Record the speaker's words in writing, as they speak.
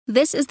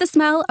This is the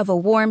smell of a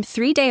warm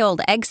 3-day-old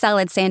egg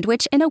salad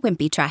sandwich in a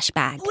wimpy trash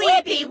bag.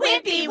 Wimpy,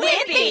 wimpy,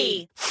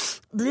 wimpy!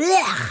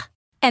 Blech!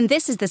 And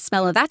this is the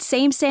smell of that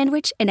same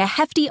sandwich in a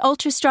hefty,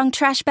 ultra-strong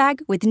trash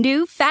bag with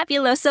new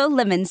Fabuloso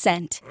lemon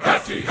scent.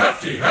 Hefty,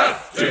 hefty,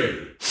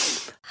 hefty!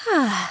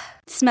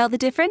 Smell the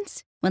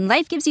difference? When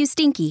life gives you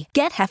stinky,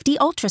 get Hefty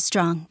Ultra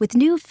Strong with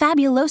new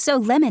Fabuloso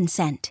lemon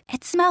scent.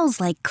 It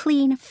smells like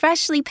clean,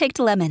 freshly picked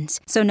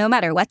lemons. So no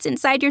matter what's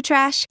inside your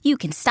trash, you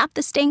can stop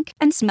the stink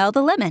and smell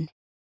the lemon.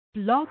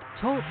 Blog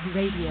Talk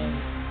Radio.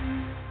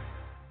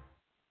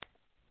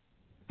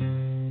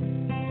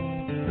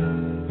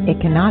 It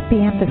cannot be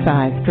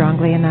emphasized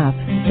strongly enough,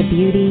 the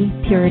beauty,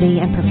 purity,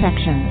 and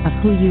perfection of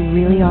who you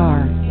really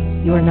are.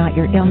 You are not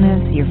your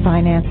illness, your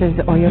finances,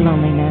 or your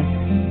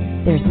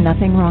loneliness. There's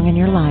nothing wrong in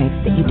your life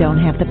that you don't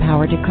have the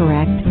power to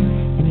correct,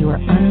 and you are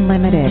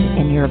unlimited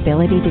in your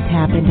ability to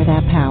tap into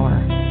that power.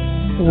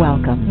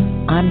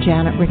 Welcome. I'm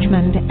Janet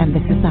Richmond, and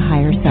this is the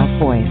Higher Self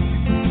Voice.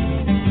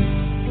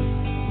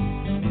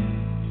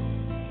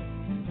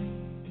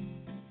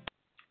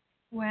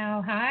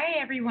 Well, hi,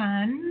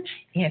 everyone.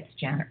 It's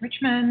Janet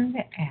Richmond,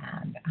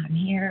 and I'm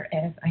here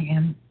as I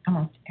am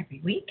almost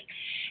every week,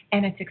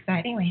 and it's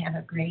exciting. We have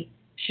a great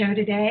show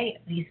today.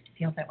 At least it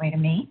feels that way to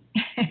me.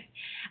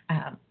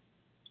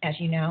 As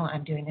you know,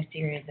 I'm doing a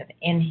series of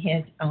In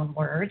His Own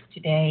Words.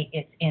 Today,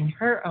 it's In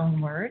Her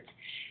Own Words.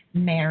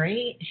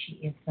 Mary, she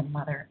is the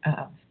mother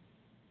of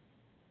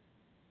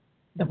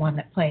the one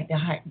that played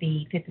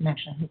the fifth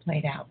dimensional, who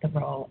played out the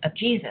role of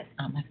Jesus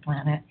on this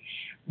planet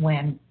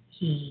when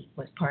he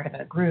was part of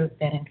a group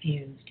that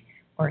infused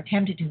or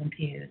attempted to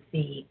infuse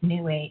the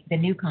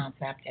new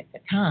concept at the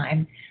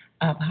time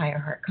of higher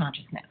heart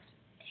consciousness.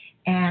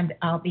 And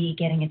I'll be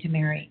getting into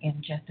Mary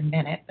in just a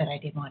minute, but I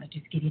did want to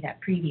just give you that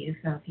preview.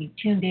 So if you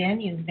tuned in,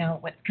 you know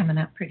what's coming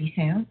up pretty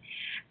soon.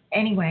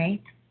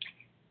 Anyway,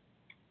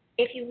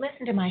 if you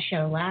listened to my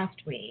show last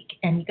week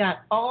and you got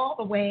all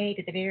the way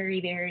to the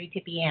very, very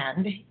tippy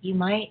end, you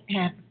might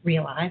have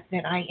realized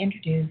that I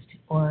introduced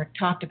or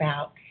talked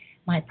about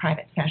my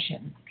private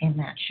sessions in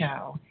that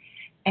show.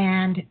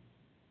 And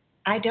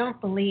I don't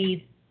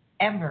believe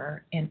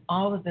ever in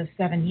all of the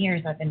 7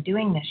 years I've been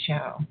doing this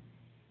show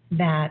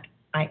that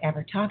I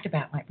ever talked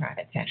about my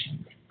private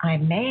sessions. I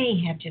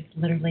may have just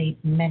literally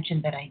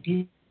mentioned that I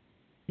do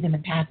them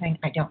in passing.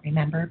 I don't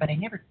remember, but I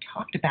never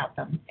talked about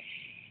them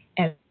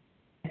as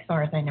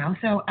far as I know.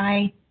 So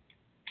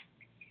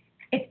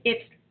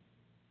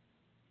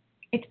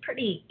it's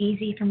pretty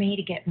easy for me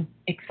to get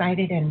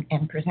excited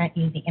and present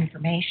you the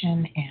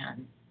information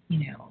and,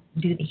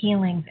 do the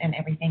healings and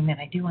everything that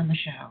I do on the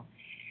show.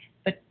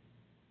 But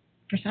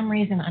for some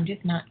reason, I'm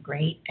just not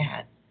great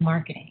at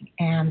marketing.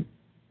 And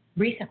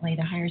recently,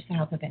 the higher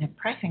self have been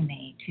impressing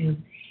me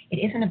it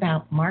isn't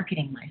about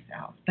marketing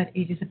myself, but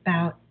it is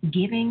about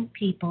giving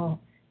people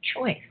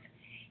choice.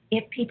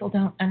 If people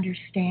don't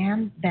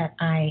understand that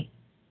I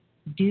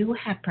do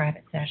have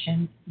private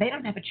sessions, they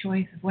don't have a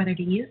choice of whether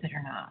to use it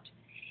or not.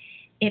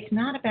 It's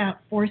not about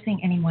forcing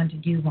anyone to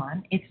do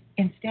one.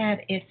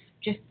 Instead, it's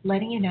just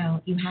letting you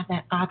know you have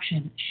that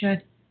option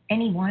should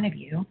any one of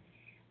you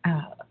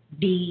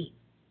be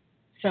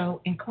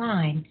so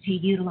inclined to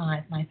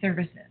utilize my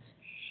services.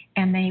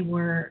 And they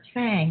were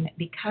saying that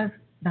because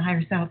the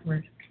higher self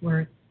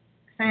were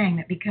saying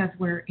that because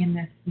we're in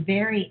this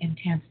very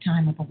intense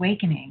time of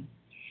awakening,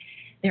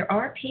 there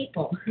are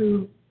people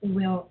who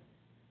will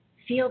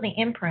feel the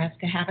impress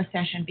to have a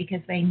session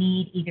because they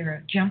need either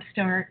a jump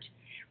start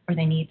or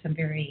they need some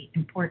very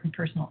important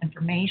personal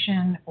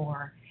information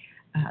or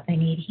they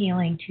need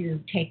healing to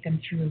take them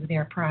through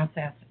their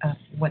process of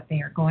what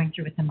they are going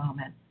through at the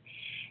moment.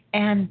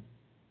 And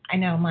I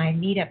know my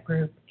meetup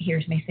group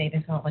hears me say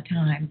this all the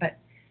time, but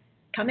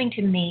coming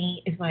to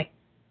me is like,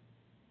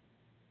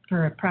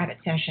 for a private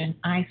session,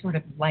 I sort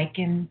of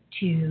liken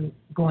to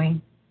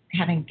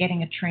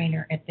getting a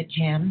trainer at the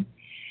gym.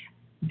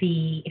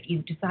 If you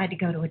decide to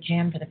go to a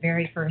gym for the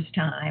very first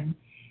time,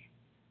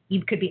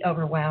 you could be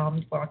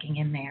overwhelmed walking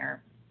in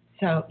there.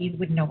 So you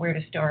wouldn't know where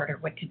to start or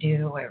what to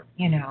do, or,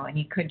 and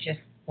you could just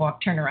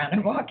turn around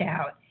and walk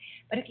out.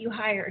 But if you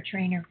hire a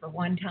trainer for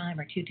 1 time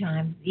or 2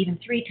 times, even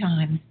 3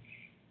 times,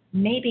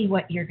 maybe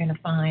what you're going to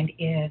find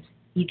is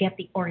you get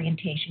the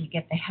orientation, you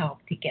get the help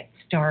to get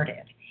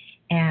started,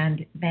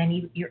 and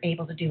then you're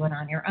able to do it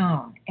on your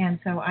own. And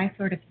so I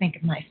sort of think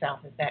of myself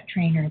as that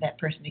trainer, that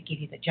person to give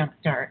you the jump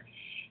start.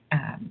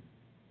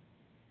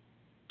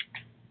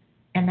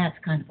 And that's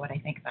kind of what I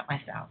think about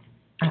myself.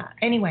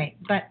 Anyway,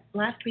 but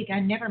last week I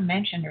never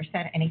mentioned or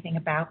said anything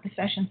about the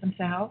sessions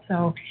themselves,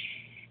 so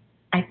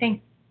I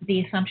think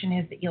the assumption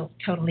is that you'll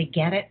totally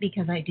get it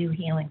because I do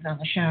healings on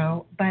the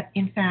show. But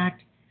in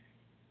fact,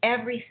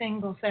 every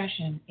single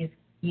session is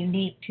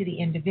unique to the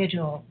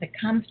individual that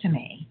comes to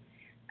me.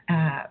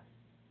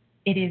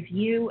 It is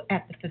you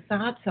at the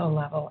facade soul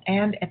level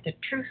and at the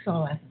true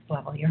soul essence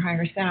level, your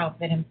higher self,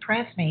 that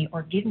impress me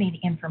or give me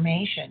the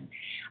information,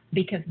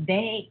 because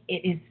it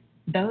is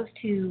those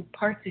 2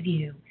 parts of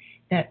you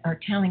that are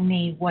telling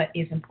me what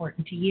is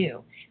important to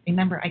you.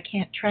 Remember, I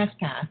can't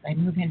trespass. I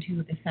move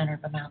into the center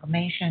of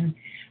amalgamation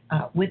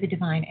with the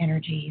divine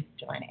energies.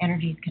 Divine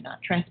energies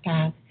cannot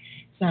trespass.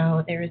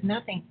 So there is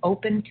nothing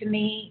open to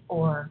me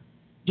or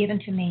given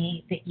to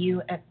me that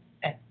you at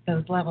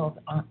those levels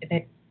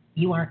that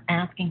you aren't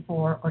asking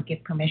for or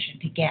give permission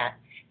to get.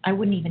 I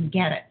wouldn't even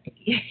get it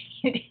if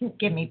you didn't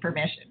give me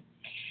permission.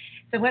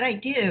 So what I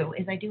do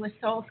is I do a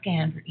soul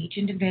scan for each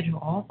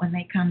individual when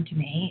they come to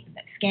me,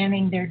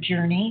 scanning their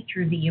journey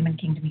through the human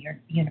kingdom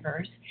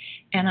universe,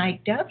 and I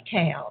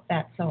dovetail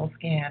that soul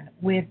scan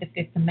with the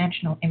fifth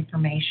dimensional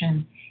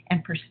information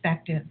and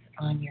perspectives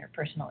on your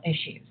personal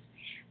issues.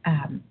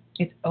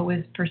 It's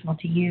always personal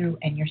to you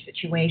and your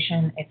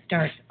situation. It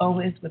starts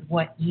always with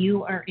what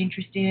you are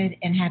interested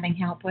in having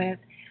help with.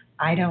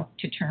 I don't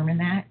determine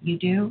that. You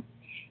do.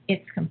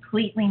 It's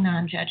completely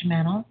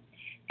non-judgmental,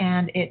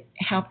 and it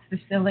helps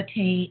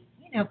facilitate,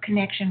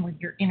 connection with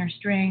your inner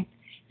strength,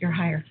 your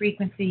higher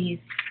frequencies,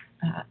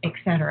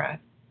 etc.,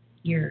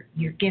 your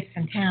gifts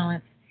and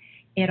talents.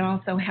 It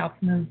also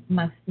helps move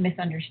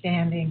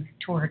misunderstandings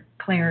toward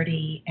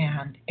clarity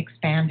and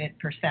expanded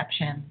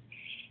perception.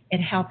 It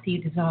helps you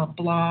dissolve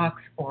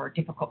blocks or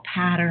difficult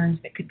patterns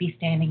that could be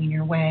standing in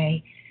your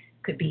way.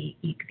 You could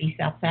be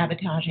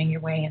self-sabotaging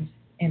your way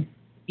in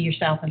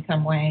yourself in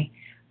some way,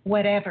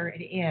 whatever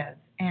it is.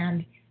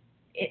 And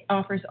it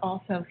offers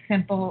also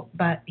simple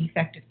but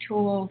effective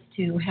tools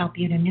to help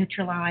you to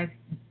neutralize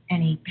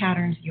any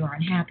patterns you're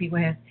unhappy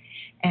with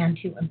and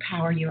to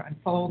empower your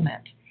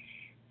unfoldment.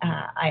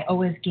 I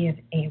always give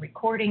a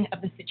recording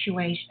of the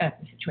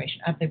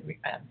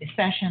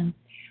session,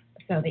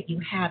 so that you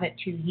have it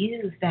to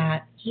use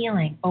that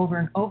healing over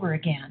and over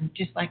again,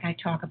 just like I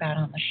talk about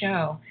on the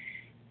show.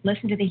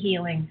 Listen to the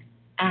healings,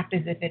 act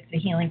as if it's the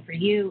healing for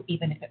you,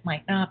 even if it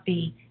might not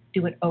be.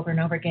 Do it over and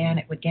over again.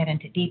 It would get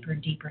into deeper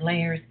and deeper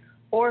layers.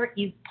 Or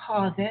you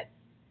pause it,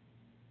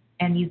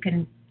 and you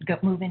can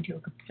move into a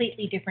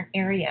completely different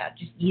area.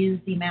 Just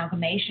use the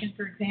amalgamation,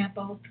 for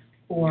example,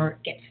 or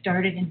get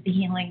started into the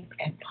healing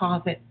and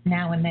pause it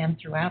now and then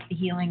throughout the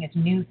healing as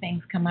new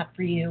things come up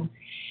for you.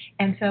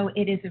 And so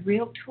it is a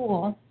real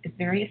tool. It's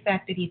very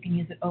effective. You can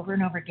use it over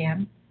and over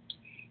again.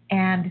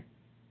 And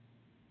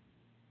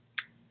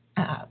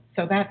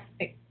so that's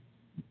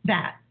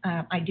that.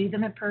 I do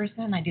them in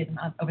person. I do them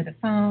over the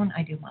phone.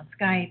 I do them on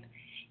Skype.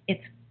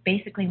 It's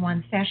basically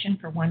one session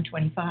for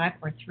 $125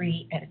 or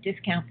 3 at a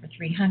discount for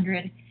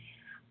 $300.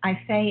 I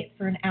say it's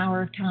for an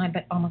hour of time,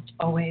 but almost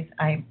always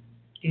I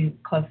do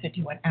closer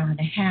to an hour and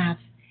a half.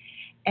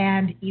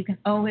 And you can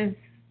always,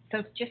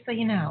 so just so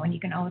you know, and you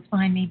can always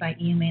find me by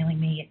emailing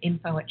me at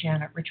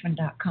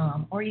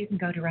info@janetrichmond.com, or you can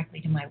go directly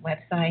to my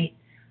website,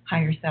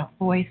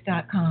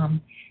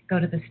 higherselfvoice.com, go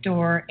to the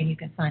store, and you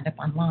can sign up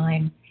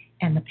online,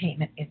 and the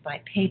payment is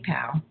by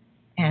PayPal.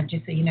 And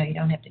just so you know, you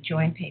don't have to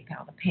join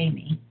PayPal to pay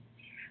me.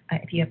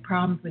 If you have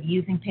problems with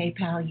using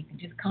PayPal, you can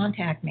just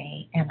contact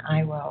me, and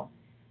I will,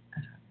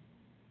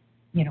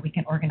 we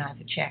can organize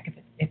a check if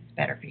it's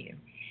better for you.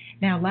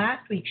 Now,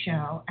 last week's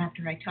show,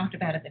 after I talked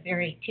about at the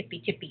very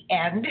tippy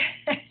end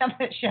of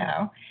the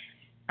show,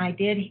 I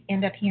did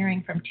end up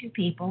hearing from 2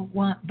 people.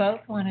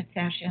 Both wanted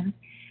sessions.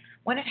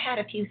 One had had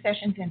a few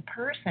sessions in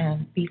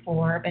person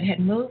before, but had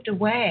moved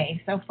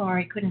away so far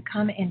he couldn't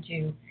come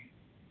to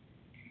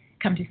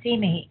see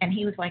me, and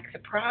he was like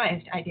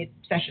surprised I did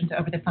sessions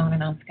over the phone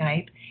and on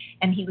Skype,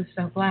 and he was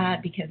so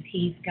glad because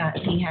he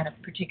had a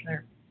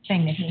particular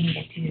thing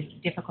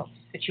that difficult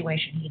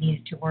situation he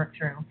needed to work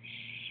through.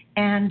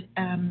 And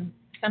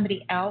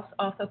somebody else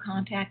also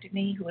contacted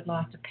me who had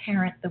lost a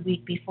parent the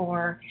week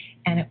before,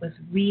 and it was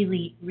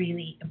really,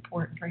 really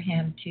important for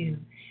him to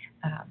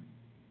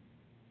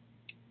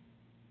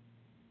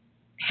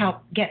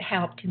get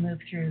help to move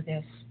through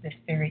this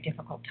very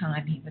difficult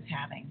time he was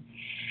having.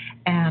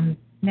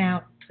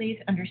 Now, please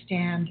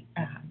understand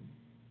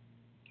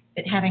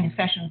that having a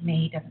session with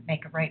me doesn't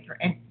make it right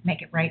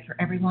for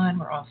everyone.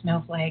 We're all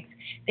snowflakes.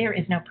 There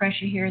is no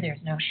pressure here.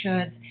 There's no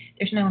shoulds.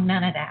 There's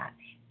none of that.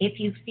 If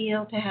you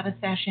feel to have a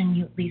session,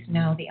 you at least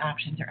know the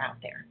options are out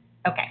there.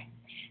 Okay,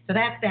 so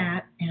that's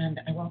that, and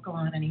I won't go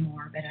on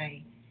anymore, but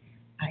I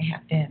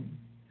have been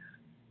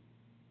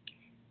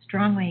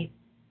strongly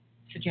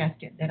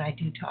suggested that I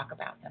do talk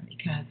about them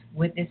because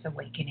with this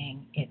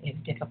awakening, it is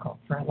difficult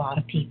for a lot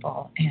of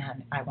people,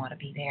 and I want to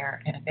be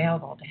there and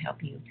available to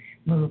help you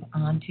move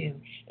on to.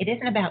 It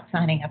isn't about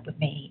signing up with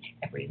me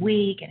every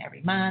week and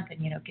every month and,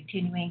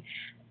 continuing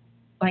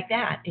like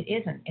that. It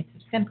isn't. It's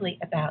simply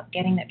about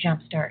getting that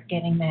jump start,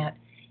 getting that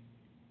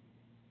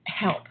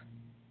help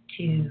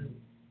to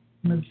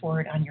move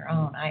forward on your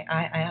own.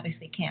 I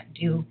obviously can't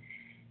do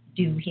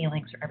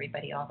healings for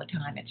everybody all the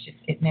time.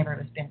 It never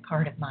has been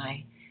part of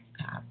my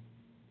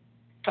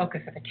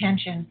focus of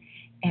attention,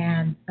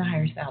 and the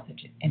higher self has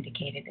just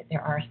indicated that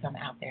there are some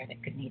out there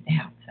that could need the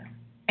help. So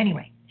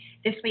anyway,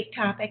 this week's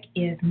topic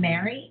is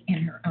Mary,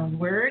 in her own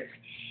words,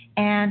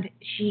 and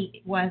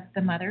she was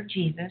the mother of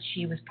Jesus.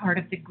 She was part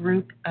of the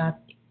group of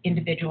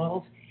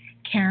individuals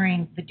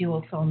carrying the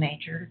dual soul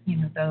nature,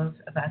 those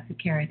of us who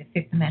carry the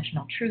fifth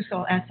dimensional true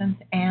soul essence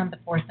and the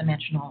fourth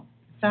dimensional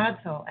facade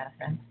soul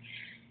essence.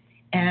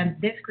 And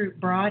this group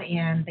brought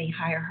in the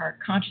higher heart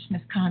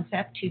consciousness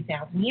concept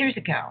 2,000 years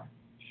ago.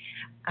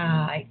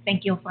 I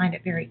think you'll find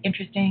it very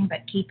interesting, but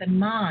keep in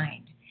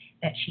mind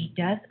that she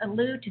does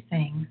allude to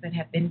things that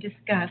have been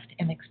discussed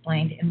and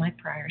explained in my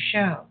prior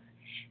shows.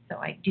 So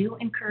I do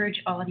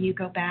encourage all of you to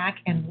go back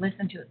and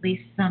listen to at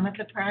least some of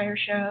the prior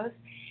shows.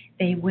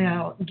 They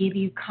will give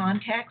you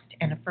context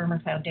and a firmer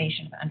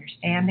foundation of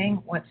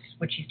understanding what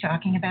she's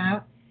talking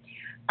about.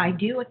 I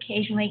do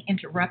occasionally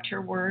interrupt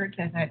her words,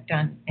 as I've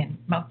done in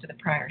most of the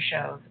prior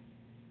shows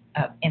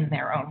in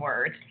their own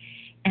words,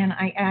 and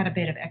I add a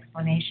bit of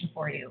explanation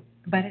for you.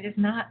 But it is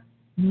not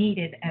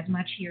needed as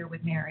much here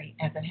with Mary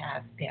as it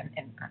has been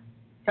in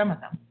some of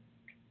them.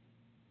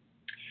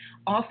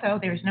 Also,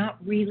 there's not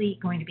really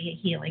going to be a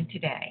healing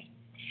today.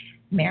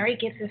 Mary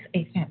gives us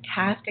a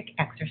fantastic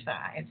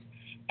exercise,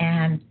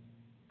 and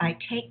I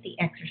take the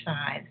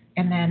exercise,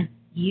 and then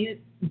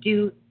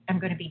I'm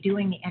going to be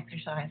doing the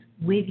exercise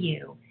with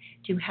you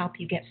to help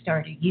you get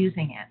started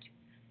using it.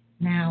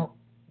 Now,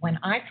 when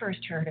I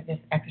first heard of this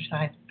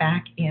exercise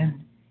back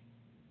in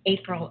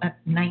April of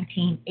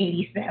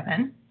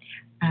 1987,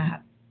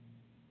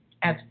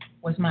 as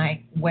was my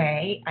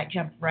way, I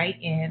jumped right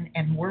in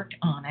and worked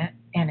on it,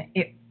 and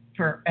it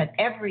for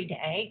every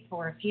day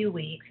for a few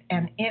weeks,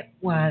 and it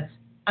was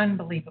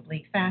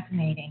unbelievably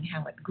fascinating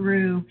how it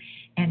grew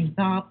and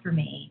evolved for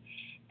me.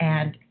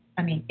 And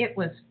I mean, it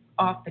was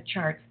off the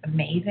charts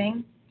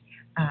amazing.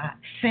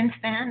 Since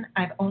then,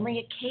 I've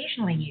only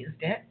occasionally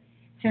used it,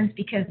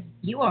 because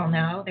you all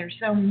know there's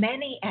so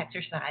many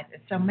exercises,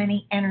 so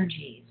many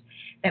energies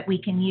that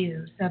we can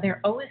use. So there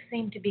always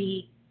seemed to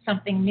be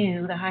something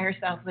new. The higher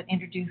self would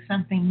introduce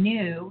something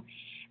new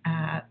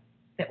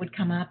that would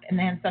come up, and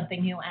then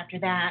something new after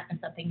that, and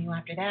something new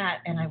after that.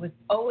 And I was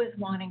always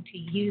wanting to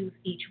use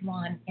each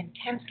one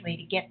intensely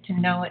to get to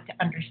know it, to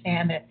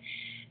understand it,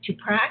 to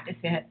practice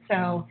it.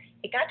 So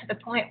it got to the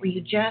point where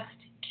you just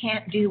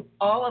can't do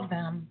all of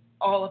them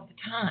all of the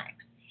time.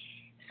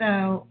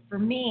 So for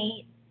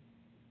me,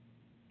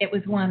 it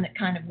was one that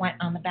kind of went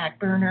on the back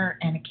burner,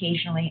 and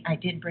occasionally I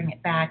did bring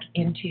it back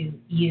into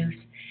use.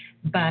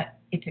 But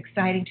it's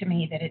exciting to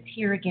me that it's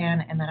here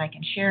again and that I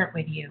can share it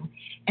with you.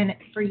 And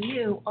for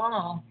you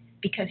all,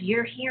 because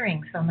you're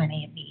hearing so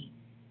many of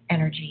the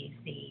energies,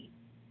 the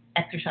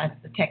exercises,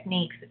 the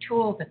techniques, the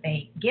tools that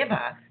they give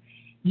us,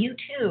 you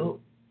too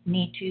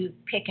need to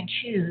pick and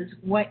choose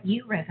what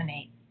you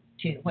resonate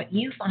to, what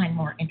you find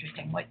more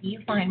interesting, what you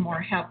find more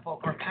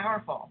helpful or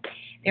powerful.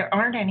 There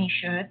aren't any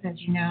shoulds, as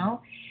you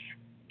know.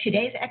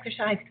 Today's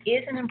exercise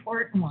is an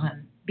important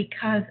one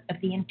because of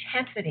the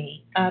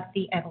intensity of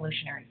the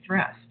evolutionary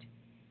thrust.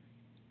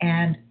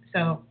 And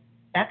so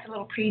that's a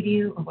little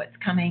preview of what's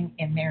coming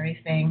in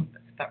Mary's thing.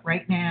 But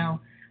right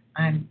now,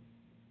 I'm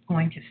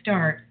going to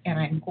start, and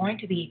I'm going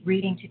to be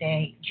reading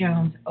today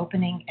Joan's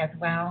opening as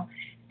well.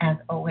 As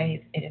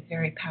always, it is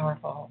very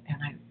powerful, and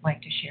I'd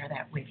like to share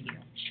that with you.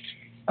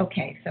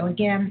 Okay, so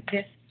again,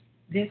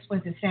 this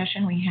was a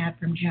session we had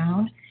from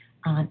Joan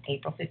on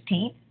April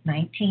 15th,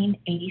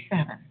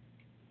 1987.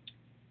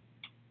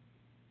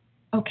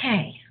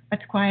 Okay,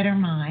 let's quiet our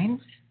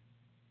minds.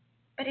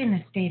 But in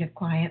a state of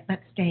quiet,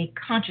 let's stay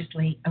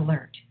consciously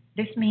alert.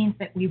 This means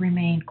that we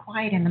remain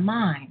quiet in the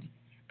mind,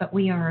 but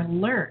we are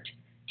alert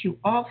to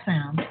all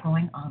sounds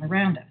going on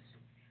around us.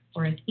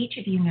 For as each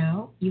of you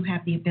know, you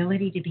have the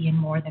ability to be in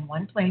more than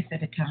one place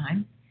at a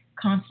time,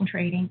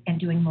 concentrating and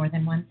doing more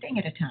than one thing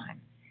at a time.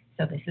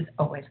 So this is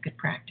always good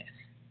practice.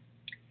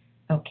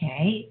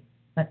 Okay,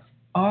 let's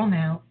all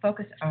now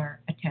focus our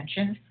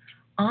attention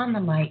on the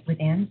light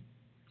within,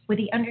 with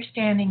the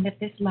understanding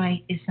that this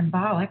light is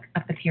symbolic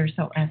of the pure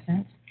soul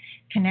essence,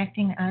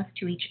 connecting us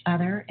to each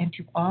other and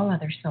to all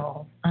other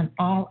souls on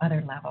all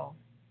other levels,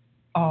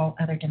 all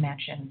other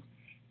dimensions,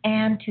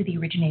 and to the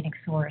originating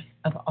source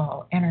of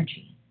all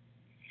energy.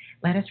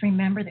 Let us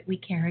remember that we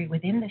carry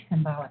within this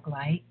symbolic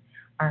light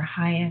our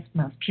highest,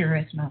 most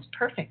purest, most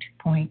perfect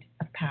point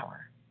of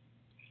power.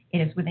 It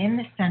is within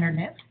this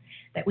centeredness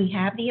that we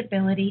have the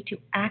ability to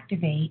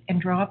activate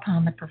and draw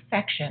upon the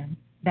perfection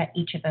that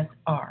each of us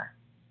are.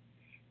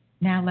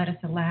 Now let us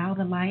allow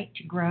the light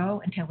to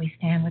grow until we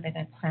stand within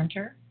its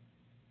center.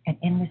 And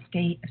in this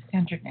state of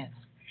centeredness,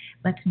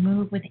 let's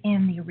move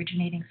within the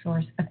originating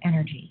source of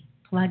energy,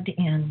 plugged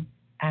in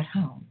at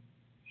home.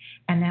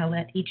 And now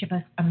let each of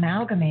us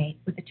amalgamate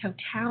with the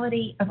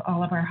totality of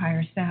all of our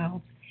higher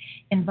selves,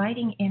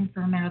 inviting in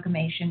for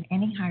amalgamation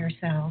any higher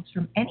selves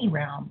from any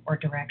realm or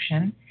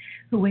direction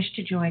who wish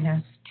to join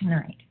us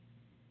tonight.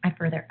 I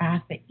further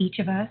ask that each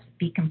of us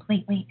be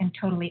completely and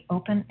totally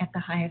open at the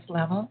highest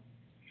level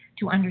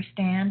to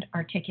understand,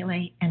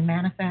 articulate, and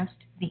manifest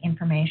the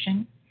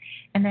information,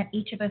 and that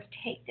each of us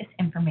take this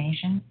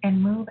information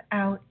and move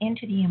out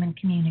into the human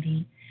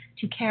community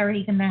to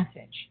carry the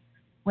message,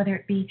 whether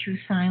it be through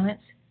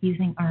silence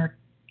using our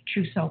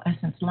true soul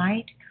essence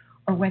light,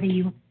 or whether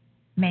you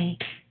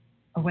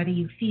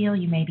feel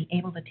you may be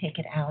able to take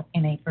it out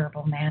in a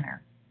verbal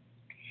manner.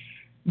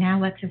 Now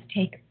let's just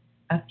take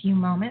a few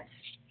moments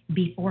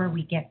before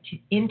we get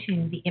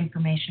into the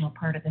informational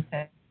part of the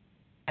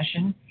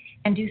session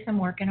and do some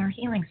work in our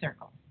healing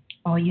circle.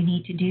 All you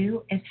need to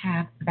do is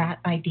have that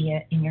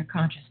idea in your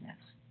consciousness.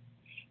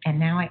 And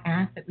now I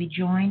ask that we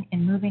join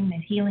in moving the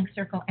healing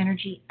circle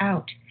energy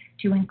out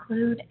to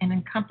include and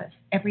encompass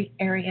every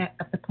area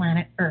of the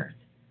planet Earth.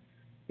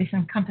 This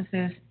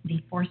encompasses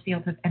the force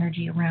fields of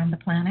energy around the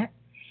planet.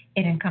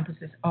 It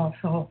encompasses all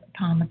souls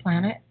upon the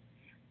planet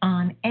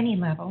on any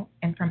level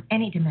and from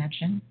any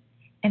dimension.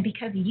 And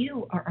because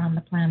you are on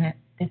the planet,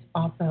 this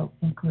also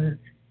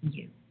includes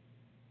you.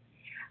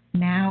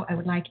 Now I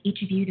would like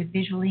each of you to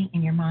visually,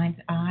 in your mind's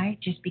eye,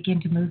 just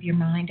begin to move your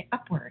mind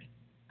upward,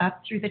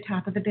 up through the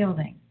top of the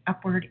building,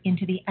 upward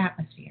into the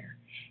atmosphere,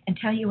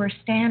 until you are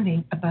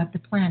standing above the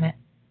planet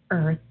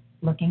Earth,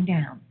 looking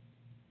down.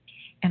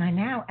 And I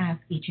now ask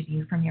each of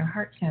you from your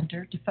heart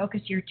center to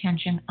focus your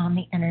attention on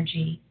the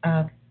energy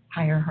of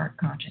higher heart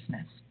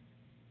consciousness.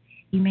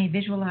 You may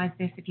visualize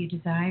this, if you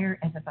desire,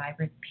 as a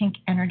vibrant pink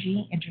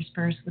energy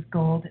interspersed with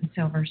gold and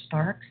silver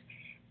sparks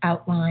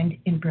outlined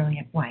in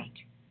brilliant white.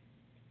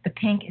 The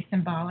pink is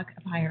symbolic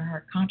of higher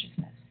heart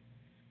consciousness.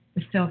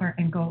 The silver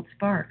and gold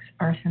sparks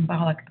are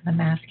symbolic of the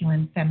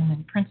masculine,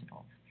 feminine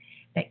principles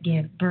that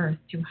give birth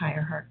to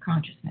higher heart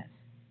consciousness.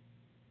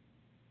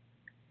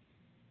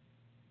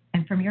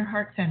 And from your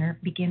heart center,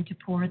 begin to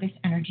pour this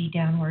energy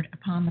downward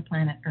upon the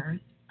planet Earth,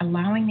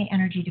 allowing the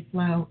energy to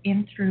flow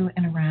in, through,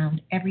 and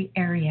around every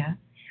area,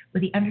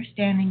 with the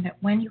understanding that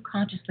when you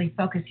consciously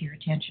focus your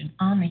attention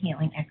on the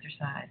healing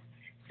exercise,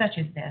 such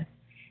as this,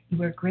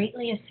 you are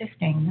greatly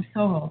assisting the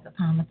souls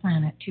upon the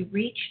planet to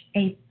reach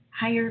a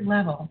higher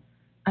level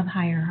of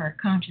higher heart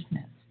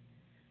consciousness.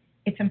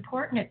 It's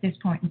important at this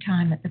point in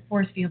time that the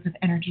force fields of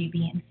energy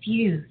be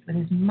infused with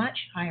as much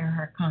higher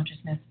heart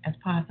consciousness as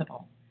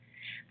possible.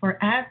 For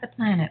as the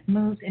planet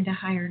moves into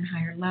higher and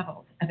higher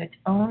levels of its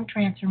own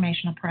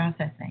transformational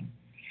processing,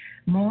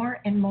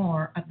 more and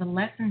more of the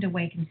lessened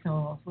awakened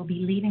souls will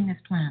be leaving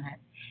this planet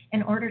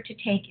in order to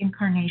take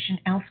incarnation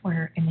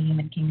elsewhere in the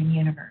human kingdom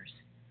universe.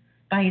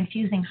 By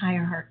infusing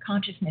higher heart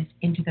consciousness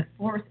into the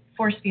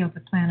force fields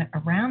of planet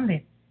around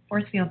the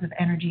force fields of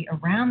energy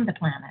around the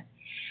planet,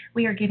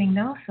 we are giving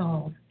those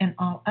souls and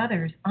all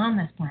others on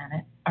this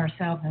planet,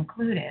 ourselves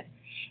included,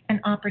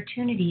 an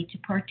opportunity to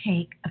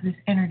partake of this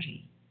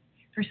energy.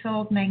 For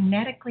souls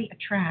magnetically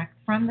attract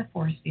from the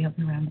force fields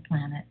around the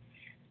planet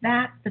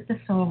that the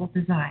soul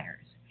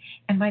desires.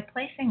 And by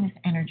placing this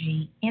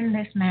energy in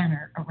this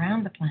manner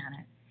around the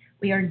planet,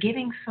 we are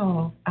giving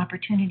souls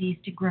opportunities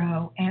to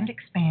grow and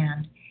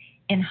expand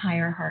in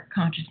higher heart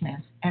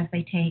consciousness as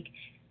they take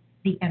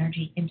the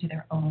energy into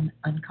their own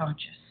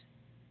unconscious.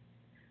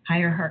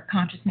 Higher heart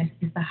consciousness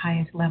is the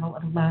highest level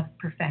of love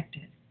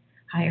perfected.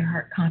 Higher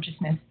heart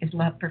consciousness is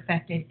love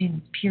perfected in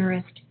its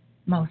purest,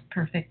 most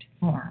perfect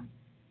form.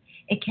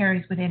 It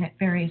carries within it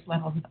various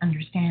levels of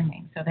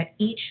understanding so that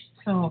each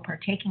soul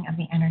partaking of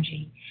the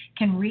energy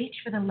can reach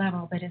for the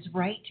level that is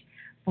right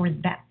for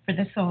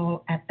the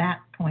soul at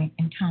that point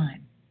in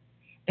time.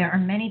 There are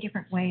many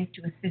different ways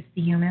to assist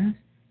the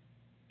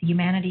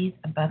humanities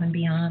above and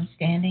beyond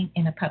standing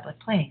in a public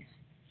place.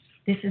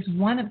 This is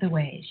one of the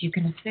ways you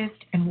can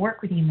assist and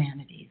work with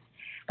humanities,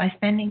 by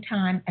spending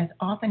time as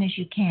often as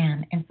you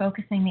can and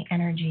focusing the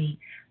energy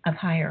of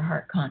higher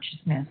heart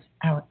consciousness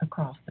out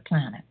across the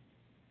planet.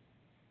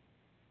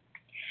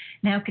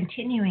 Now,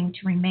 continuing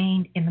to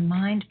remain in the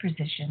mind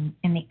position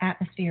in the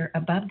atmosphere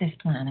above this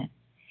planet,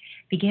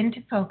 begin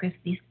to focus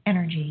this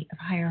energy of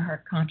higher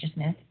heart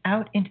consciousness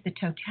out into the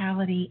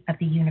totality of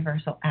the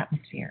universal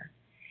atmosphere.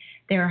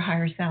 There are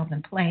higher selves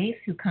in place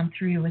who come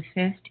through to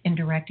assist in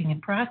directing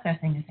and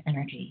processing this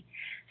energy,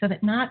 so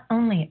that not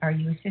only are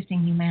you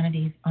assisting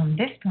humanities on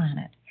this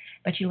planet,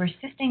 but you are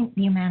assisting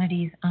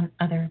humanities on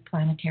other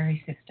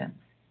planetary systems.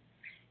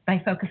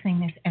 By focusing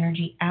this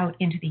energy out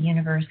into the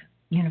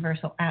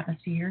universal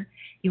atmosphere,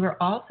 you are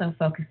also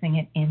focusing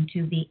it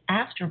into the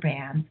astral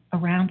bands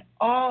around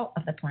all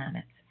of the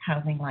planets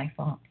housing life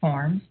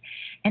forms,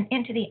 and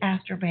into the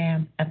astral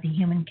bands of the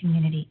human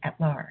community at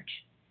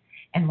large.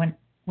 And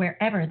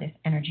wherever this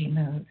energy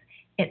moves,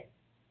 it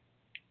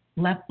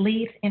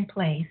leaves in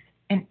place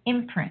an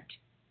imprint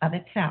of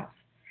itself,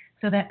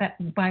 so that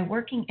by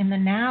working in the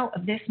now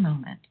of this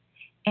moment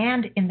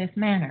and in this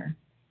manner,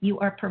 you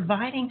are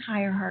providing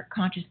higher heart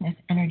consciousness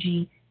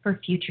energy for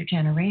future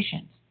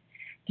generations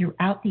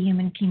throughout the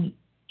human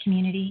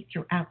community,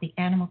 throughout the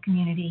animal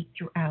community,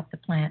 throughout the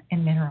plant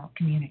and mineral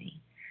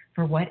community.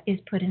 For what is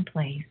put in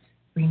place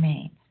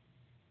remains.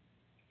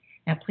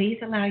 Now, please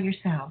allow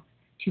yourself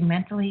to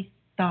mentally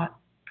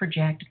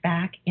project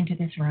back into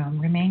this room,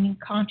 remaining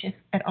conscious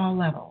at all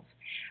levels,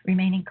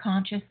 remaining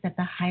conscious that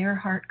the higher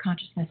heart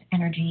consciousness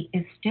energy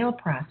is still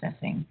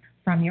processing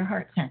from your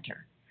heart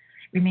center,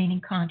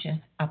 remaining conscious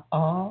of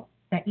all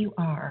that you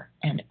are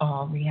and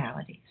all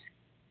realities.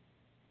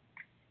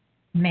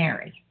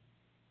 Mary.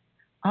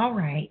 All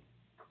right,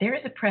 there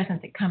is a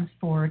presence that comes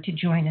forward to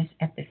join us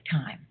at this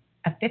time,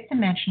 a fifth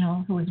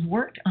dimensional who has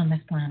worked on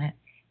this planet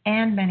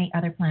and many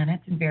other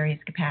planets in various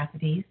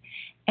capacities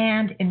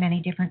and in many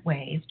different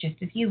ways, just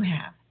as you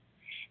have.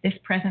 This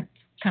presence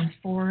comes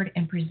forward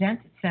and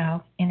presents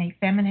itself in a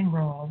feminine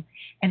role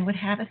and would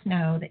have us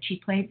know that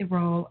she played the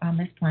role on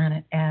this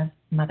planet as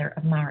Mother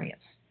of Marius.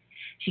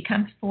 She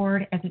comes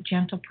forward as a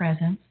gentle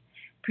presence,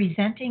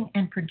 presenting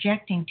and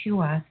projecting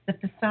to us the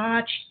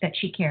facade that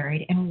she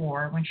carried and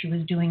wore when she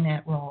was doing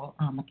that role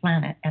on the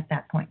planet at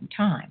that point in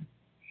time.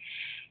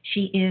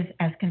 She is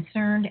as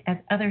concerned as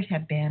others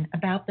have been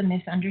about the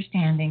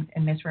misunderstandings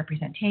and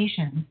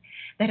misrepresentations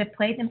that have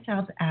played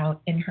themselves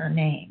out in her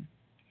name.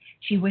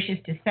 She wishes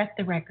to set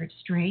the record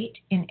straight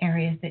in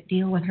areas that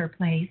deal with her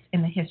place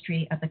in the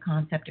history of the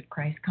concept of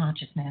Christ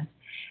consciousness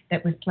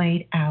that was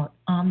played out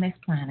on this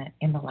planet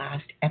in the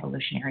last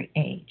evolutionary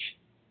age.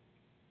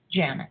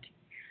 Janet,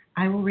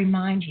 I will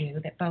remind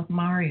you that both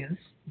Marius,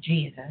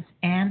 Jesus,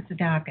 and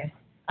Sadakis,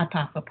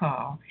 Apostle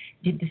Paul,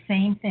 did the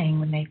same thing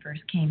when they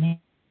first came in.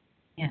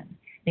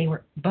 They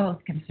were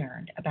both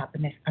concerned about the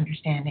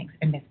misunderstandings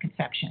and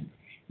misconceptions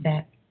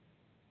that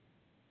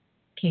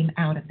came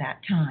out of that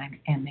time,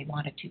 and they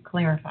wanted to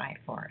clarify it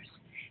for us.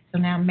 So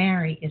now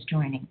Mary is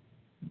joining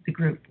the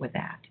group with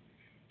that.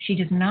 She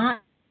does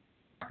not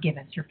give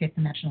us her fifth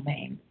dimensional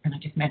name, and I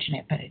just mention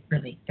it, but it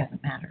really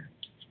doesn't matter.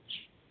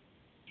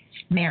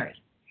 Mary.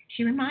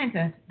 She reminds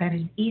us that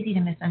it is easy to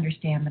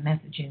misunderstand the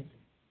messages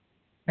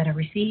that are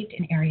received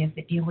in areas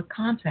that deal with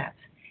concepts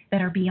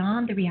that are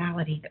beyond the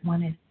reality that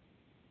one is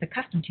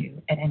accustomed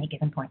to at any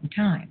given point in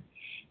time.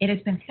 It has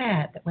been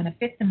said that when a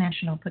fifth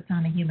dimensional puts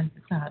on a human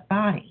facade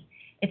body,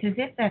 it's as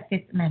if that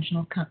fifth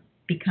dimensional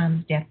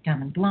becomes deaf,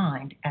 dumb, and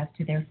blind as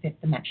to their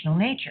fifth dimensional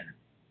nature.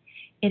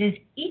 It is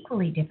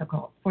equally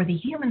difficult for the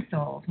human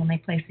souls when they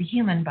place the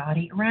human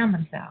body around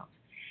themselves,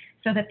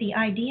 so that the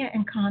idea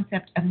and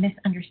concept of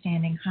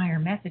misunderstanding higher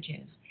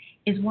messages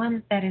is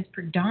one that is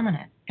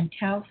predominant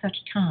until such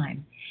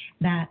time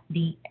that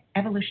the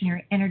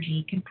evolutionary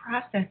energy can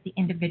process the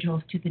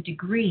individuals to the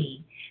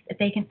degree that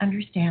they can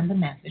understand the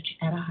message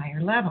at a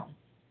higher level.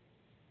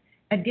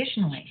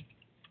 Additionally,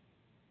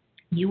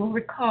 you will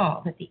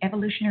recall that the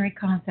evolutionary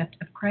concept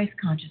of Christ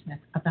consciousness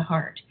of the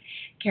heart,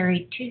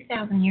 carried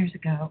 2,000 years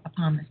ago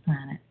upon this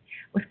planet,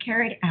 was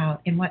carried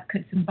out in what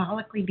could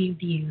symbolically be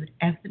viewed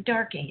as the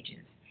Dark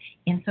Ages,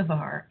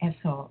 insofar as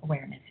soul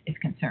awareness is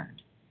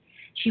concerned.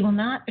 She will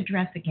not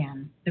address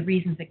again the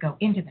reasons that go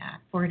into that,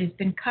 for it has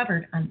been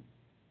covered on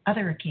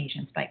other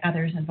occasions by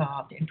others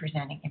involved in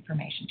presenting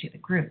information to the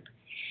group.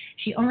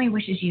 She only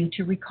wishes you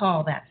to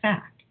recall that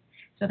fact,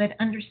 so that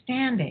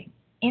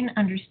in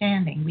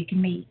understanding, we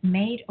can be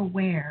made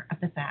aware of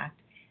the fact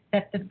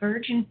that the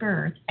virgin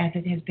birth, as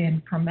it has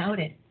been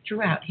promoted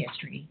throughout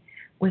history,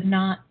 was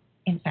not,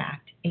 in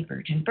fact, a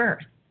virgin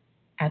birth,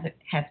 as it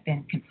has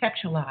been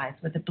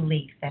conceptualized with the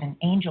belief that an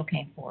angel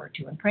came forward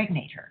to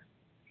impregnate her.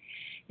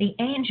 The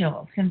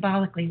angel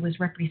symbolically was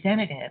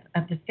representative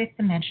of the fifth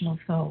dimensional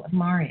soul of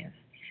Marius,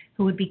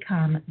 who would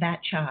become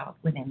that child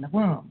within the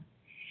womb.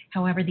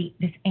 However,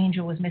 this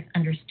angel was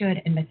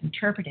misunderstood and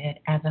misinterpreted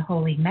as a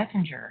holy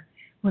messenger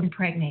who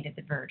impregnated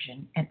the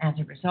virgin, and as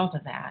a result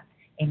of that,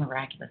 a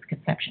miraculous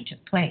conception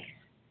took place.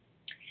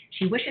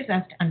 She wishes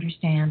us to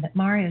understand that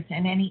Marius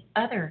and any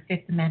other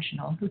fifth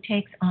dimensional who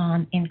takes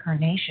on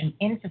incarnation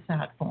in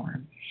facade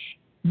form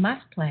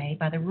must play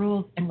by the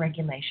rules and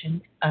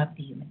regulations of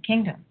the human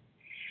kingdom,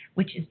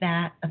 which is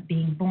that of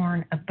being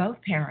born of both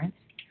parents,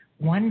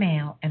 one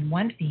male and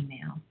one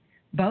female,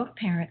 both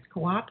parents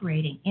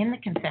cooperating in the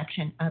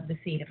conception of the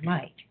seed of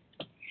light.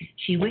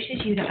 She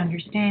wishes you to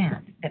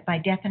understand that by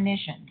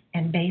definition,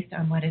 and based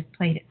on what has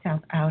played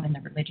itself out in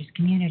the religious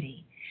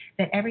community,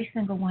 that every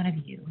single one of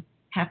you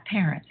have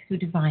parents who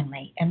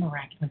divinely and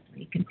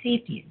miraculously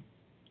conceived you.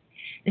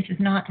 This is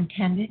not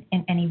intended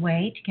in any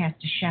way to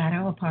cast a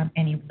shadow upon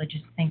any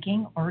religious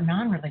thinking or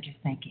non-religious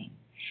thinking.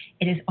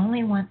 It is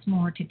only once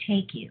more to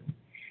take you,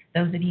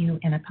 those of you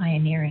in a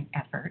pioneering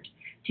effort,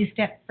 to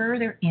step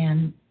further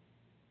in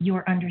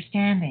your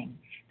understanding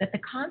that the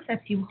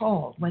concepts you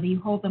hold, whether you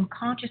hold them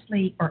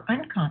consciously or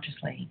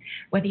unconsciously,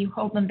 whether you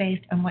hold them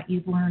based on what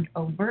you've learned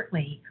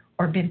overtly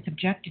or been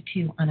subjected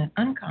to on an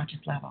unconscious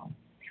level,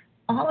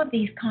 all of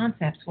these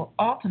concepts will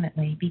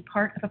ultimately be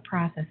part of a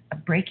process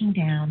of breaking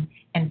down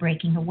and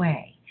breaking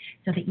away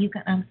so that you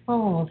can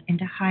unfold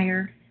into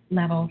higher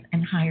levels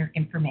and higher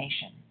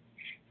information.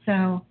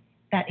 So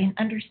that in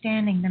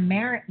understanding the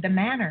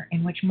manner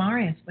in which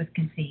Marius was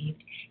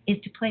conceived is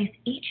to place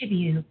each of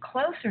you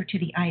closer to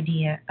the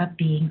idea of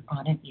being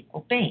on an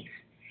equal base,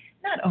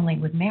 not only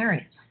with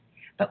Marius,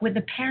 but with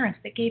the parents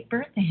that gave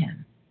birth to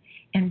him.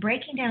 And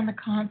breaking down the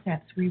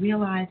concepts, we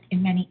realize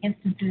in many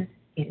instances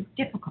it is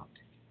difficult.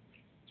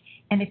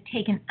 And if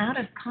taken out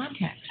of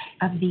context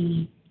of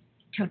the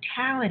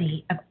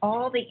totality of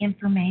all the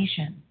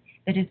information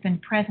that has been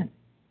present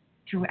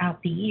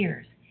throughout the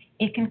years,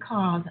 it can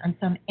cause on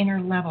some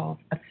inner levels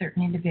of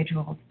certain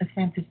individuals a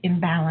sense of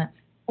imbalance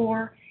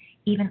or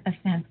even a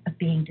sense of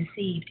being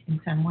deceived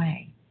in some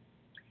way.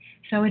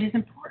 So it is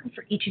important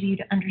for each of you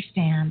to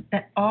understand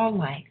that all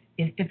life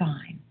is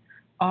divine.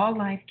 all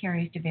life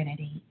carries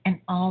divinity, and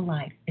all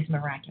life is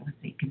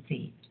miraculously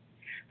conceived.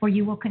 For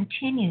you will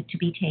continue to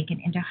be taken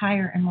into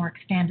higher and more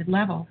expanded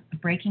levels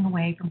of breaking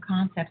away from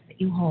concepts that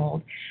you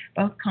hold,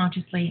 both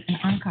consciously and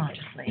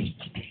unconsciously.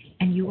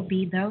 And you will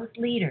be those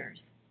leaders.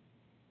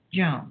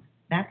 Joan,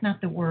 that's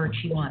not the word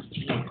she wants to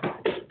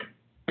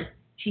use.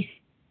 She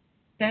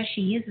says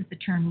she uses the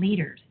term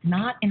leaders,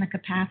 not in the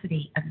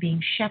capacity of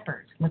being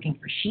shepherds looking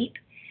for sheep,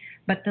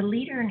 but the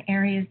leader in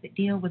areas that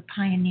deal with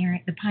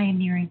the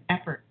pioneering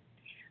effort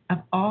of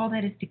all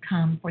that is to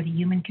come for the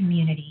human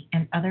community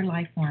and other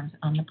life forms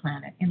on the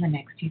planet in the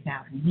next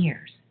 2,000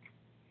 years.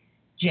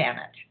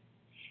 Janet,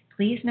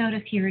 please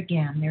notice here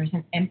again there's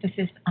an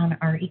emphasis on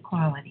our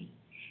equality,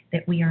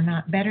 that we are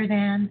not better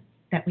than,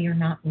 that we are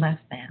not less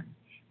than.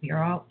 We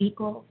are all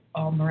equal,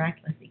 all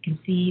miraculously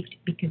conceived,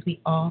 because we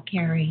all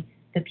carry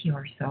the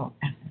pure soul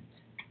essence.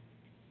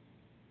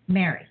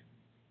 Mary,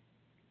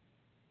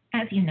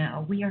 as you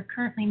know, we are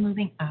currently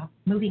moving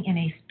in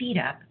a speed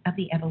up of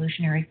the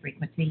evolutionary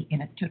frequency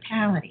in its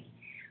totality,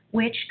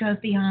 which goes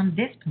beyond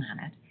this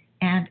planet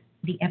and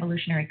the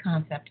evolutionary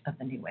concept of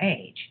the New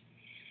Age.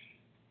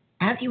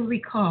 As you will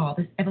recall,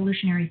 this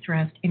evolutionary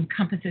thrust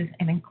encompasses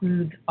and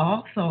includes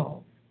all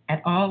souls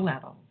at all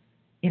levels,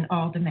 in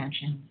all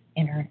dimensions,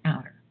 inner and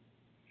outer.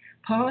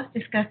 Paul has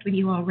discussed with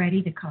you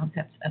already the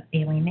concepts of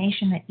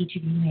alienation that each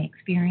of you may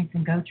experience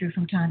and go through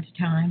from time to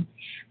time,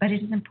 but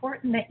it is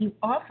important that you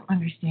also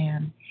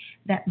understand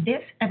that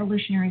this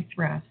evolutionary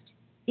thrust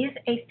is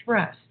a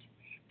thrust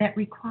that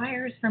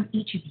requires from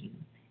each of you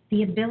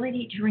the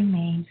ability to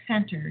remain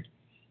centered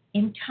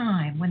in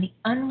time when the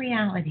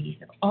unrealities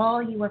of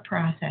all you are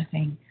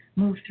processing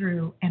move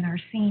through and are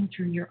seen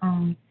through your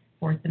own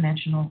fourth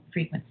dimensional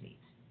frequencies.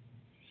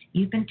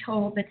 You've been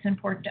told that it's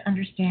important to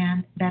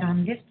understand that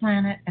on this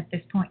planet, at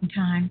this point in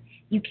time,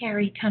 you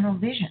carry tunnel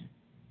vision,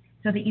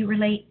 so that you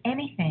relate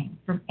anything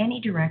from any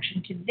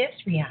direction to this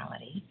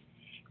reality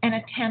and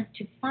attempt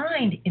to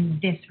find in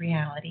this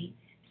reality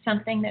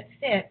something that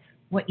fits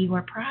what you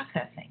are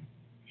processing.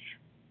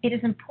 It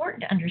is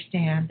important to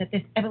understand that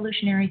this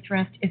evolutionary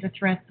thrust is a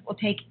thrust that will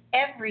take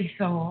every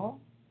soul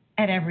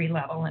at every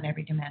level and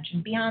every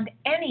dimension beyond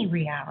any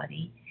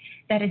reality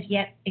that has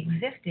yet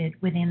existed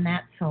within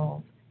that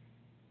soul's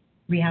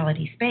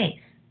reality space.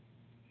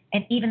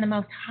 And even the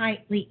most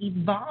highly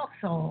evolved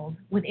souls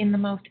within the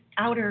most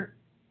outer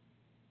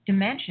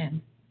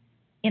dimensions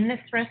in this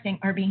thrusting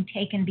are being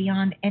taken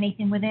beyond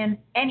anything within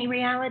any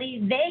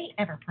reality they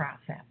ever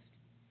processed.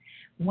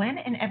 When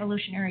an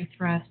evolutionary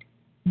thrust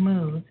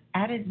moves,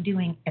 as it's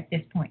doing at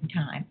this point in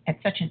time, at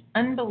such an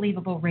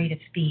unbelievable rate of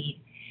speed,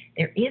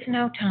 there is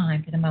no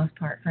time, for the most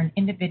part, for an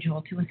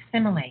individual to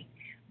assimilate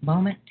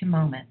moment to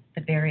moment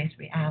the various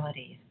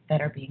realities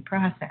that are being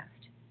processed.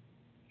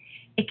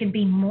 It can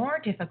be more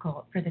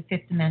difficult for the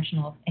fifth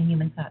dimensional and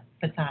human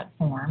facade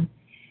form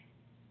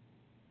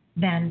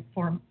than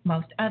for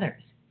most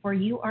others, for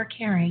you are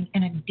carrying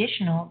an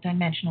additional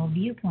dimensional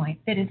viewpoint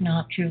that is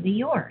not truly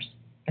yours,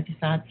 the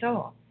facade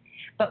soul,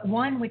 but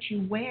one which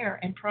you wear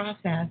and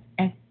process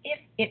as if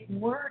it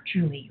were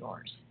truly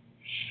yours.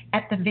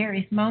 At the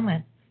various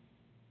moments,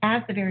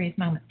 as the various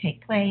moments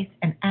take place,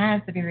 and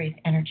as the various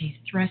energies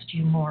thrust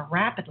you more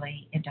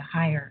rapidly into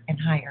higher and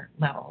higher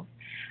levels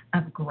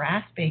of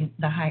grasping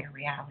the higher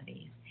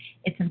realities,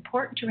 it's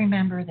important to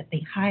remember that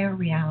the higher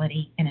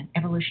reality in an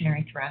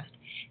evolutionary thrust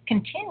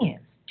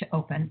continues to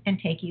open and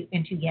take you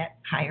into yet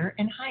higher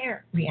and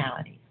higher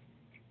realities.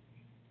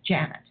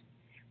 Janet,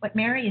 what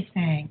Mary is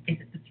saying is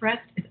that the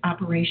thrust is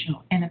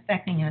operational and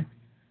affecting us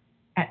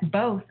at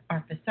both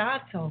our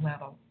facade soul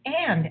level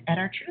and at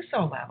our true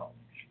soul level.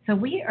 So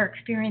we are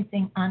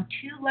experiencing on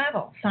two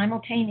levels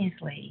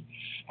simultaneously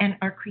and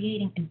are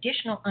creating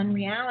additional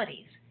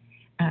unrealities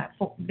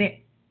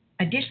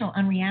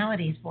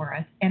for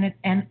us,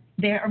 and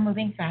they are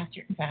moving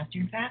faster and faster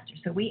and faster.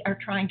 So we are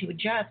trying to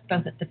adjust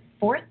both at the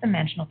fourth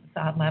dimensional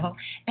facade level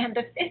and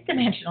the fifth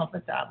dimensional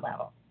facade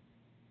level.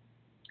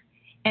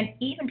 And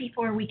even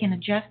before we can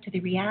adjust to the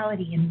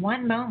reality in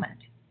one moment,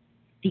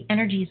 the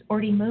energy has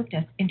already moved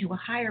us into a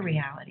higher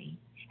reality,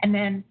 and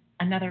then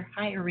another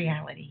higher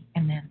reality,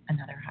 and then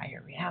another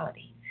higher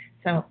reality.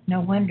 So no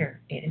wonder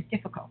it is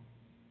difficult.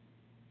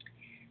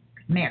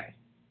 Mary,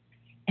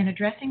 in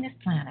addressing this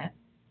planet,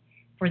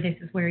 for this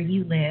is where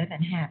you live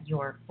and have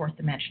your fourth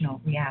dimensional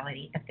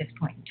reality at this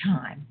point in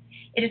time,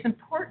 it is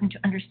important to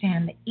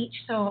understand that each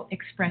soul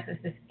expresses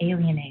this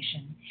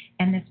alienation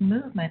and this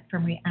movement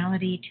from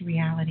reality to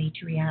reality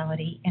to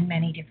reality in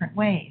many different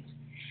ways.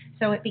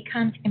 So it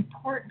becomes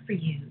important for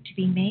you to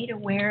be made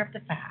aware of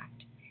the fact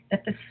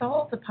that the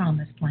souls upon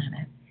this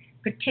planet,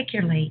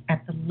 particularly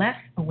at the less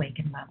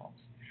awakened levels,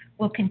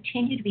 will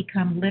continue to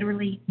become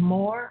literally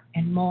more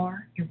and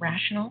more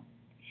irrational,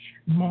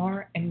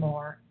 more and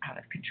more out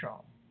of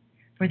control.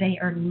 For they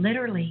are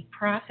literally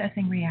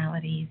processing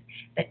realities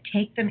that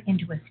take them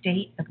into a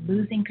state of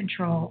losing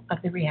control of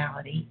the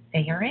reality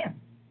they are in.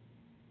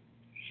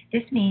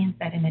 This means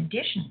that in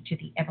addition to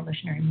the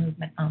evolutionary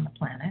movement on the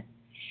planet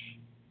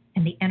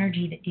and the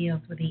energy that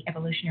deals with the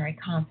evolutionary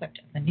concept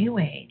of the New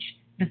Age,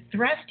 the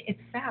thrust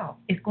itself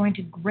is going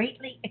to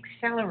greatly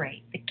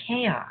accelerate the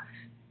chaos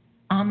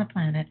on the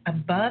planet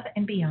above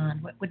and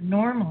beyond what would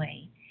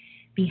normally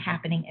be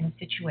happening in a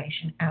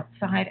situation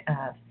outside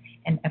of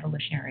an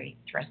evolutionary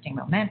thrusting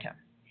momentum.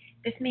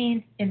 This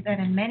means is that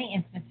in many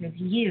instances,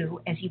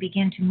 you, as you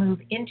begin to move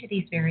into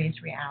these various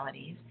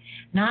realities,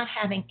 not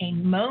having a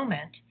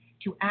moment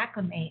to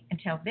acclimate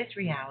until this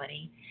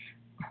reality,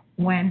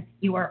 when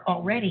you are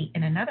already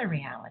in another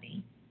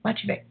reality, much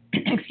of it,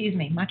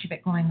 much of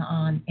it going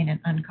on at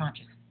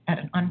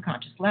an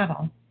unconscious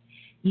level,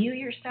 you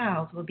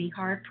yourselves will be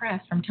hard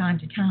pressed from time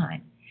to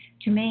time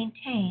to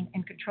maintain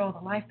and control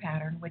the life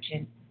pattern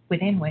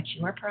within which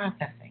you are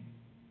processing.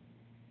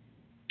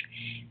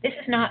 This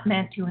is not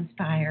meant to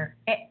inspire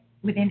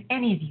within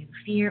any of you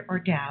fear or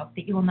doubt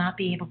that you will not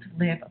be able to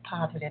live a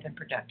positive and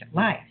productive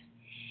life.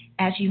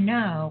 As you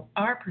know,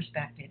 our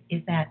perspective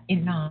is that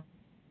in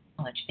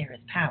knowledge there is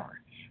power.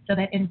 So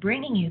that in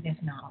bringing you this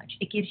knowledge,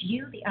 it gives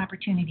you the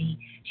opportunity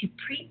to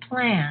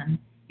pre-plan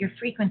your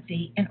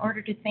frequency in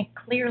order to think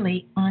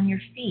clearly on your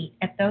feet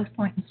at those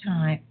points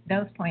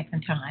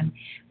in time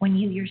when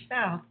you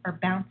yourself are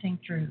bouncing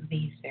through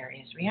these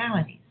various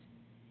realities.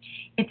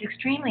 It's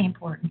extremely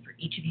important for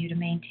each of you to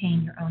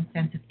maintain your own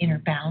sense of inner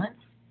balance,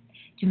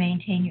 to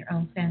maintain your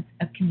own sense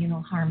of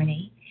communal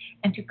harmony,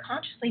 and to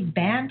consciously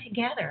band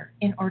together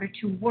in order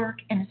to work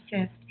and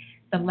assist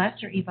the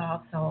lesser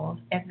evolved souls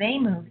as they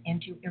move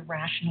into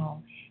irrational,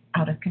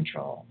 out of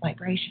control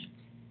vibrations.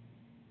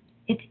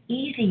 It's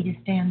easy to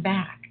stand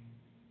back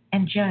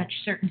and judge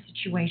certain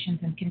situations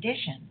and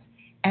conditions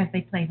as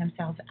they play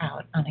themselves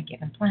out on a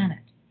given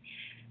planet.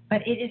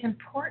 But it is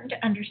important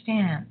to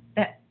understand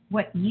that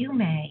what you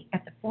may,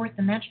 at the fourth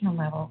dimensional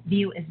level,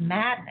 view as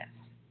madness,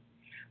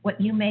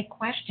 what you may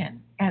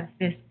question as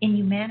this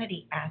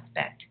inhumanity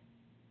aspect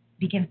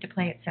begins to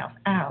play itself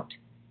out,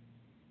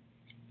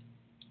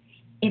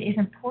 it is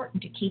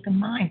important to keep in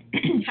mind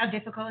how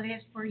difficult it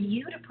is for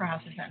you to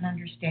process and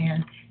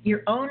understand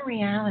your own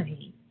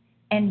reality,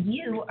 and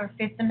you are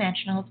fifth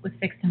dimensionals with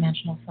sixth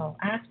dimensional soul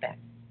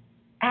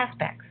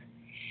aspects.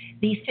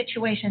 These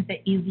situations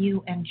that you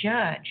view and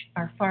judge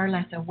are far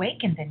less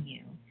awakened than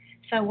you,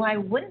 so why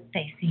wouldn't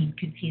they seem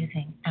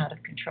confusing, out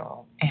of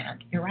control,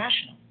 and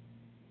irrational?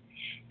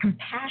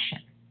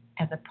 Compassion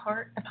as a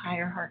part of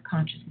higher heart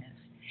consciousness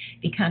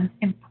becomes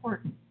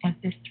important as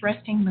this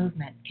thrusting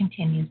movement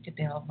continues to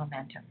build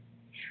momentum.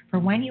 For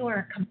when you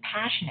are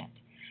compassionate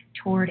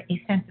toward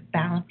a sense of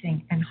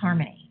balancing and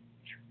harmony,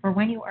 for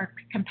when you are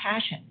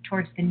compassionate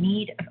towards the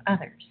need of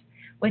others,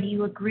 whether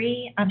you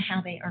agree on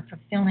how they are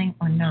fulfilling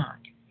or not,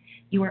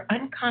 you are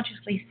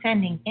unconsciously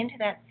sending into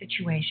that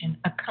situation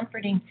a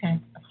comforting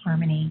sense of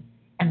harmony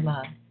and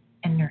love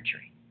and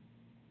nurturing.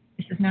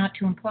 This is not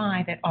to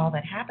imply that all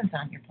that happens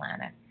on your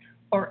planet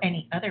or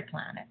any other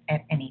planet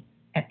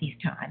at these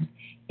times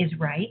is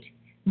right,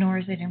 nor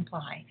does it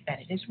imply that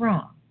it is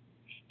wrong.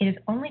 It is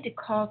only to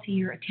call to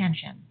your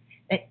attention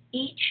that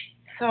each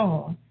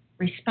soul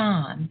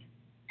responds,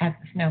 as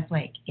the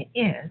snowflake it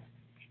is,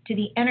 to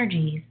the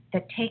energies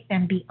that take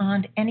them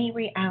beyond any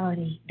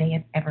reality they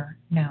have ever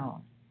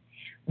known.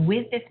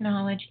 With this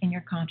knowledge in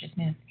your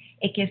consciousness,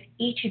 it gives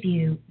each of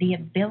you the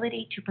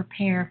ability to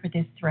prepare for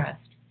this thrust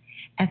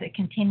as it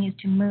continues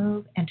to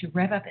move and to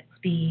rev up its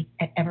speed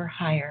at ever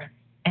higher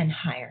and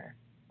higher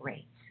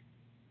rates.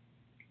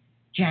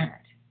 Janet,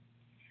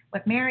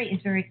 what Mary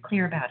is very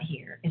clear about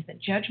here is that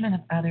judgment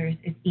of others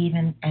is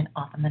even and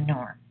often the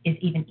norm, is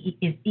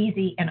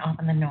easy and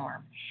often the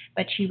norm.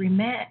 But she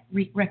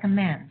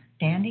recommends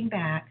standing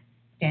back,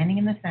 standing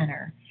in the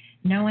center,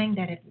 knowing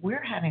that if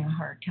we're having a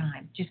hard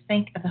time, just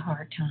think of the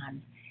hard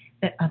times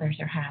that others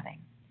are having.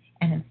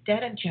 And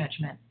instead of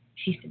judgment,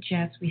 she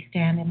suggests we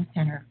stand in the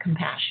center of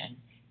compassion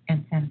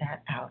and send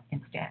that out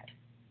instead.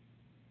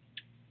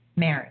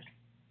 Mary,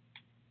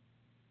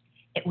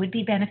 it would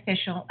be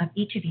beneficial of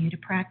each of you to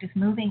practice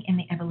moving in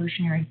the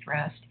evolutionary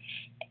thrust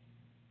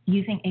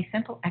using a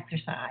simple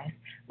exercise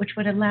which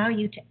would allow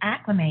you to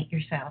acclimate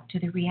yourself to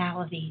the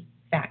reality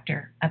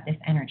factor of this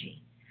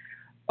energy,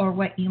 or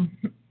what you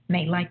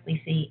may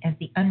likely see as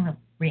the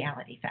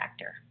unreality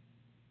factor.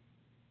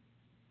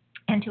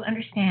 And to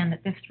understand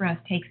that this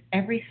thrust takes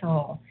every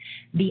soul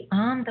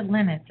beyond the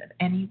limits of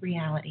any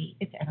reality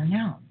it's ever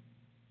known.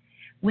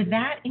 With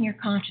that in your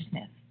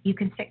consciousness, you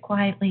can sit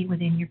quietly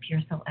within your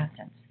pure soul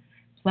essence,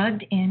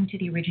 plugged into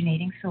the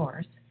originating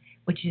source,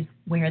 which is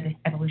where this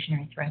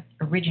evolutionary thrust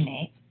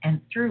originates and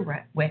through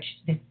which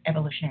this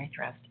evolutionary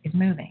thrust is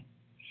moving,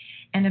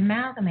 and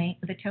amalgamate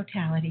with the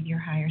totality of your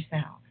higher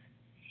self.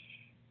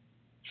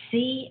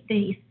 See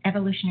the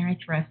evolutionary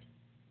thrust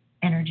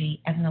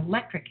energy as an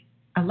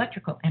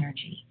electrical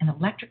energy, an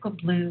electrical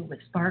blue with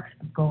sparks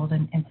of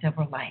golden and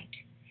silver light.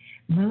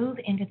 Move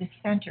into the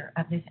center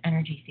of this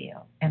energy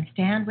field and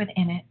stand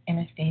within it in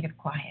a state of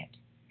quiet.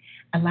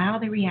 Allow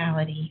the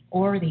reality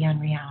or the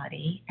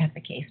unreality, as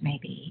the case may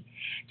be,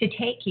 to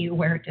take you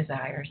where it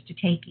desires to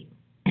take you.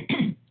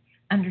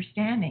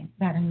 Understanding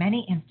that in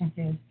many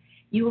instances,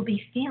 you will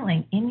be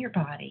feeling in your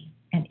body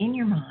and in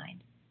your mind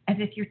as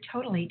if you're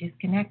totally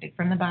disconnected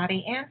from the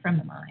body and from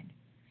the mind.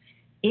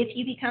 If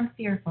you become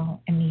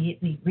fearful,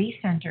 immediately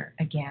recenter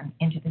again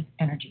into this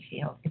energy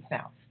field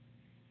itself.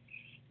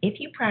 If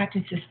you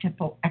practice this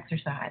simple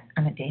exercise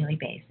on a daily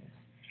basis,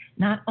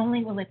 not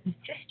only will it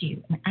assist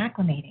you in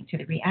acclimating to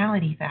the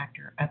reality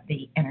factor of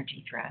the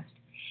energy thrust,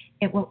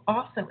 it will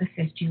also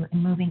assist you in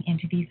moving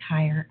into these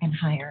higher and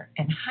higher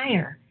and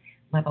higher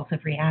levels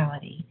of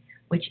reality,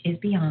 which is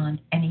beyond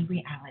any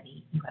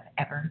reality you have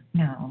ever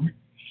known,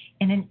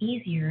 in an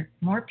easier,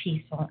 more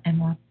peaceful, and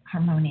more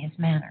harmonious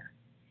manner.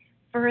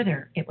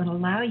 Further, it would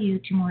allow you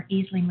to more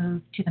easily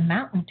move to the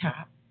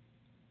mountaintop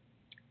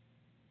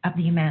of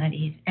the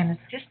humanities and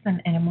assist them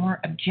in a more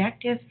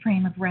objective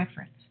frame of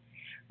reference,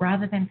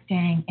 rather than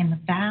staying in the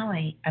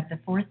valley of the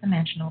fourth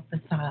dimensional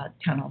facade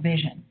tunnel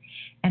vision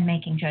and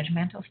making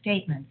judgmental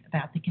statements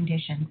about the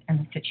conditions and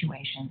the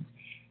situations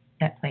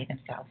that play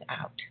themselves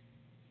out.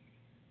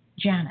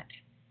 Janet.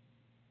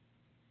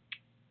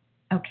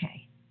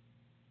 Okay.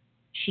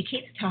 She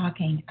keeps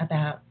talking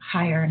about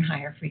higher and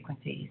higher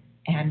frequencies,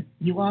 and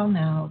you all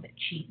know that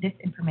this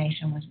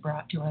information was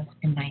brought to us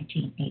in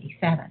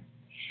 1987.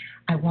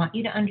 I want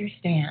you to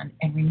understand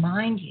and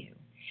remind you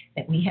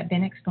that we have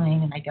been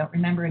explained, and I don't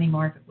remember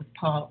anymore if it was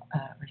Paul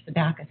or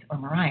Sadakis or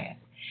Marias,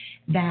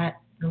 that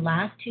the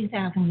last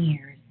 2,000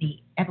 years, the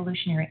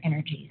evolutionary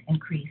energies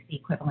increased the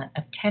equivalent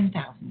of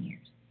 10,000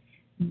 years.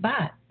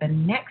 But the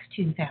next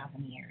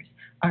 2,000 years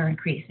are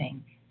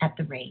increasing at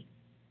the rate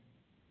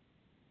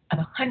of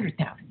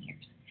 100,000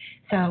 years.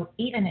 So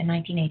even in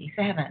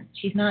 1987,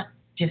 she's not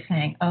just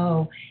saying,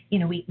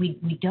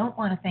 we don't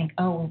want to think,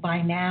 well,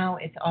 by now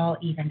it's all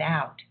evened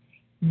out.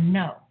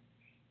 No,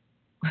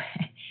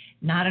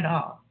 not at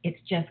all. It's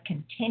just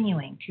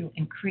continuing to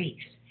increase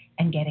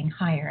and getting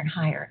higher and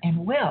higher,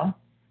 and will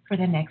for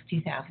the next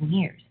 2,000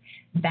 years.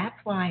 That's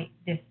why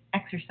this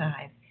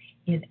exercise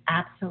is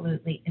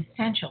absolutely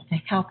essential to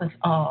help us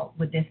all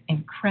with this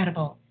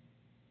incredible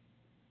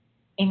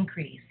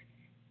increase,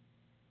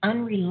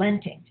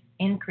 unrelenting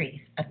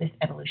increase of this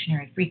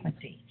evolutionary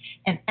frequency.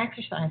 An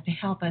exercise to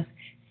help us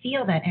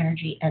feel that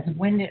energy as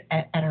wind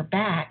at our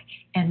back,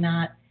 and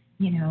not,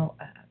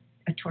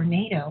 a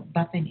tornado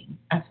buffeting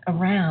us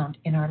around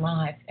in our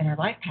lives and our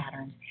life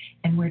patterns,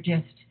 and we're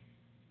just,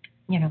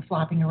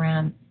 flopping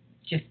around,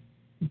 just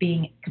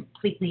being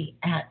completely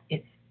at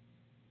its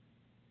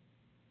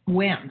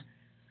whim.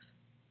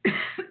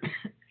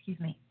 Excuse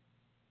me.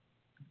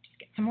 Just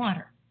get some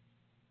water.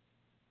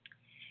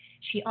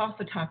 She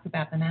also talks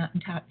about the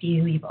mountaintop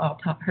view. You've all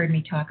heard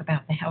me talk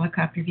about the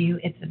helicopter view.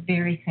 It's the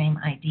very same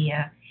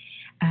idea.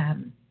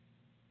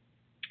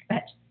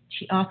 But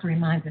she also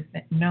reminds us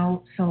that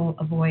no soul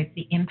avoids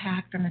the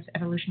impact from this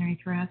evolutionary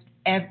thrust.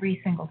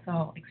 Every single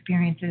soul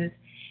experiences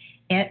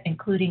it,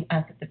 including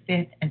us at the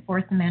fifth and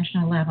fourth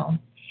dimensional level.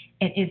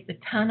 It is the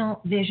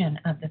tunnel vision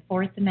of the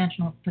fourth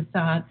dimensional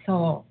facade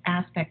soul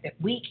aspect that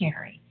we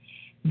carry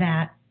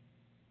that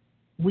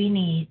we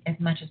need as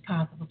much as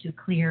possible to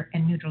clear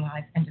and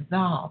neutralize and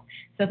dissolve,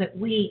 so that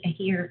we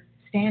here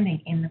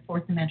standing in the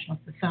fourth dimensional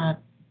facade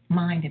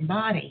mind and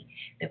body,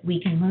 that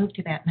we can move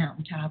to that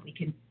mountaintop, we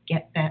can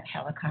get that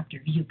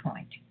helicopter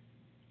viewpoint.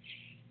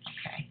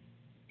 Okay.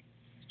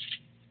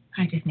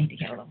 I just need to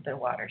get a little bit of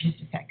water. Just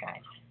a sec,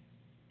 guys.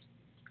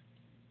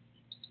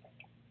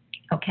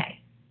 Okay.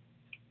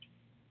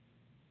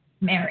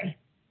 Mary,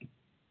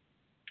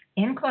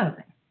 in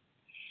closing,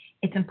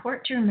 it's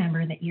important to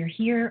remember that you're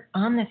here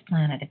on this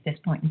planet at this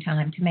point in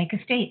time to make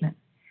a statement,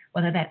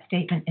 whether that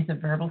statement is a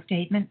verbal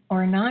statement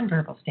or a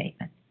nonverbal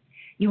statement.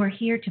 You are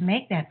here to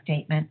make that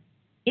statement.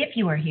 If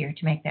you are here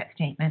to make that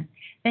statement,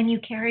 then you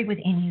carry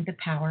within you the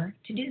power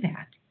to do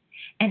that.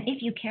 And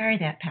if you carry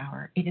that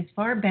power, it is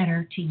far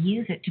better to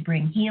use it to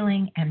bring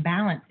healing and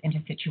balance into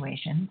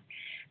situations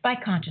by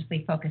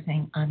consciously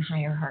focusing on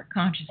higher heart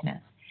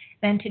consciousness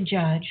than to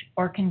judge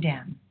or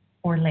condemn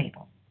or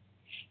label.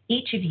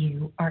 Each of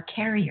you are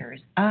carriers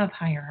of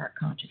higher heart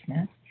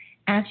consciousness,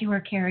 as you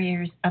are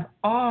carriers of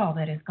all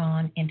that has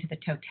gone into the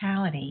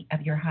totality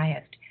of your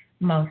highest,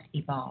 most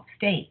evolved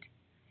state.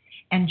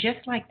 And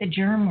just like the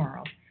germ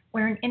world,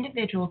 where an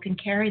individual can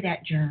carry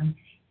that germ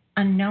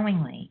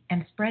unknowingly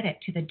and spread it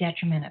to the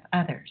detriment of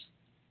others,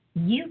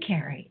 you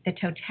carry the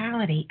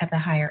totality of the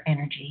higher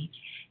energy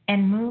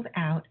and move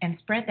out and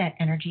spread that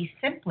energy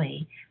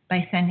simply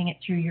by sending it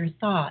through your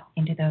thought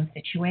into those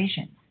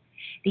situations.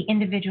 The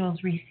individuals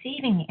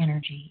receiving the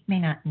energy may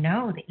not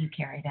know that you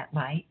carry that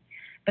light,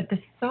 but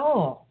the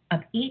soul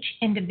of each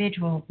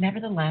individual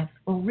nevertheless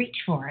will reach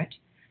for it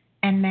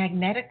and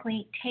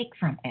magnetically take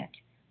from it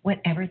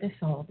whatever the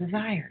soul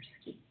desires.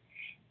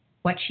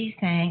 What she's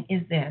saying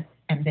is this,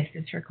 and this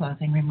is her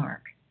closing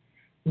remark.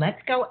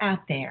 Let's go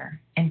out there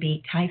and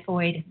be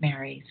typhoid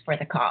Marys for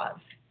the cause.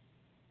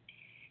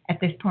 At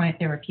this point,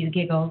 there were a few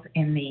giggles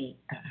in the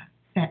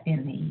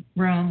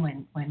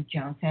room when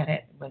Joan said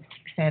it. It was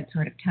said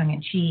sort of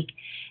tongue-in-cheek.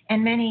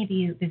 And many of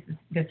you,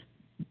 this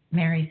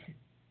Mary's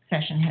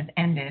session has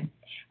ended,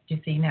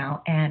 just so you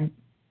know, and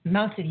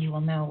most of you will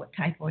know what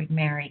typhoid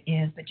Mary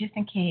is, but just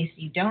in case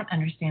you don't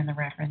understand the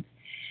reference,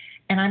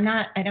 and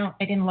I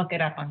didn't look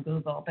it up on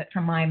Google, but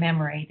from my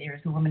memory,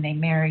 there's a woman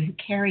named Mary who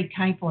carried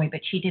typhoid,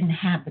 but she didn't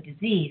have the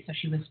disease, so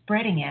she was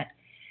spreading it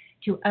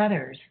to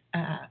others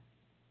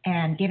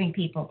and giving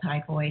people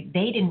typhoid.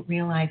 They didn't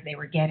realize they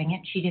were getting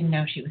it. She didn't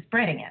know she was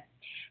spreading it.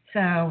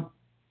 So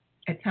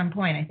at some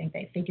point, I think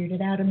they figured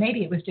it out, and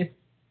maybe it was just,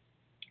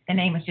 the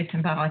name was just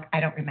symbolic. I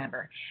don't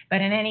remember.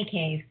 But in any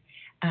case,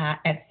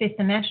 as fifth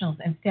dimensionals,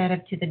 instead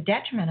of to the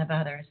detriment of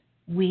others,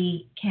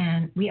 we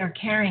are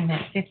carrying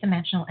that fifth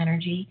dimensional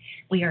energy.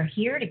 We are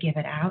here to give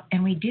it out,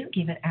 and we do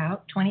give it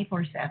out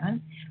 24/7,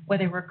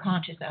 whether we're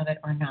conscious of it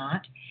or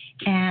not.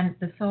 And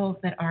the souls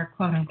that are,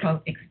 quote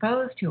unquote,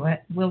 exposed to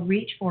it will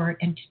reach for it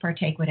and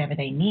partake whatever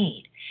they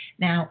need.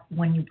 Now,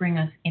 when you bring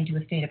us into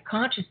a state of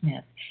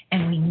consciousness,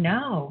 and we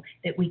know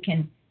that we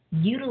can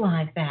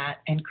utilize that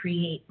and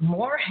create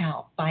more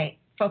help by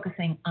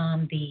focusing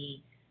on the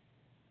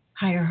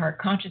higher heart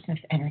consciousness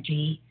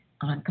energy,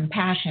 on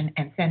compassion,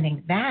 and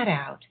sending that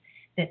out,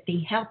 that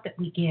the help that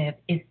we give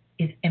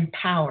is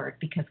empowered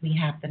because we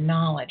have the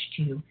knowledge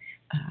to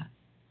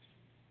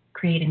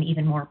create an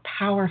even more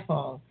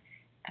powerful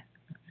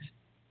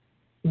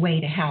way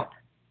to help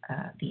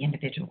the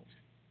individuals,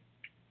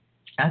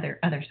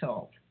 other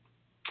souls.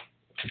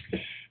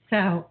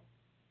 So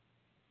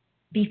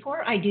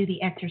before I do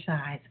the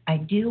exercise, I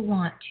do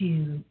want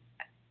to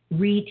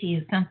read to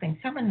you something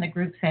someone in the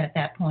group said at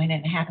that point,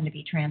 and it happened to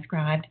be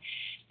transcribed.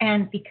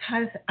 And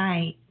because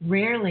I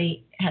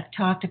rarely have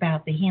talked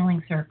about the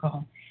healing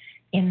circle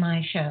in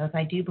my shows,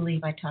 I do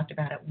believe I talked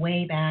about it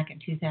way back in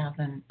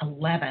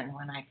 2011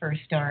 when I first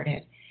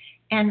started.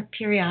 And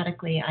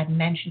periodically I've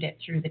mentioned it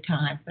through the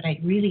times, but I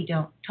really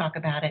don't talk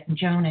about it. And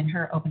Joan in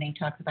her opening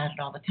talks about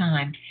it all the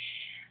time.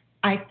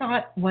 I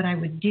thought what I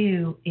would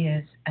do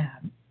is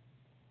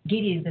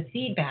give you the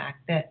feedback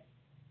that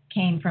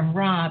came from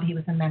Rob. He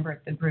was a member of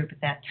the group at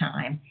that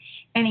time.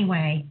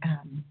 Anyway,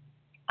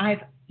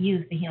 I've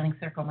used the healing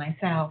circle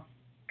myself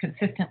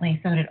consistently.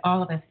 So did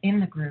all of us in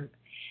the group.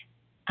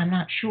 I'm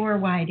not sure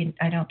why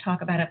I don't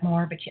talk about it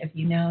more, but as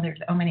you know, there's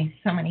so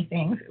many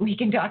things we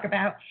can talk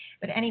about.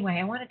 But anyway,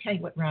 I want to tell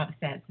you what Rob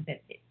said, so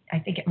that I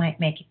think it might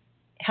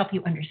help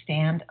you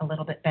understand a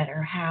little bit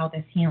better how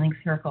this healing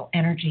circle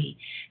energy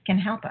can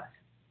help us.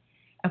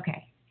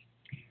 Okay,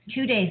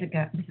 2 days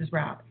ago, this is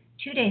Rob.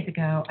 2 days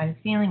ago, I was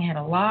feeling I had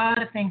a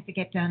lot of things to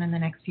get done in the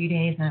next few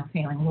days, and I was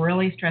feeling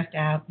really stressed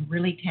out,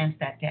 really tense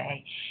that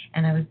day.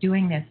 And I was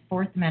doing this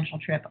fourth dimensional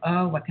trip.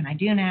 Oh, what can I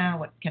do now?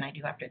 What can I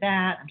do after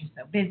that? I'm just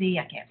so busy.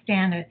 I can't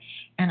stand it.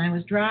 And I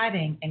was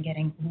driving and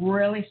getting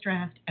really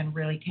stressed and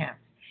really tense.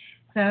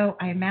 So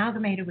I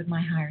amalgamated with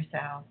my higher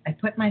self. I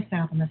put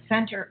myself in the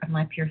center of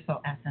my pure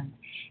soul essence.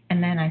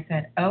 And then I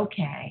said,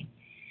 okay,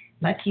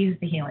 let's use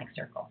the healing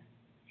circle.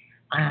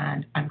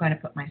 And I'm going to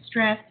put my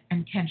stress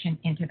and tension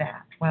into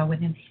that. Well,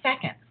 within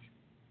seconds,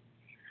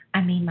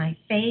 my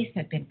face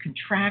had been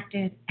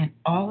contracted, and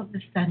all of a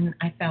sudden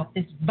I felt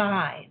this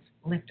vise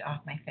lift off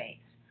my face.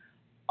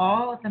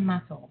 All of the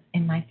muscles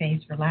in my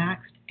face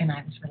relaxed, and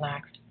I was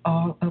relaxed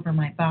all over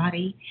my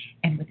body,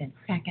 and within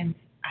seconds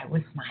I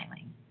was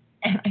smiling.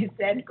 And I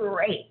said,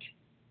 great.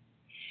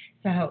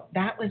 So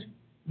that was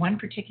one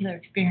particular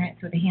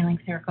experience with the healing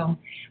circle.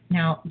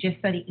 Now, just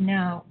so that you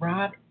know,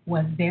 Rob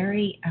was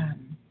very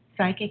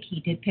psychic. He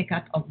did pick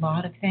up a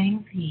lot of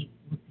things. He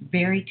was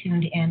very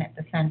tuned in at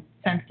the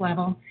sense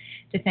level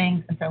to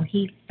things, and so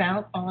he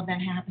felt all of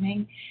that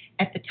happening.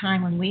 At the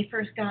time when we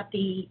first got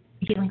the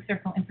healing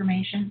circle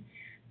information,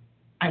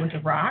 I was a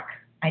rock.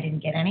 I didn't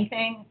get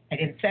anything. I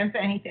didn't sense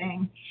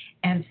anything.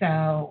 And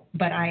so,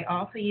 but I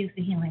also used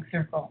the healing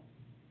circle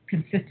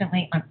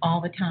consistently on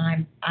all the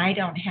time. I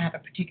don't have a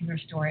particular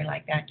story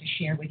like that to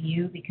share with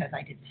you because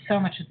I did so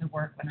much of the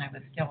work when I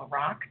was still a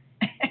rock.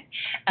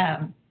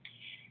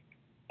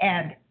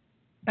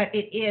 But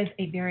it is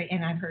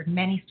and I've heard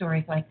many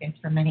stories like this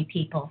from many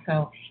people,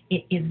 so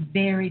it is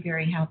very,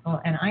 very helpful,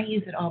 and I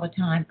use it all the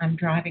time. I'm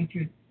driving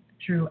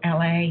through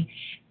LA,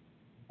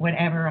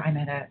 whatever, I'm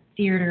at a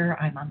theater,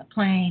 I'm on the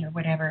plane or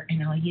whatever,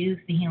 and I'll use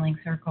the healing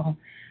circle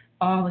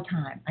all the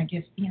time. I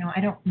just,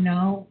 I don't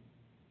know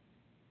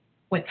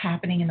what's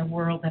happening in the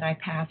world that I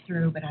pass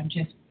through, but I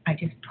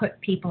just put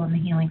people in the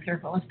healing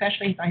circle,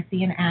 especially if I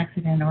see an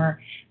accident or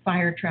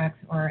fire trucks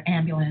or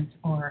ambulance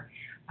or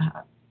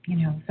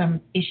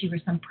some issue or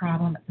some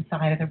problem at the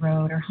side of the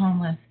road or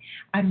homeless.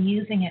 I'm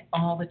using it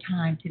all the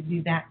time to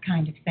do that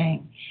kind of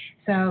thing.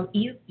 So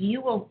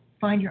you will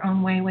find your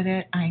own way with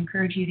it. I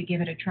encourage you to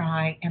give it a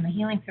try. And the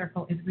healing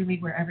circle is really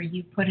wherever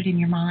you put it in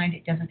your mind.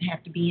 It doesn't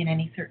have to be in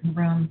any certain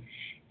room,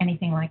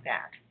 anything like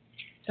that.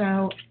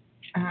 So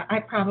I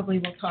probably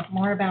will talk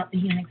more about the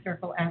healing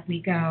circle as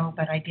we go,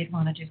 but I did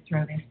want to just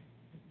throw this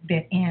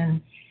bit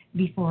in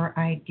before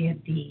I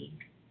did the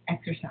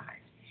exercise.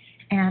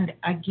 And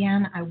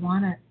again, I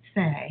want to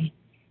say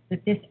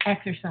that this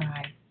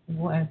exercise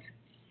was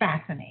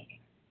fascinating.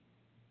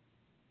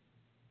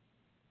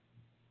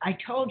 I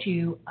told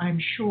you, I'm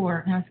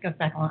sure, now let's go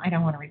back on, I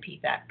don't want to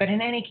repeat that, but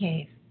in any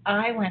case,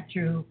 I went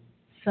through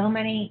so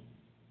many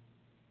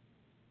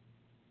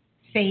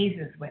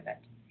phases with it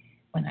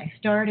when I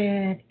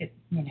started,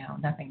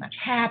 nothing much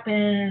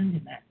happened.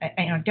 And that,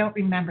 I don't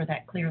remember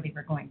that clearly.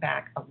 We're going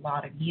back a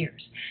lot of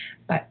years.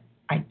 But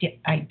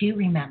I do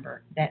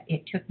remember that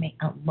it took me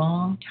a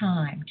long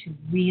time to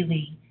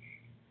really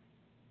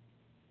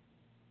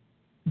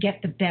get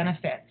the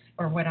benefits,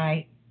 or what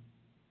I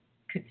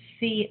could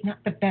see, not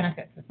the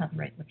benefits, that's not the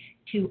right word,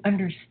 to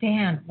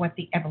understand what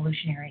the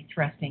evolutionary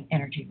thrusting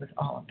energy was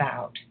all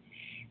about.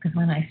 Because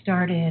when I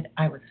started,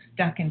 I was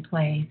stuck in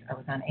place. I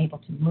was unable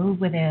to move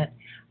with it.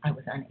 I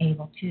was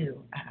unable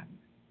to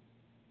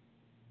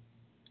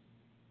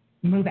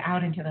move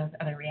out into those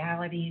other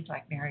realities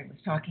like Mary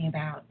was talking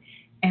about.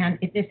 And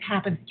if this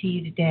happens to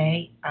you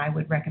today, I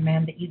would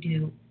recommend that you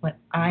do what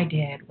I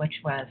did, which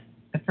was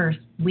the first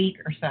week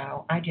or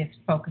so, I just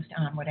focused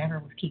on whatever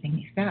was keeping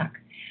me stuck.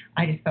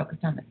 I just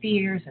focused on the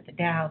fears or the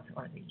doubts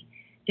or the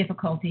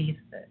difficulties,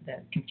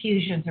 the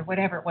confusions, or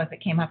whatever it was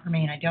that came up for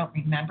me. And I don't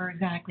remember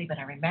exactly, but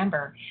I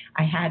remember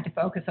I had to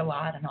focus a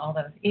lot on all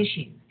those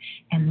issues.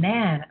 And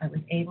then I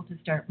was able to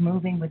start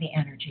moving with the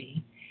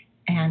energy.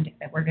 And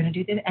we're going to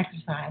do the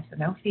exercise, so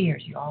no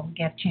fears. You all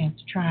get a chance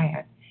to try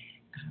it.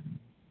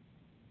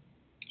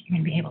 You're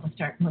going to be able to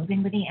start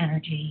moving with the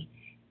energy,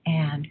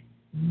 and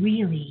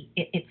really,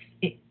 it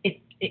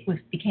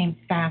became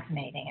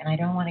fascinating. And I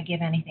don't want to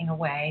give anything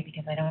away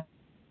because I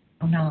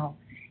don't know.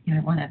 I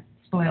want to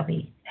spoil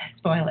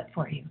it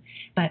for you.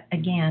 But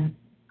again,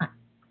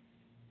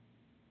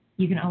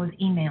 you can always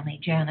email me,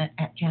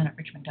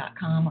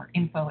 janet@janetrichmond.com or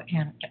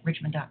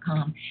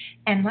info@janetrichmond.com,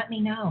 and let me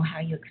know how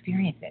you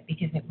experience it,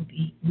 because it would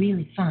be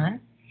really fun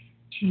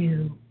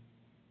to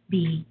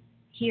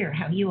hear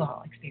how you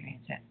all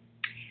experience it.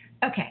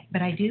 Okay,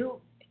 but I do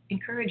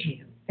encourage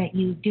you that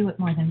you do it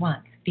more than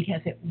once,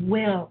 because it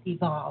will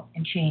evolve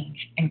and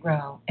change and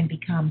grow and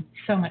become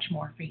so much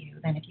more for you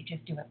than if you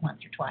just do it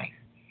once or twice.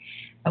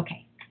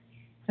 Okay,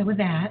 so with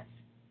that,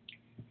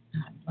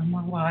 one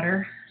more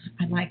water.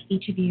 I'd like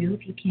each of you,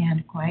 if you can,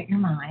 to quiet your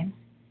minds.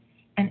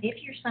 And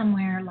if you're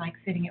somewhere like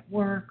sitting at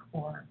work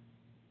or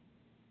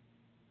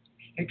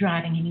you're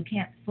driving and you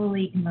can't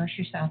fully immerse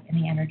yourself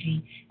in the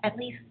energy, at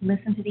least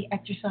listen to the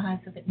exercise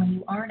so that when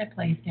you are in a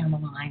place down the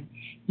line,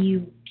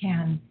 you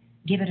can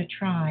give it a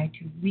try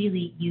to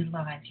really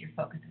utilize your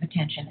focus of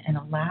attention and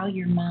allow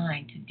your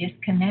mind to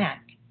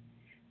disconnect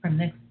from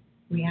this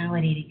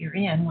reality that you're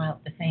in while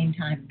at the same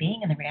time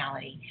being in the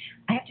reality.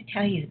 I have to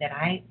tell you that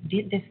I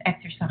did this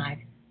exercise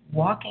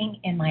walking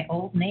in my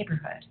old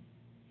neighborhood.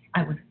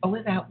 I was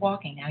always out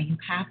walking. Now, you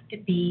have to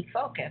be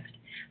focused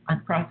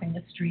on crossing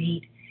the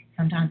street.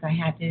 Sometimes I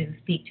had to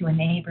speak to a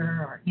neighbor,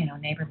 or, a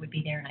neighbor would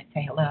be there and I'd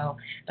say hello.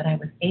 But I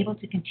was able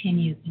to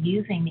continue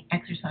using the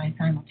exercise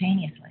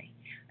simultaneously.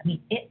 I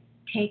mean, it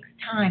takes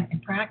time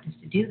and practice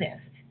to do this,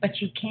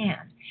 but you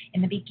can.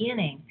 In the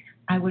beginning,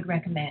 I would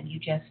recommend you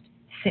just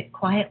sit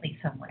quietly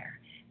somewhere,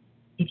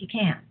 if you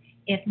can.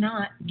 If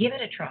not, give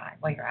it a try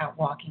while you're out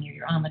walking, or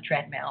you're on the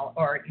treadmill,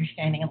 or you're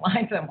standing in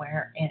line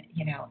somewhere,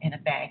 in a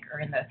bank, or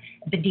in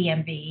the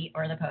DMV,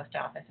 or the post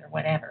office, or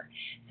whatever.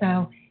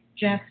 So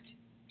just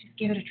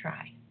give it a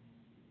try.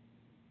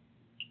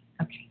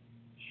 Okay.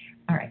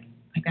 All right.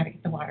 I've got to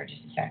get the water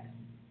just a sec.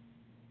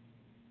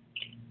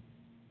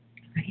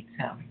 All right.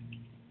 So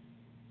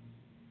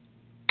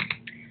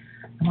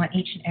I want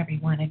each and every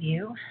one of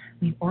you.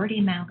 We've already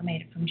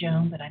amalgamated from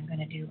Joan, but I'm going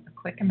to do a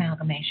quick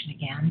amalgamation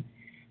again,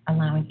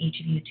 allowing each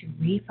of you to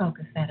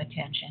refocus that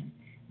attention,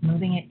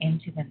 moving it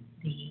into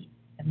the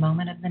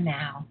moment of the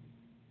now,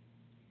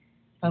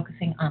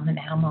 focusing on the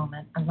now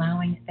moment,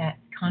 allowing that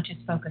conscious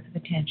focus of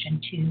attention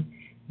to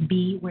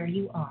be where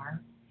you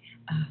are,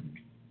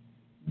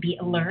 be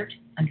alert,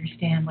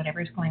 understand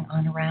whatever is going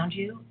on around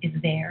you is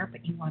there,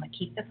 but you want to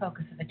keep the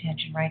focus of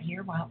attention right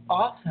here while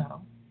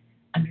also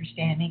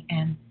understanding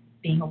and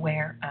being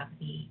aware of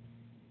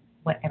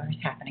whatever is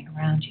happening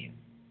around you.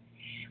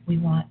 We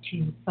want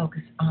to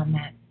focus on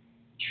that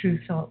true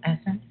soul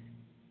essence,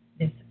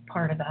 this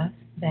part of us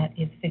that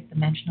is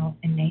fifth-dimensional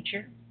in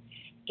nature.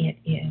 It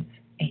is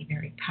a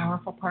very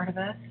powerful part of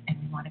us, and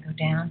we want to go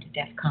down to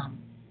DEFCON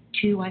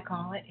 2, I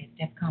call it. It's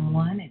DEFCON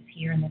 1. It's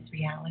here in this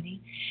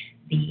reality.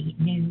 The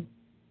new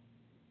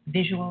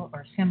visual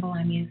or symbol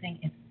I'm using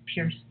is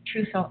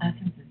true soul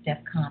essence is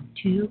DEFCON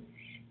 2.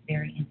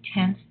 Very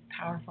intense,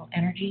 powerful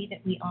energy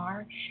that we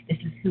are. This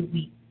is who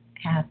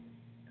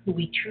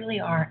we truly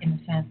are, in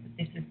the sense that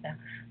this is the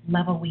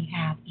level we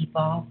have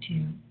evolved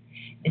to.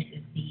 This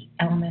is the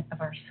element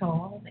of our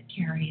soul that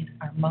carries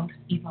our most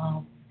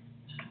evolved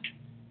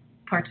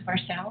parts of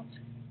ourselves.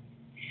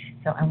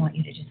 So I want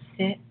you to just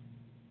sit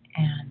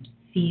and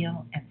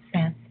feel and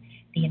sense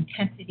the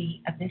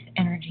intensity of this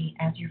energy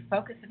as your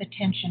focus of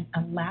attention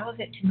allows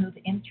it to move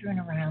in, through, and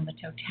around the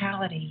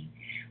totality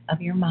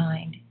of your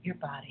mind, your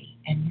body,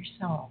 and your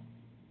soul.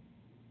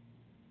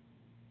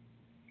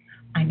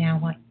 I now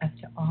want us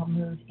to all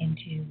move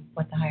into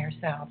what the higher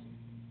self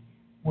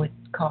would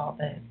call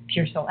the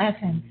pure soul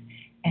essence,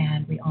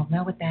 and we all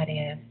know what that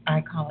is.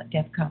 I call it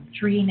DEFCON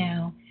 3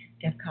 now.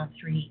 DEFCON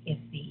 3 is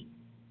the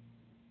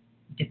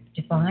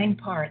divine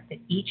part that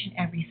each and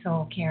every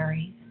soul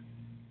carries,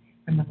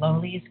 from the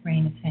lowliest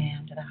grain of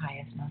sand to the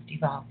highest, most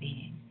evolved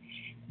being.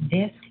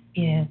 This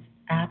is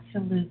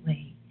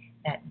absolutely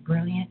that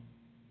brilliant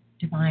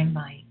divine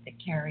light that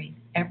carries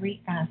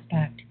every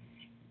aspect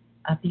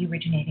of the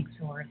originating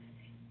source.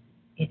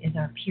 It is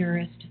our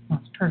purest,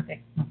 most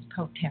perfect, most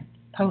potent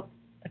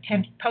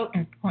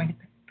point of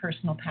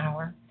personal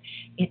power.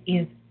 It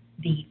is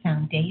the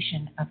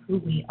foundation of who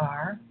we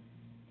are.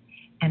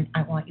 And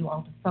I want you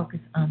all to focus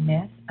on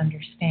this,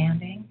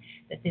 understanding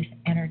that this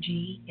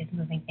energy is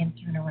moving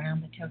into and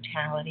around the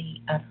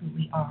totality of who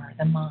we are,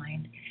 the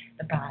mind,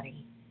 the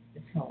body,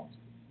 the soul.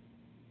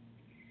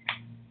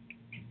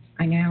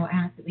 I now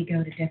ask that we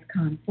go to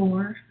DEFCON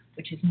 4,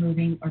 which is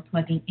moving or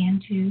plugging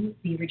into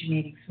the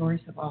originating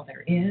source of all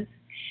there is.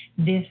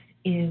 This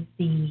is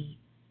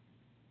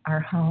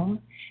our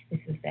home. This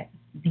is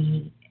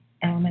the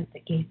element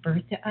that gave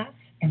birth to us,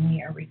 and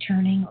we are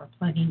returning or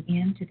plugging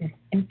into this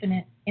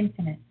infinite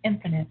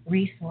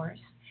resource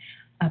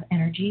of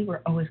energy.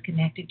 We're always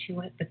connected to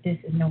it, but this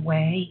in a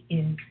way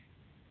is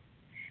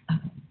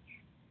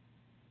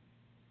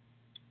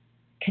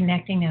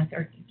connecting us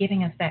or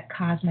giving us that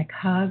cosmic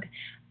hug.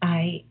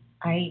 I've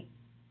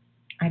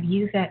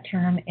used that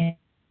term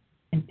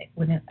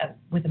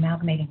with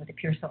amalgamating with the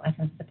pure soul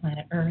essence of the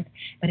planet Earth,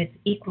 but it's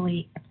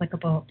equally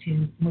applicable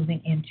to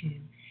moving into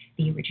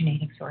the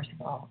originating source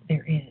of all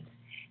there is.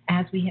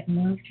 As we have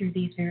moved through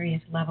these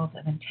various levels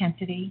of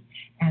intensity,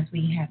 as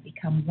we have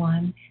become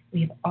one,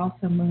 we have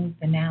also moved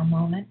the now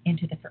moment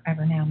into the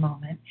forever now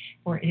moment,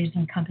 for it is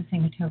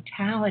encompassing the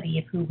totality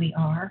of who we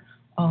are,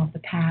 all of the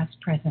past,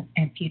 present,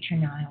 and future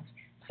nows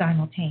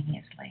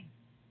simultaneously.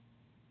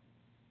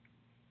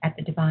 At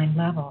the divine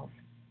levels,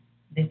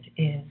 this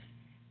is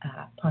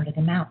part of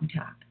the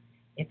mountaintop.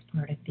 It's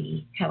part of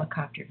the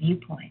helicopter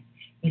viewpoint.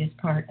 It is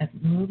part of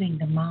moving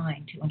the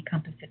mind to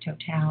encompass the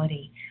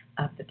totality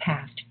of the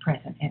past,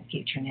 present, and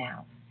future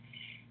now.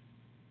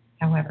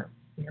 However,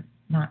 we're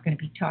not going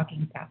to be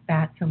talking about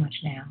that so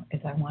much now,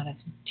 as I want us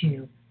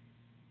to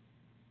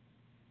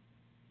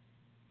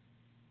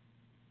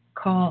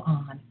call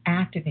on,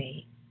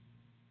 activate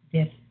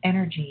this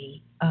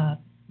energy of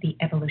the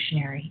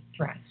evolutionary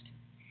thrust.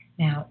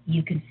 Now,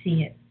 you can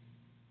see it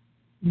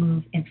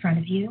move in front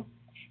of you.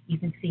 You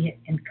can see it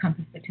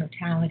encompass the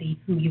totality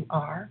of who you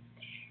are.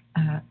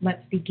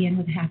 Let's begin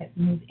with have it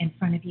move in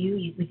front of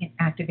you. We can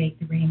activate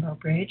the rainbow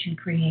bridge and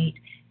create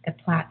a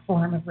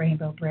platform of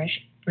rainbow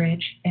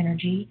bridge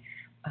energy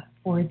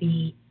for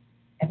the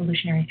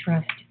evolutionary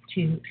thrust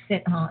to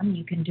sit on.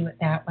 You can do it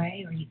that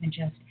way, or you can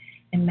just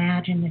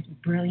imagine this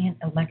brilliant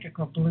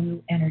electrical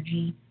blue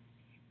energy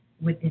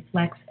with the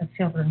flecks of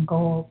silver and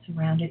gold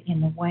surrounded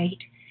in the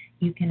white.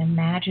 You can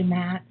imagine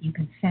that, you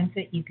can sense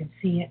it, you can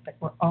see it, but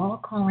we're all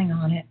calling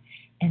on it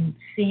and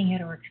seeing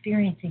it or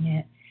experiencing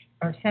it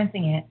or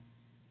sensing it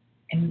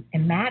and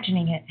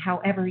imagining it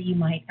however you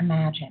might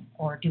imagine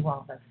or do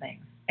all those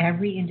things.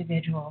 Every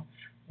individual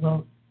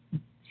will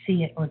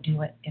see it or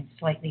do it in a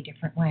slightly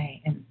different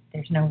way, and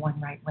there's no one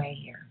right way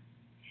here.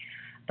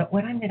 But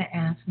what I'm going to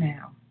ask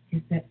now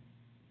is that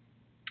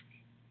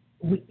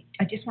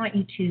I just want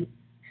you to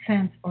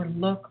sense or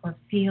look or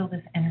feel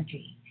this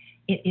energy.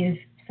 It is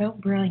so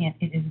brilliant.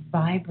 It is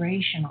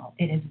vibrational.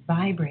 It is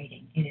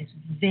vibrating. It is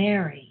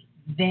very,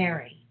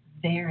 very,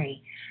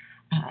 very.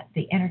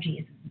 The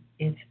energy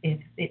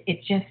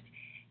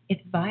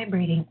it's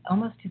vibrating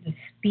almost to the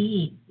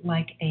speed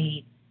like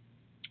a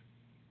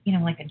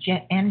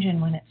jet engine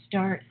when it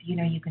starts.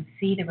 You can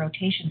see the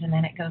rotations, and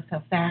then it goes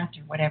so fast,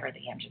 or whatever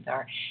the engines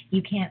are.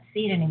 You can't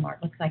see it anymore.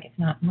 It looks like it's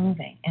not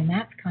moving, and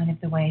that's kind of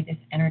the way this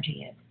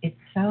energy is. It's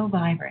so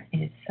vibrant.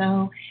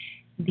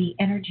 The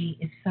energy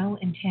is so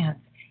intense.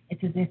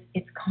 It's as if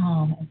it's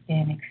calm and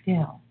standing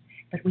still.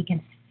 But we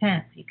can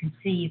sense, you can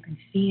see, you can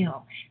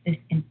feel this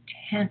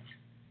intense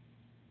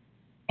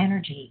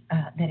energy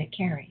that it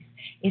carries.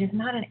 It is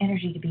not an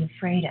energy to be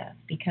afraid of,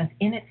 because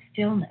in its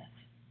stillness,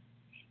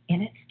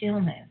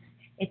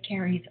 it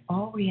carries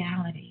all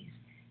realities,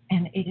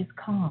 and it is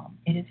calm,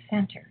 it is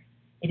centered,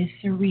 it is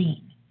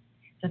serene.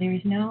 So there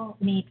is no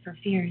need for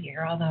fear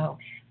here, although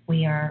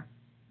we are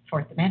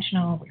fourth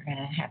dimensional, we're going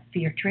to have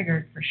fear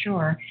triggered for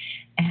sure,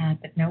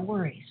 but no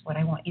worries. What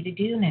I want you to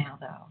do now,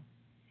 though,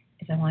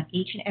 is I want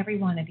each and every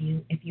one of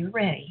you, if you're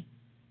ready,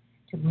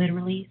 to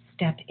literally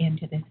step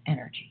into this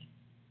energy.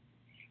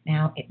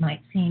 Now, it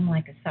might seem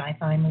like a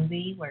sci-fi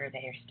movie where they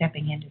are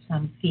stepping into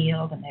some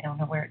field and they don't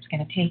know where it's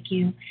going to take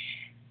you,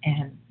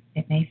 and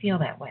it may feel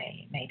that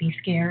way. It may be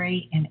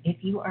scary, and if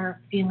you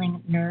are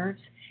feeling nerves,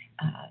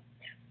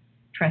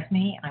 trust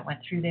me, I went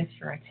through this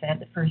for, I said,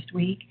 the first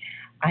week.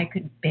 I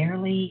could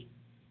barely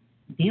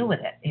deal with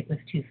it. It was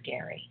too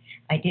scary.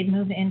 I did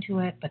move into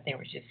it, but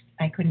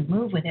I couldn't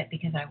move with it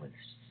because I was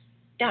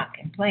stuck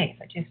in place.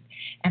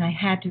 And I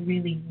had to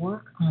really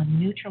work on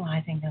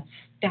neutralizing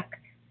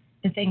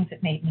the things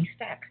that made me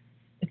stuck,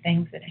 the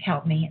things that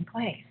held me in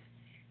place.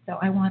 So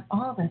I want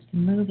all of us to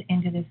move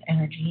into this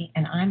energy,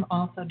 and I'm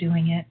also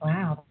doing it.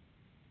 Wow,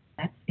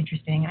 that's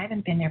interesting. I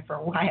haven't been there for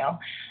a while.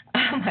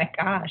 Oh my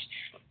gosh.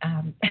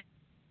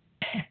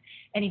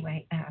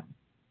 Anyway,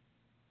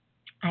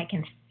 I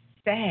can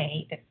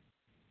say that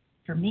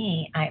for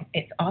me,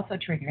 it's also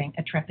triggering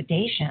a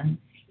trepidation,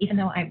 even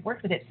though I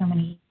worked with it so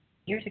many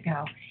years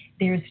ago.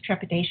 There's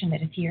trepidation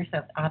that is here,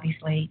 so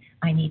obviously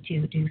I need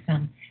to do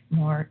some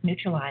more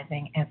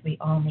neutralizing, as we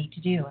all need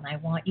to do. And I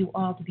want you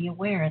all to be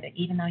aware that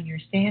even though you're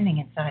standing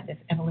inside this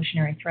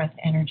evolutionary thrust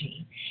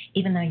energy,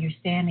 even though you're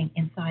standing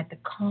inside the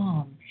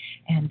calm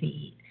and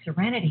the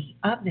serenity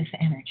of this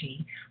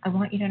energy, I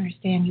want you to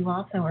understand you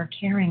also are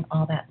carrying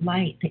all that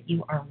light that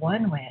you are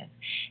one with,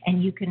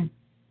 and you can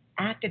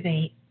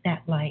activate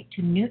that light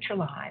to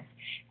neutralize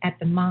at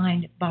the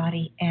mind,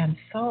 body, and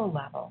soul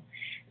level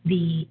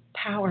the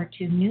power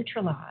to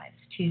neutralize,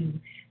 to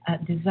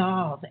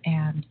dissolve,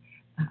 and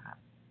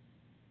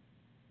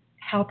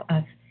help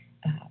us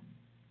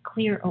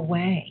clear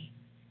away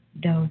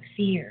those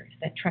fears,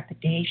 that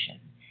trepidation,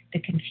 the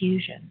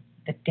confusion,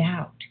 the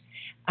doubt.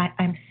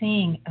 I'm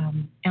seeing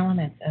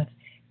elements of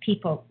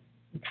people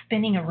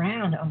spinning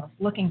around, almost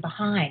looking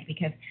behind,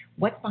 because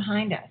what's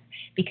behind us?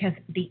 Because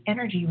the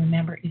energy,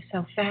 remember, is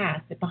so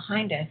fast that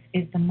behind us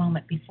is the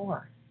moment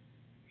before.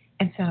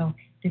 And so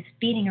the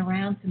speeding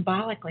around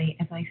symbolically,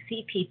 as I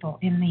see people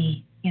in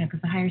the,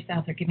 because the higher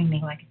selves are giving me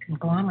like a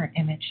conglomerate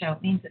image, so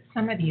it means that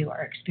some of you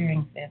are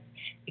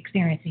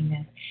experiencing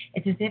this.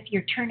 It's as if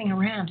you're turning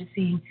around to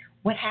see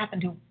what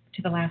happened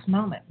to the last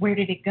moment. Where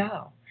did it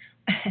go?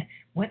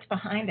 What's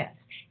behind us?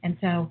 And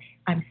so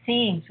I'm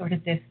seeing sort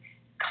of this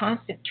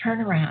constant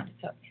turnaround.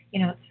 So,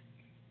 it's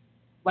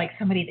like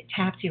somebody that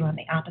taps you on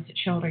the opposite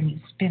shoulder and you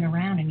spin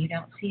around and you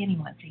don't see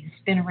anyone. So you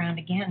spin around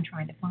again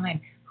trying to find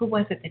who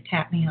was it that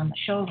tapped me on the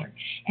shoulder.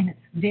 And it's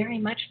very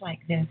much like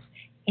this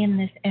in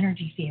this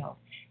energy field.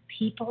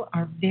 People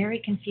are very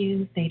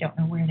confused. They don't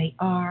know where they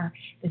are.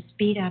 The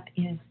speed up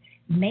is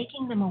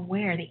making them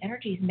aware. The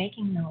energy is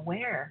making them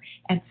aware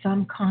at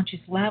some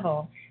conscious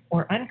level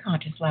or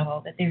unconscious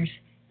level that there's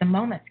the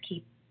moments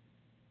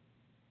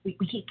we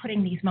keep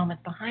putting these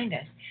moments behind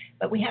us,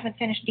 but we haven't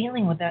finished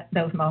dealing with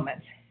those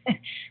moments.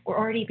 We're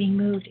already being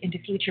moved into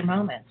future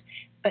moments.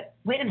 But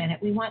wait a minute,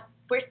 what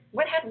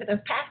happened to those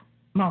past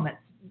moments?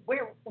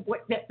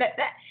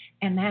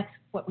 And that's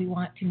what we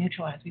want to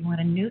neutralize. We want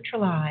to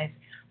neutralize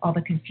all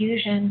the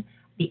confusion,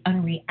 the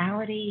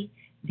unreality,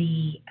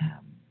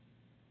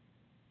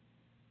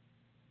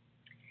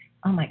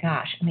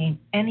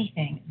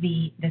 anything,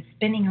 the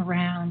spinning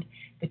around,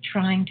 the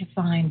trying to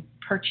find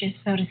purchase,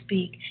 so to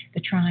speak,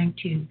 the trying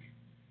to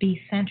be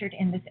centered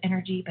in this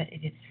energy, but it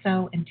is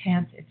so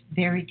intense. It's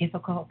very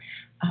difficult.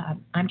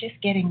 I'm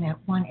just getting that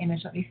one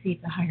image. Let me see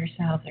if the higher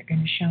selves are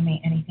going to show me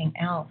anything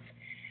else.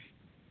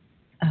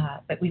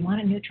 But we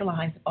want to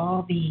neutralize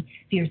all the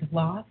fears of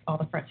loss, all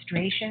the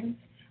frustrations,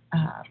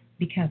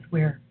 because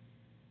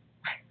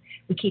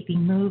we keep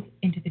being moved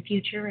into the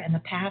future, and the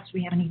past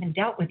we haven't even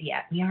dealt with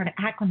yet. We aren't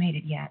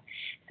acclimated yet.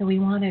 So we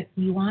want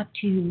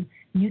to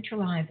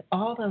neutralize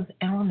all those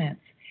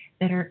elements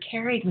that are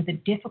carried with the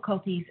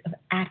difficulties of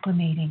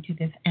acclimating to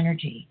this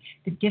energy,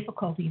 the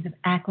difficulties of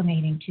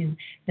acclimating to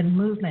the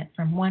movement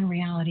from one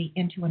reality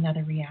into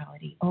another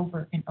reality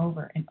over and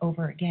over and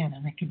over again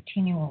on a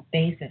continual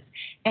basis,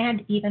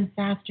 and even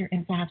faster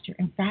and faster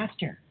and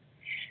faster.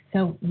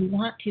 So we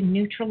want to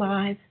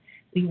neutralize,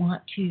 we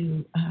want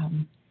to,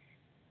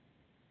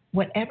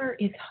 whatever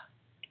is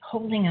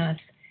holding us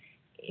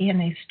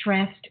in a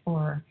stressed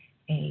or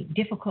a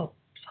difficult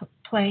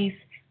place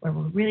where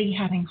we're really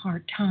having a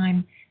hard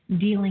time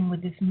dealing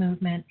with this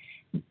movement.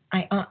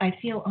 I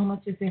feel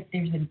almost as if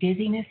there's a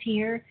dizziness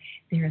here.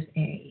 There's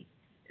a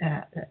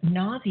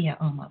nausea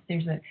almost.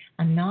 There's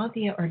a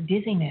nausea or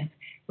dizziness,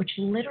 which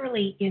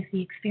literally is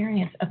the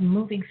experience of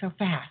moving so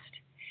fast.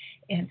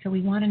 And so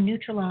we want to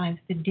neutralize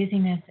the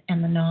dizziness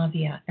and the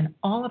nausea and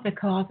all of the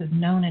causes,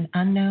 known and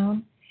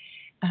unknown.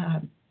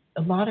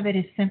 A lot of it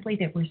is simply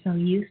that we're so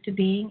used to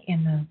being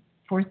in the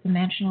fourth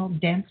dimensional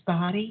dense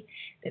body,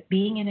 that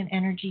being in an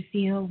energy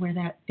field where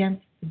that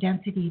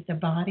density of the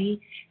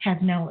body has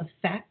no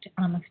effect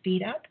on the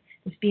speed up.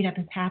 The speed up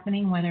is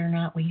happening whether or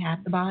not we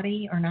have the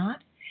body or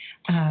not.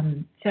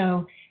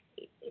 So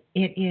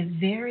it is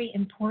very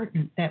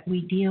important that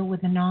we deal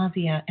with the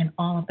nausea and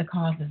all of the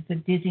causes, the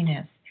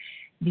dizziness,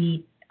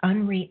 the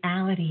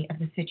unreality of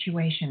the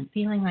situation,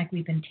 feeling like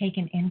we've been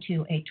taken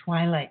into a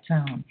twilight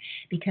zone,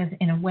 because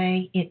in a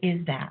way it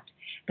is that.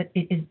 But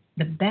it is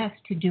the best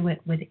to do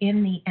it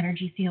within the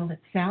energy field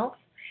itself,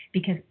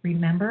 because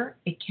remember,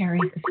 it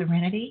carries a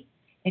serenity,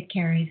 it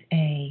carries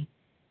a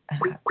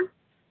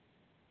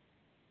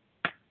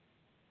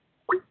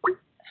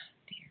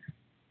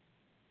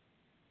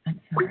I'm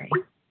sorry.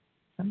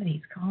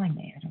 Somebody's calling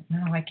me. I don't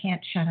know. I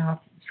can't shut off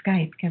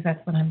Skype because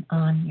that's what I'm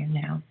on here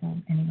now. So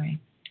anyway.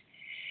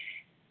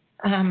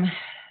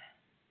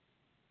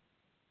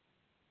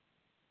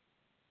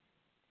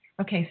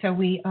 Okay, so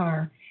we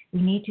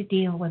need to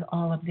deal with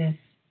all of this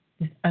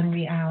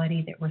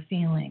unreality that we're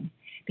feeling,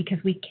 because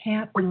we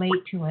can't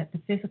relate to it. The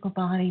physical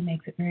body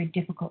makes it very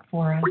difficult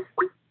for us.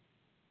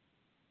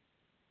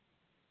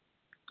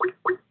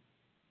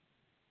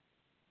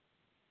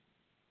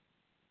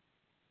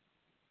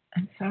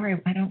 I'm sorry,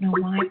 I don't know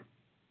why.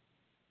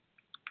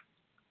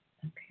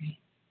 Okay.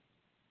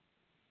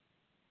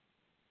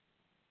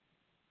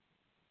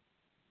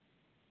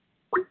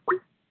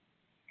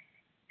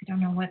 don't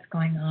know what's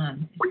going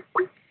on.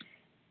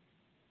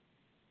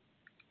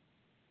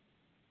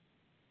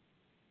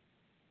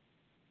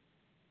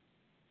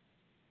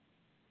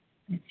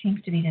 It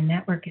seems to be the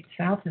network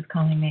itself is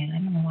calling me, and I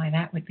don't know why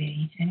that would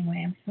be.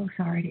 Anyway, I'm so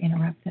sorry to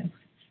interrupt this.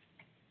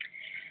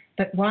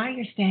 But while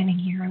you're standing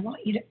here, I want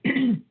you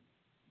to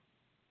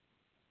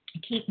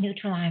keep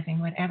neutralizing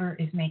whatever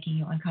is making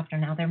you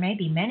uncomfortable. Now, there may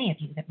be many of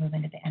you that move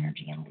into the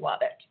energy and love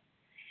it,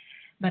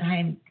 but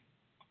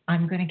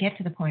I'm going to get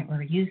to the point where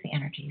we use the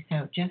energy.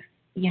 So just,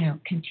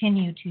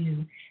 continue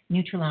to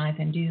neutralize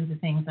and do the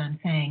things I'm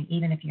saying,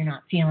 even if you're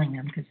not feeling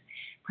them, because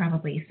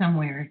probably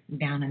somewhere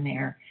down in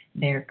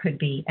there could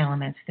be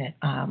elements that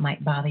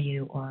might bother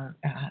you or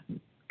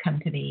come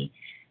to the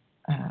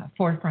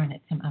forefront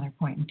at some other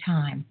point in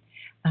time.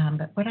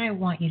 But what I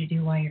want you to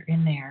do while you're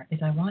in there is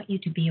I want you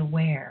to be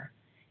aware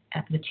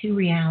of the two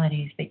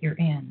realities that you're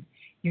in.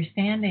 You're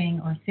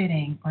standing or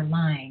sitting or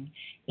lying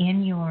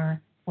in your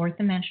fourth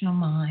dimensional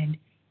mind,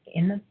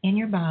 in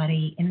your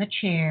body, in the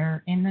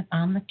chair,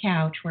 on the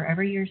couch,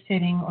 wherever you're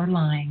sitting or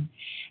lying,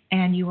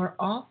 and you are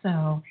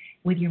also,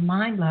 with your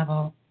mind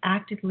level,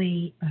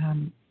 actively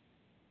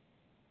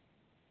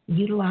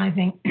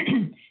utilizing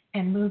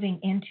and moving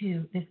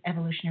into this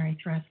evolutionary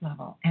thrust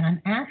level. And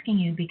I'm asking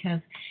you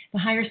because the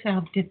higher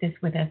self did this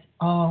with us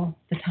all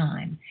the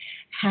time,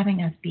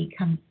 having us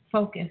become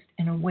focused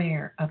and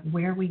aware of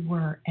where we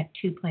were at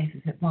two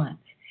places at once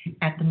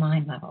at the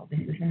mind level.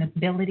 This is an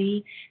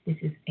ability. This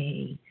is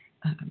a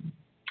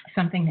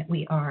something that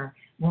we are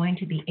going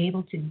to be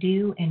able to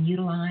do and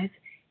utilize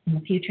in the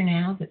future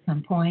nows at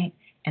some point.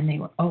 And they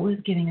were always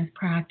giving us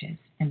practice,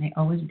 and they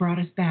always brought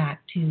us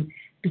back to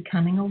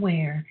becoming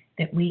aware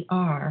that we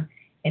are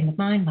in the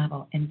mind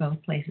level in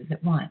both places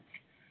at once.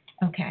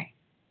 Okay.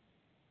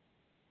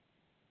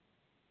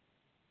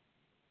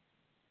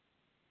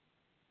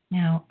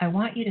 Now, I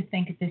want you to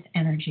think of this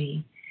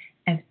energy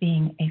as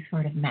being a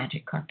sort of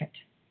magic carpet,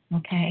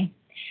 okay?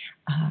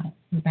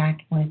 We're back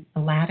with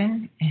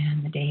Aladdin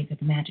and the days of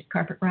the magic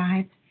carpet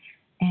rides,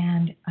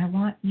 and I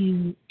want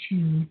you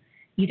to,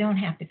 you don't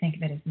have to think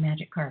of it as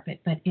magic carpet,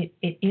 but it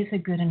is a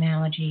good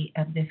analogy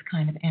of this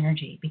kind of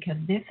energy, because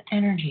this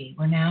energy,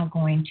 we're now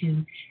going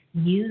to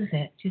use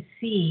it to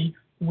see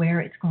where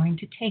it's going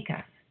to take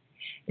us.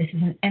 This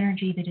is an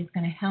energy that is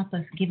going to help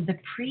us give the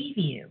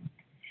preview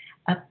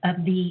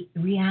of the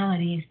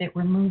realities that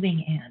we're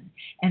moving in.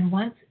 And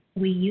once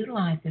we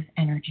utilize this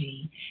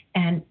energy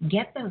and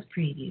get those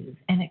previews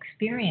and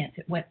experience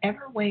it,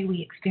 whatever way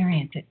we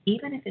experience it,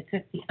 even if it's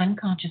at the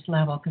unconscious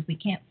level, because we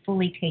can't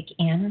fully take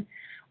in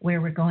where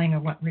we're going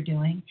or what we're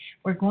doing,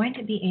 we're going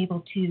to be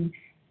able to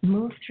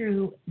move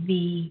through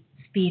the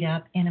speed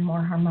up in a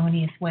more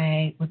harmonious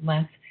way with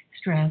less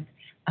stress,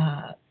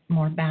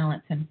 more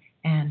balance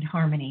and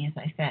harmony,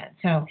 as I said.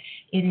 So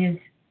it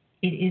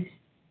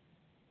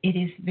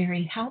is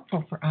very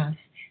helpful for us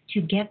to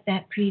get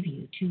that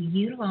preview, to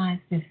utilize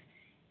this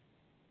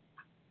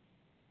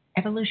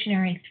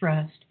evolutionary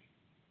thrust,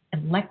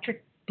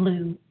 electric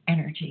blue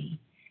energy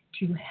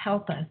to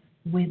help us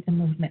with the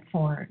movement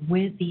forward,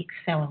 with the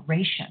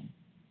acceleration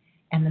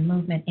and the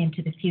movement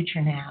into the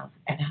future now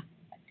at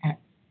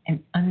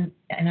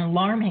an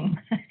alarming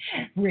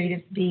rate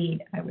of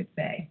speed, I would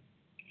say.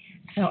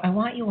 So I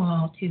want you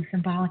all to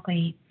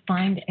symbolically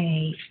find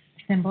a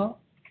symbol.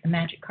 The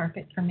magic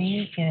carpet for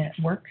me, it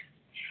works.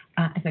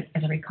 As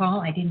I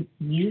recall, I didn't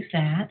use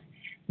that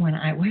when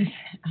I was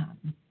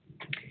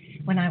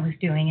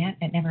doing it.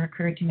 It never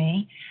occurred to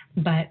me,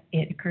 but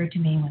it occurred to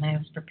me when I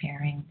was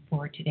preparing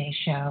for today's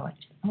show. I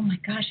just, oh my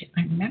gosh,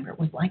 I remember it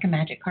was like a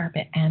magic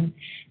carpet. And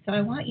so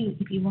I want you,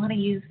 if you want to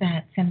use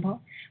that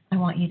symbol, I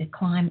want you to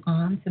climb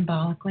on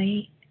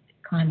symbolically,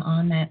 climb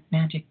on that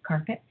magic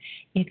carpet.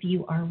 If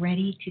you are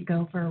ready to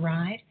go for a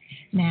ride,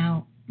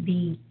 now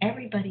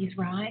everybody's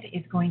ride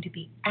is going to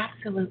be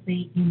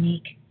absolutely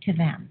unique to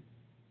them.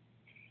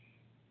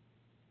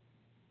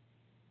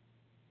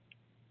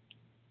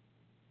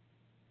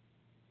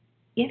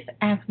 If,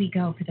 as we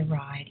go for the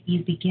ride,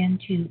 you begin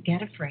to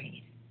get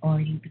afraid,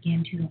 or you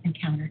begin to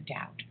encounter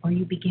doubt, or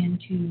you begin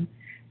to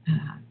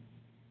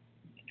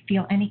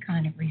feel any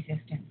kind of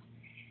resistance,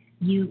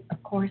 you,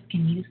 of course,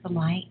 can use the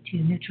light to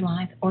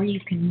neutralize, or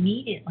you can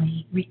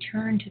immediately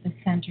return to the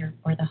center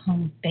or the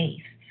home base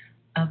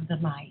of the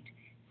light,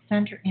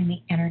 center in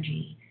the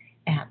energy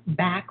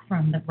back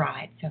from the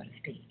ride, so to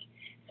speak.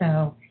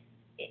 So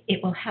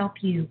it will help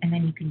you, and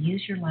then you can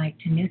use your light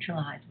to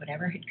neutralize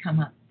whatever had come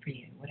up for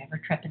you,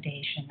 whatever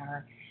trepidation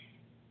or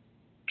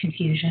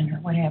confusion or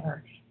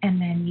whatever, and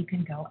then you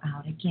can go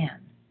out again.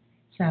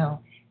 So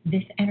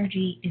this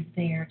energy is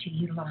there to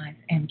utilize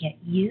and get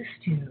used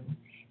to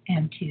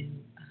and to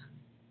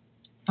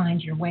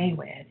find your way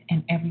with,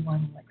 and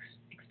everyone will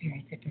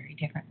experience it very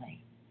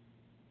differently.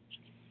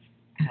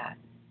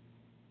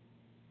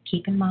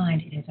 Keep in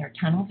mind, it is our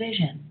tunnel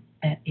vision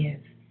that is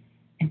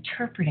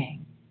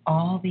interpreting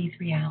all these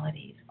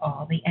realities,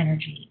 all the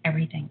energy,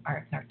 everything.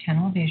 It's our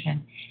tunnel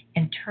vision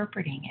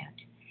interpreting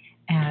it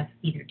as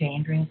either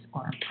dangerous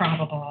or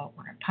improbable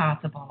or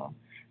impossible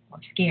or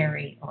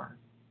scary or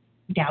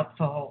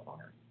doubtful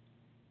or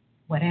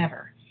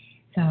whatever.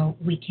 So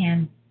we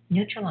can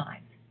neutralize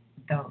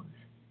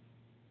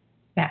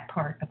that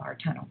part of our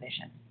tunnel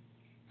vision.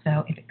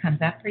 So if it comes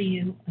up for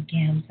you,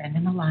 again, send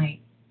in the light,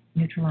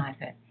 neutralize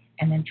it,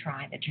 and then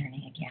try the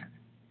journey again.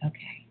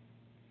 Okay.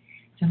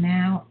 So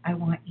now I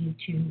want you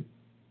to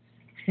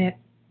sit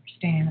or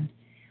stand,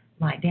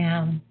 lie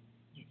down.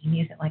 You can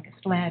use it like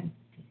a sled.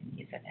 You can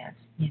use it as,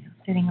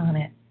 sitting on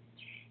it.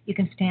 You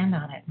can stand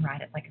on it and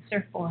ride it like a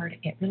surfboard.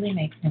 It really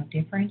makes no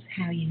difference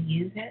how you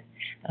use it,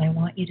 but I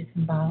want you to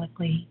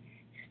symbolically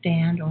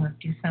stand or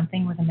do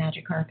something with a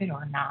magic carpet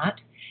or not,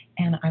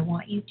 and I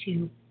want you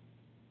to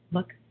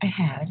look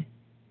ahead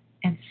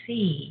and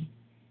see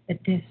that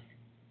this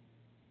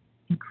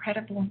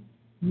incredible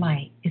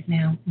light is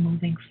now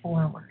moving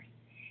forward.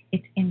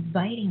 It's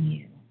inviting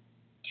you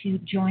to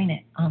join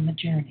it on the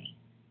journey.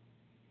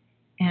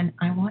 And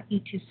I want you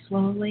to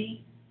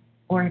slowly,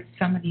 or if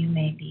some of you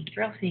may be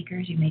thrill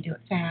seekers, you may do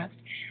it fast,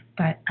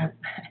 but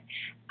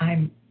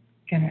I'm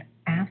going to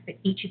ask that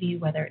each of you,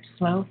 whether it's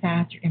slow,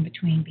 fast, or in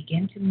between,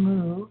 begin to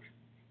move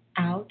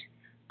out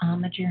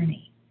on the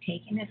journey,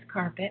 taking this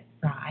carpet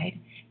ride,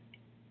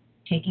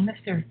 taking the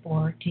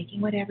surfboard, taking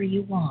whatever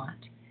you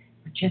want,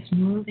 or just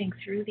moving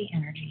through the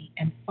energy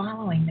and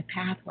following the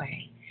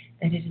pathway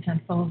that it is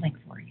unfolding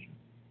for you.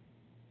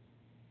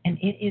 And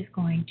it is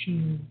going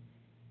to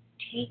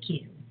take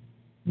you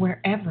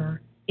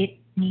wherever it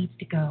needs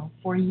to go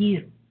for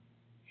you.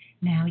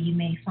 Now, you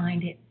may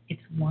find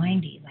it's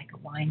windy, like a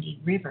windy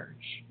river.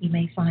 You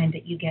may find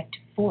that you get to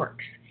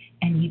forks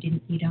and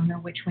you don't know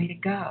which way to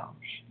go.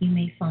 You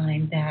may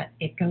find that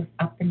it goes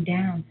up and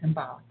down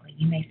symbolically.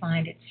 You may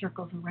find it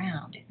circles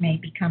around. It may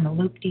become a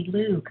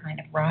loop-de-loo kind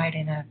of ride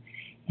in a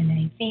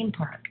theme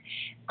park.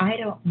 I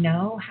don't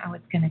know how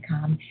it's going to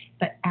come,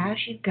 but as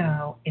you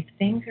go, if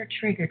things are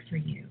triggered for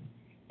you,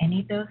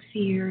 any of those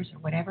fears or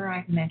whatever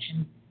I've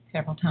mentioned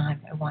several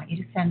times, I want you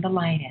to send the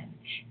light in.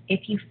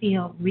 If you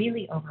feel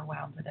really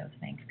overwhelmed with those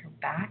things, go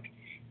back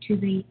to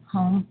the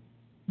home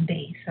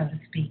base, so to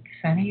speak.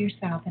 Center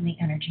yourself in the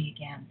energy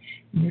again.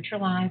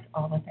 Neutralize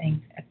all the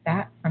things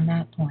from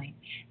that point,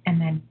 and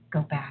then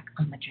go back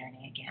on the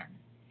journey again.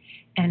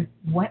 And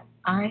what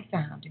I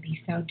found to be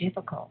so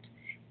difficult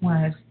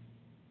was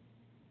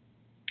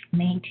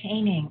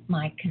maintaining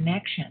my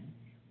connection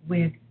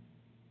with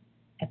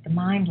at the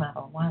mind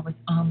level while I was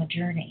on the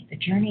journey. The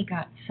journey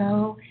got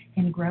so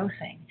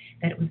engrossing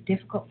that it was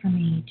difficult for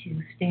me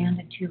to stand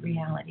in two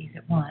realities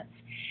at once.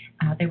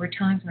 There were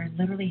times where I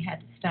literally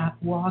had to stop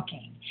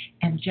walking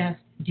and just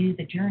do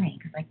the journey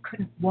because I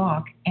couldn't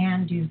walk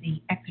and do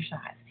the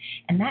exercise.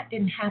 And that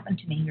didn't happen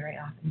to me very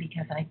often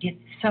because I did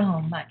so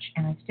much,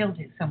 and I still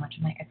do so much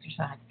of my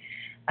exercise,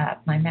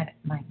 my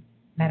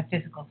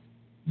metaphysical,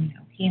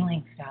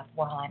 healing stuff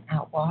while I'm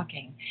out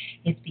walking.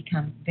 It's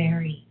become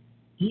very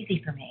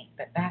easy for me,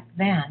 but back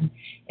then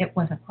it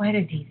wasn't quite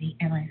as easy,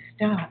 and I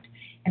stopped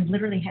and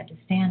literally had to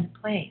stand in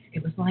place.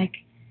 It was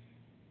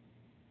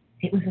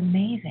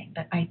amazing,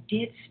 but I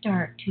did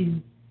start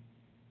to,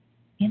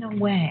 in a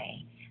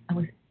way, I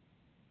was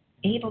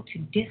able to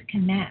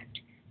disconnect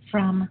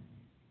from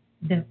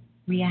the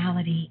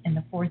reality in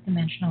the fourth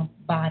dimensional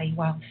body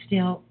while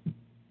still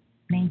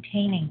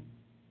maintaining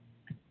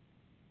a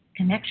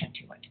connection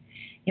to it.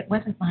 It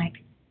wasn't like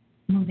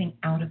moving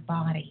out of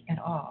body at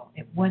all.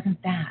 It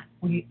wasn't that.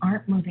 We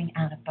aren't moving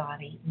out of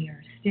body. We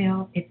are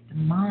still, it's the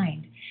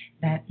mind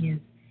that is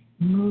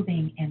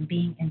moving and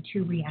being in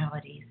two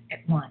realities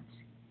at once.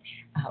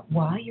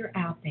 While you're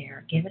out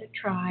there, give it a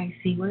try,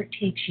 see where it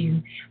takes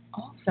you.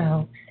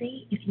 Also,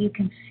 see if you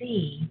can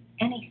see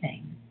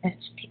anything. Are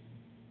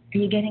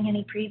you getting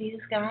any previews,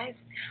 guys?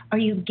 Are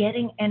you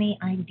getting any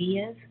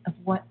ideas of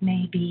what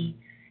may be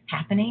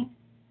happening?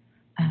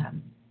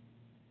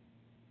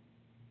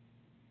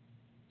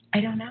 I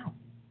don't know.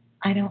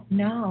 I don't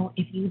know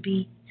if you'd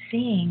be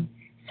seeing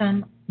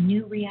some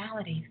new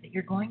realities that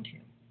you're going to.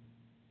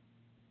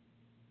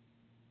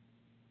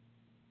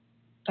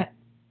 But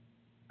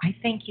I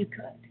think you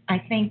could. I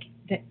think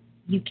that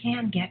you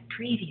can get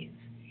previews.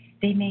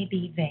 They may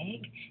be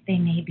vague. They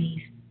may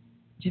be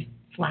just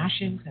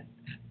flashes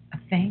of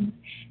things.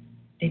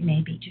 They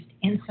may be just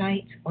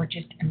insights or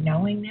just a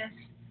knowingness.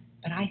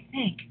 But I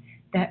think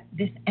that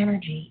this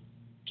energy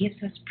gives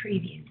us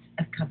previews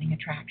of coming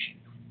attractions.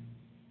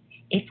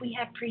 If we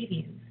have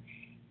previews,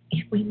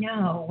 if we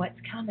know what's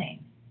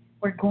coming,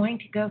 we're going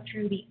to go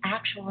through the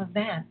actual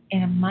event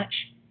in a much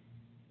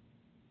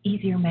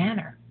easier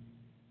manner.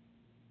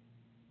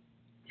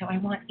 So I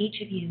want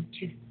each of you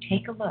to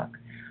take a look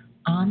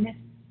on this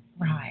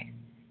ride.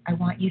 I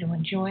want you to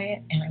enjoy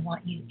it, and I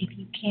want you, if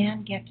you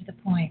can, get to the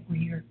point where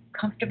you're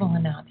comfortable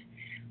enough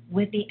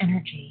with the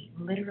energy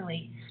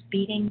literally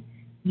speeding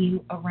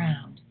you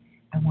around.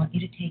 I want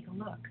you to take a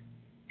look.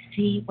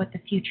 See what the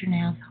future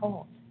now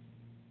holds.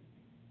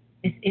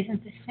 This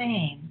isn't the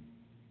same,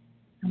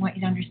 I want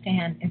you to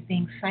understand, as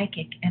being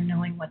psychic and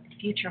knowing what the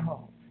future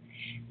holds.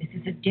 This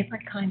is a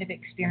different kind of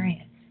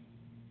experience.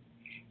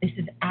 This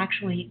is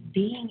actually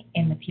being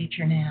in the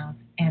future now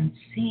and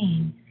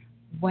seeing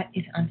what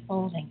is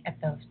unfolding at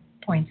those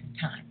points in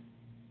time.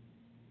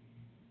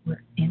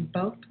 We're in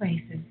both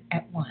places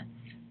at once.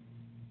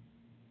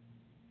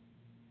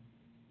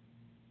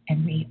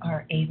 And we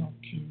are able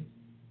to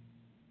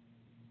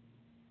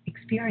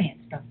experience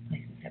both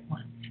places at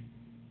once.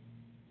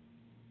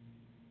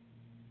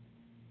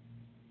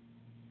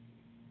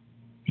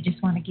 I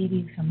just want to give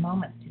you some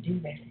moments to do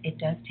this. It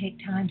does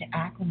take time to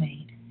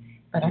acclimate,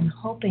 but I'm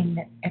hoping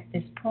that at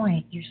this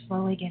point you're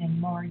slowly getting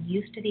more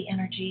used to the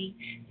energy.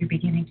 You're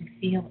beginning to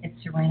feel its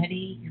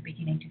serenity. You're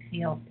beginning to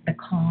feel the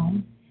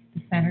calm,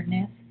 the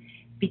centeredness,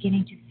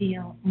 beginning to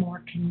feel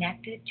more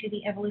connected to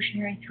the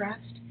evolutionary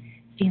thrust,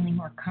 feeling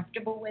more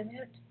comfortable with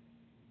it,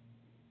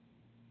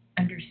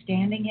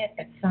 understanding it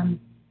at some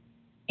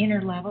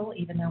inner level,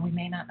 even though we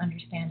may not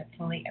understand it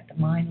fully at the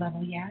mind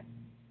level yet.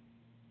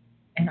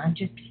 And I'm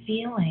just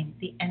feeling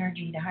the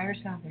energy, the higher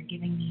selves are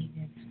giving me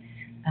this,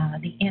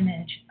 the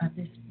image of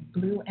this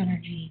blue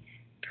energy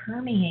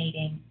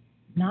permeating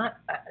not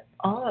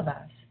all of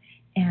us,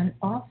 and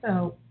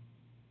also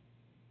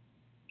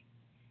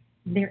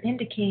they're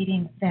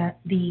indicating that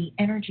the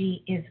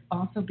energy is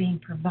also being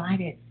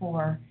provided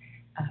for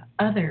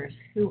others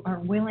who are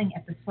willing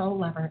at the soul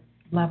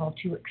level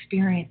to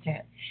experience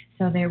it.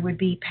 So there would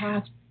be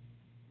past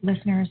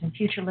listeners and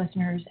future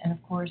listeners, and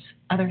of course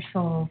other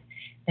souls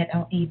that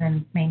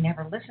even may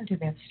never listen to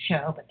this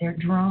show, but they're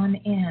drawn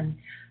in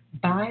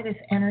by this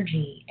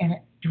energy, and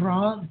it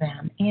draws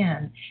them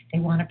in. They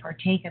want to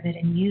partake of it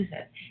and use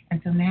it. And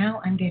so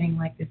now I'm getting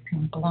like this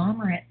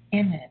conglomerate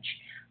image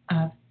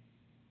of,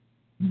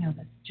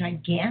 this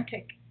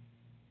gigantic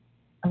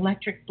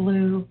electric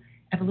blue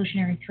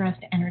evolutionary thrust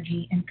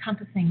energy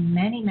encompassing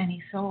many,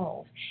 many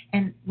souls.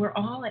 And we're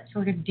all at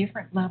sort of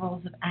different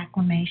levels of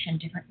acclimation,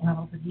 different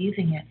levels of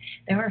using it.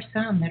 There are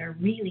some that are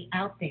really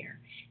out there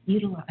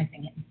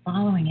utilizing it and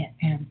following it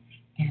and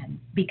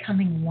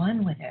becoming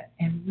one with it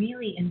and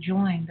really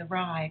enjoying the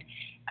ride,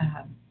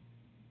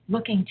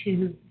 looking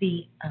to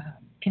the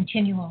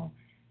continual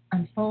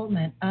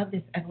unfoldment of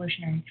this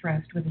evolutionary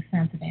thrust with a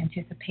sense of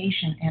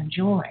anticipation and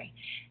joy.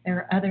 There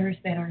are others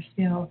that are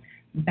still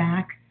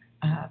back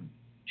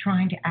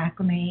trying to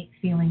acclimate,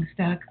 feeling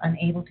stuck,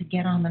 unable to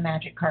get on the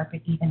magic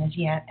carpet even as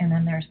yet, and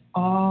then there's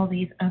all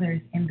these others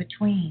in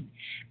between.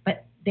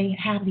 But they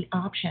have the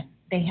option.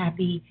 They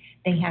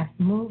have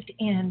moved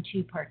in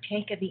to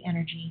partake of the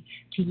energy,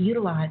 to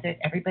utilize it.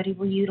 Everybody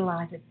will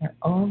utilize it at their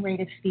own rate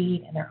of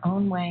speed and their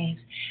own ways,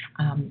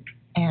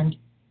 and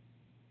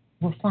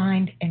will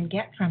find and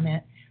get from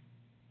it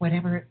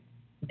whatever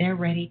they're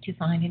ready to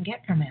find and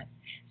get from it.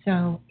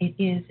 So it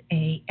is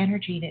a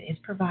energy that is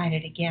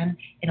provided. Again,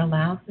 it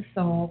allows the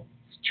soul's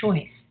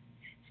choice.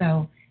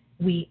 So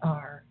we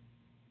are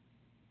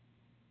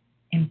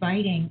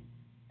inviting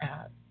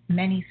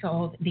many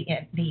souls. The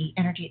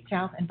energy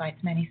itself invites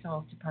many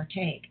souls to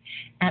partake.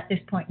 At this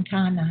point in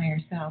time, the higher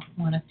self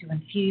wants us to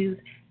infuse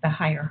the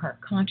higher heart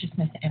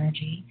consciousness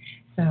energy.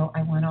 So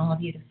I want all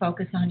of you to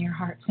focus on your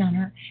heart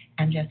center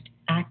and just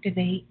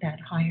activate that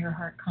higher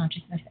heart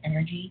consciousness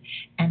energy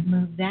and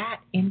move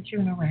that in through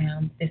and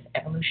around this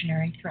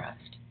evolutionary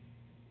thrust,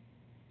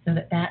 so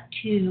that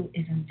too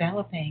is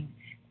enveloping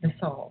the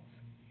souls.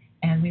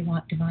 And we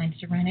want divine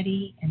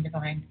serenity and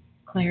divine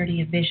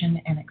clarity of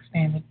vision and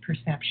expanded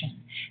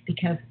perception,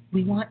 because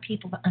we want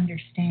people to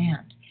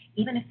understand,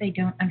 even if they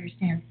don't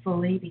understand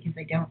fully because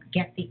they don't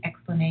get the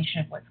explanation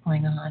of what's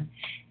going on.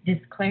 This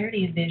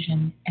clarity of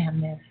vision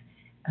and this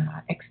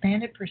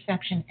expanded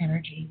perception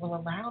energy will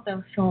allow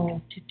those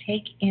souls to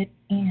take it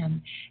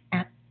in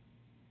at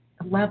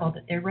the level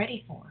that they're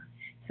ready for.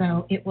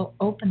 So it will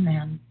open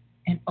them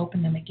and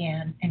open them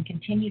again and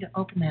continue to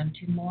open them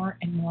to more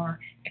and more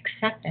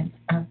acceptance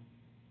of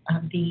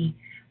the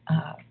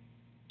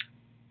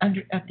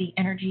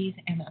energies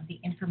and of the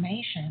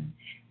information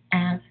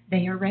as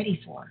they are ready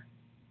for.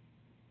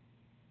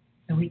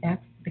 So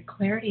that's the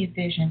clarity of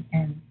vision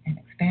and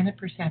expanded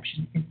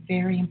perception is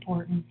very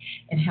important.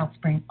 It helps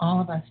bring all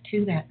of us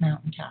to that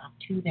mountaintop,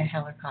 to the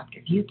helicopter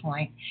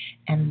viewpoint,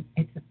 and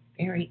it's a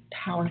very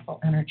powerful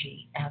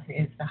energy, as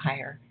is the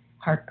higher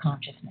heart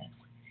consciousness.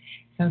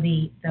 So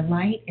the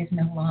light is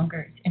no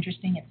longer, it's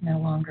interesting, it's no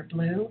longer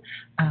blue,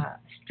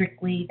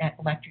 strictly that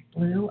electric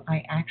blue.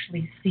 I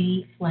actually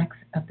see flecks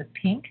of the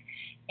pink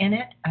in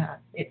it.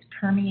 It's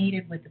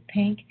permeated with the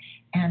pink,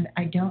 and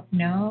I don't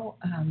know,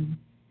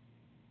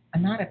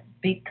 I'm not a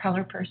big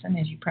color person,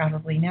 as you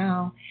probably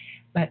know,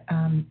 but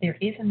there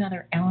is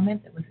another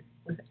element that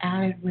was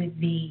added with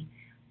the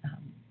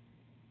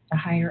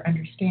higher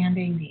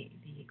understanding,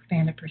 the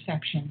expanded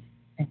perception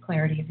and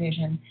clarity of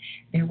vision.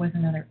 There was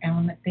another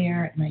element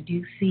there, and I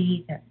do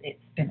see that it's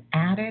been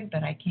added,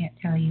 but I can't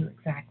tell you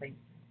exactly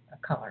a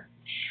color.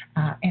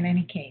 In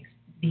any case,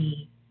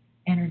 the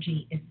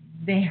energy is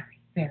very,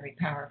 very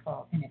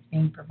powerful, and it's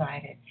being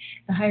provided.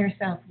 The higher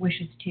self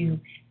wishes to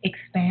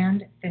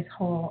expand this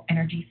whole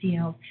energy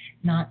field,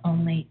 not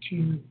only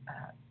to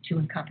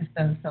encompass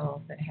those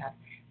souls that have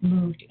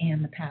moved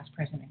in, the past,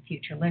 present, and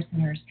future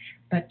listeners,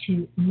 but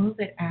to move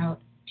it out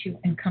to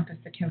encompass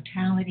the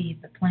totality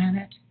of the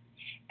planet,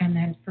 and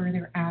then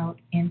further out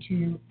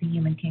into the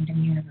human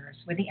kingdom universe,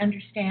 with the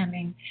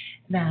understanding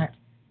that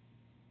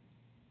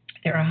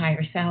there are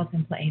higher cells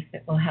in place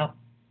that will help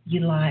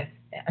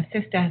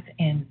assist us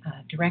in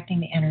directing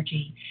the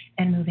energy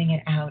and moving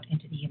it out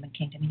into the human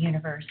kingdom and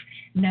universe,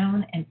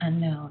 known and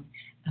unknown,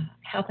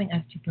 helping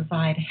us to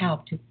provide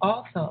help to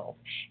all souls.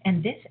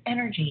 And this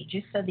energy,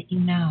 just so that you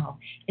know,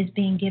 is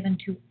being given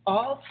to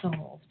all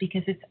souls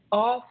because it's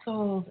all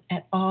souls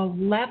at all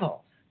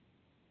levels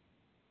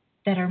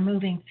that are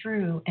moving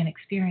through and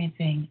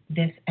experiencing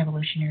this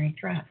evolutionary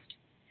thrust.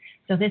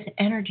 So this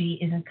energy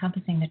is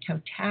encompassing the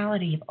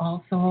totality of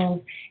all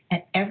souls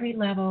at every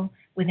level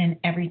within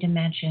every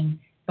dimension,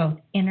 both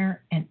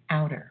inner and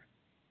outer.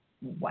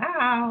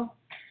 Wow.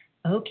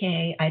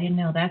 Okay, I didn't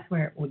know that's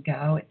where it would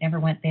go. It never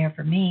went there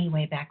for me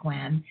way back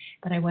when,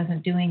 but I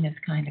wasn't doing this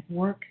kind of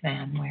work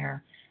then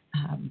where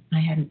I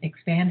hadn't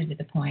expanded to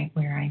the point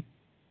where I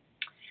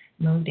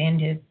moved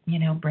into,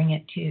 bring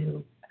it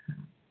to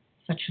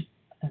such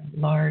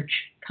large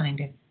kind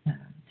of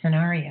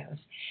scenarios.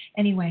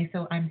 Anyway,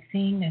 so I'm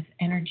seeing this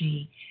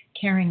energy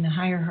carrying the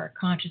higher heart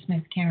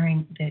consciousness,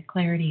 carrying the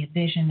clarity of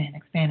vision and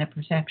expanded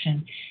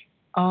perception,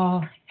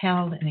 all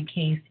held and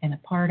encased and a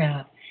part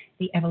of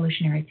the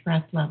evolutionary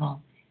thrust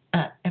level,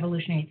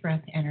 evolutionary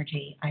thrust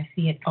energy. I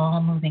see it all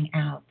moving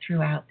out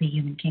throughout the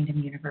human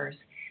kingdom universe,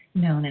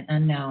 known and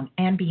unknown,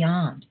 and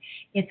beyond.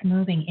 It's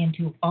moving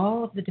into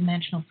all of the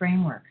dimensional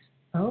frameworks.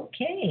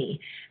 Okay,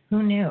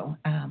 who knew?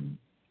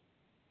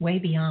 Way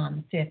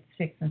beyond the fifth,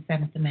 sixth, and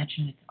seventh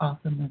dimension, it's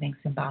also moving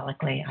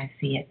symbolically. I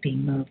see it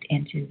being moved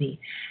into the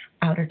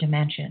outer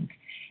dimensions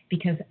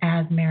because,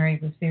 as Mary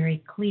was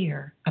very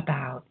clear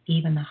about,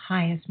 even the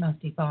highest, most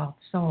evolved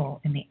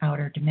soul in the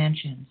outer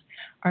dimensions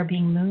are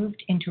being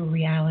moved into a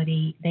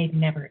reality they've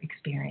never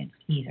experienced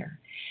either.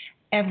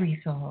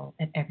 Every soul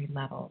at every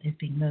level is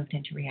being moved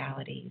into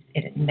realities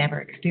it had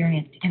never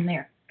experienced in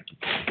their,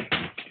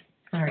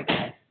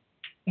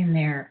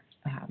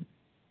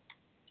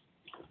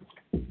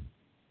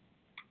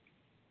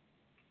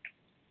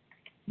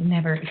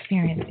 never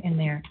experienced in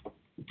their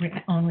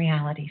own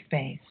reality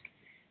space.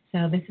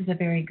 So this is a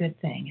very good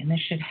thing, and this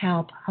should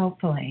help,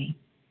 hopefully,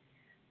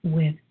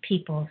 with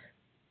people's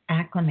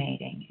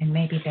acclimating, and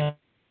maybe there'll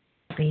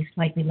be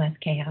slightly less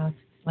chaos,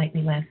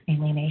 slightly less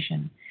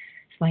alienation,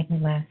 slightly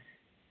less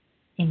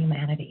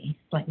inhumanity,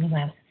 slightly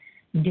less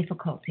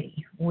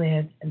difficulty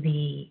with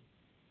the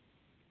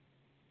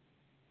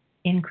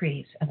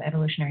increase of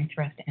evolutionary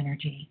thrust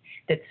energy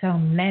that so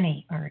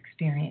many are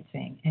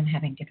experiencing and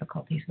having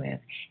difficulties with,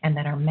 and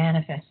that are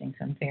manifesting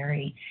some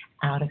very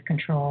out of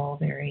control,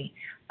 very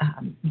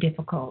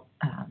difficult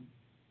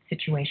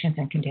situations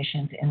and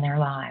conditions in their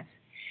lives.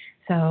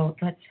 So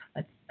let's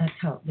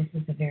hope this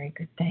is a very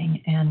good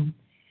thing. And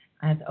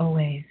as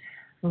always,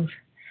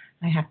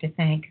 I have to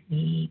thank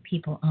the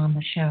people on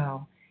the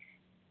show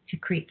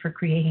for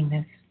creating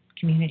this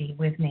community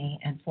with me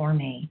and for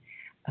me.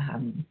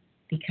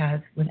 Because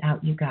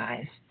without you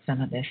guys,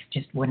 some of this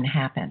just wouldn't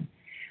happen.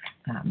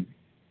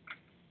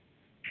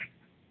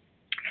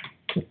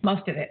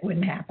 Most of it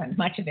wouldn't happen.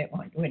 Much of it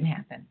wouldn't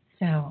happen.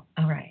 So,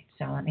 all right.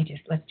 So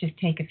let's just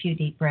take a few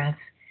deep breaths.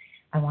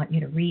 I want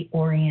you to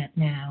reorient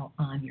now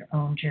on your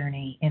own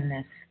journey in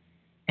this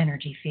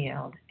energy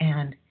field.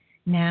 And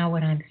now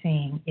what I'm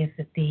seeing is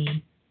that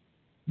the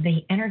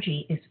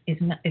energy is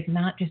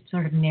not just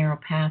sort of narrow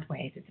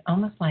pathways. It's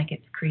almost like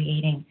it's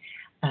creating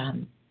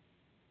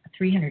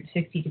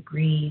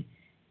 360-degree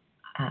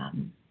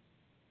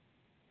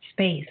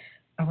space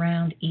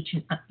around each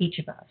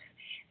of us,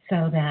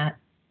 so that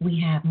we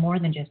have more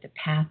than just a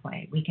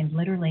pathway. We can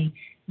literally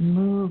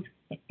move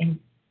in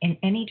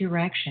any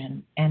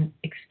direction and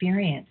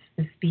experience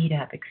the speed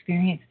up,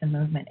 experience the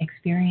movement,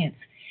 experience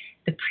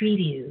the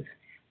previews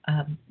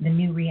of the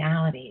new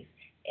realities.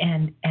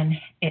 And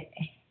it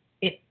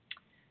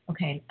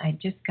okay, I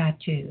just got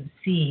to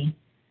see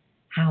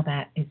how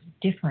that is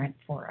different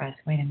for us.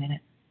 Wait a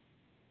minute.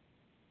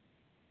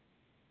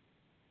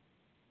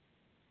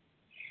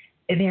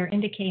 They're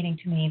indicating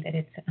to me that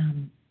it's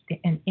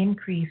an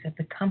increase of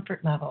the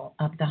comfort level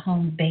of the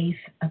home base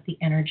of the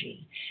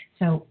energy.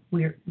 So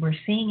we're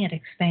seeing it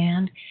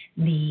expand.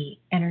 The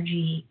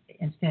energy,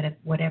 instead of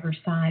whatever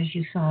size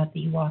you saw that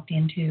you walked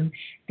into,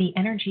 the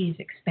energy is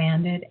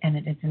expanded, and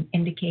it is an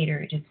indicator.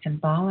 It is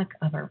symbolic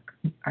of our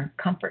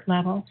comfort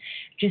level.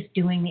 Just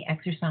doing the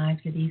exercise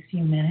for these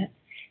few minutes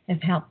has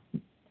helped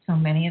so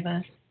many of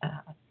us,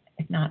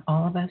 if not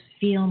all of us,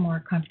 feel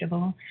more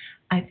comfortable.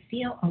 I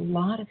feel a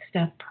lot of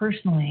stuff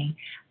personally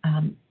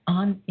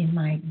in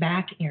my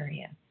back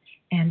area.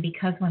 And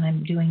because when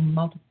I'm doing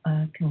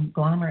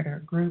conglomerate or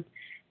group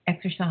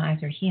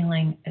exercise or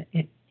healing,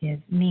 it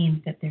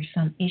means that there's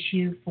some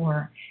issue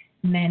for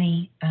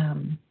many.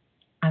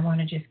 I want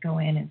to just go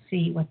in and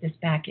see what this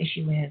back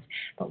issue is.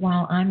 But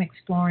while I'm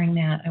exploring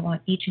that, I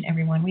want each and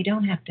every one, we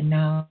don't have to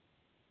know,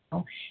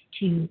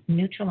 to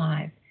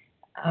neutralize.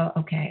 Oh,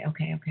 okay.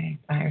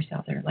 By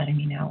ourselves, they're letting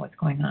me know what's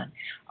going on.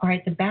 All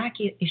right, the back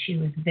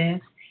issue is this.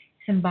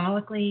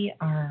 Symbolically,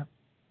 our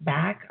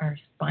back, our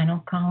spinal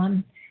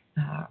column,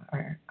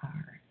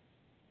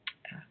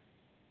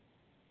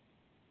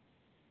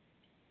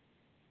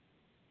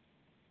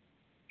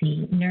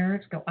 The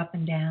nerves go up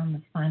and down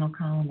the spinal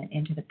column and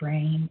into the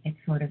brain. It's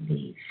sort of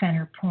the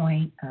center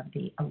point of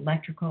the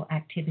electrical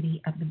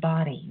activity of the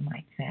body, you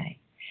might say.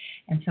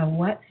 And so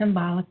what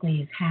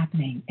symbolically is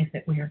happening is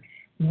that we're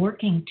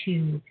working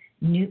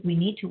we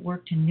need to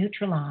work to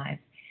neutralize.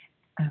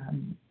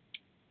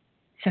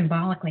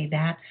 Symbolically,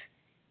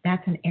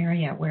 that's an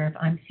area where if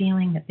I'm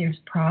feeling that there's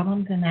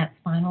problems in that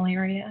spinal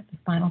area, the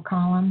spinal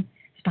column,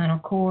 spinal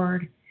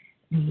cord,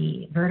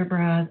 the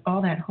vertebrae,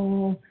 all that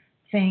whole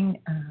thing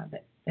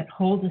that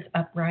holds us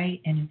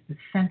upright and is the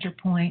center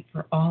point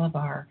for all of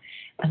our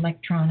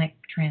electronic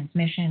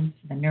transmissions,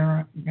 the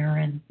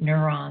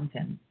neurons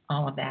and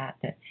all of that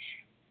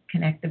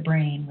connect the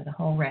brain with the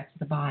whole rest of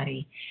the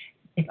body.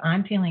 If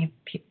I'm feeling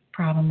a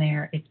problem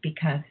there, it's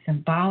because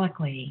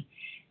symbolically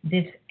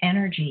this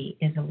energy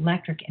is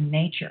electric in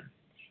nature,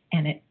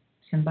 and it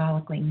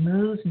symbolically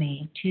moves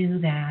me to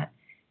that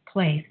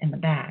place in the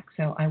back.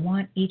 So I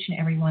want each and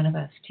every one of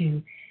us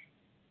to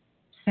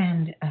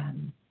send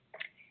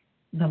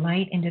the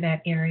light into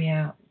that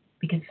area,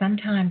 because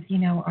sometimes,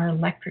 our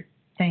electric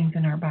things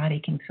in our body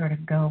can sort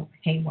of go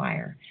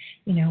haywire.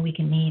 We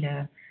can need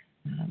a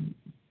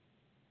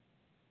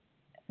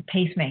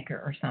pacemaker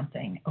or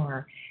something,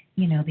 or,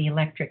 the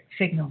electric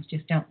signals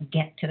just don't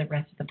get to the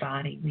rest of the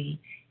body.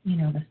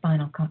 The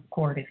spinal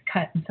cord is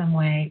cut in some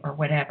way or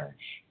whatever.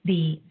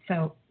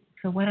 So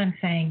what I'm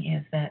saying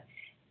is that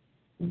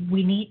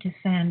we need to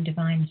send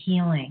divine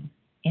healing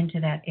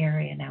into that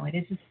area. Now, it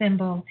is a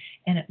symbol,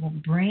 and it will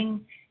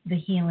bring the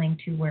healing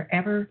to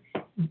wherever,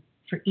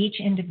 for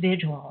each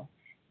individual,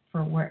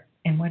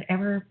 in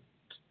whatever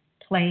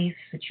place,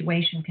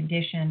 situation,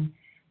 condition,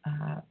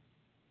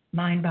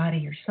 mind,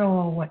 body, or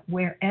soul,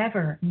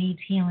 wherever needs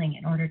healing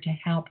in order to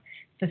help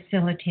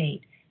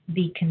facilitate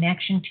the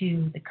connection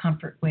to, the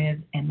comfort with,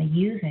 and the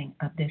using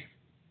of this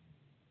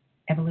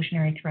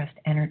evolutionary thrust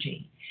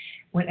energy.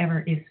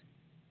 Whatever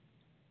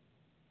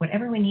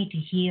we need to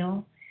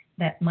heal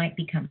that might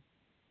become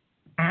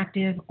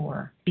active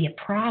or be a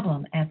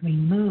problem as we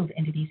move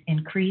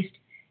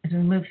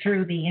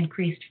through the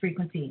increased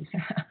frequencies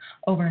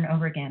over and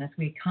over again, as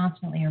we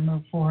constantly are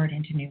moved forward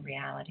into new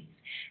realities.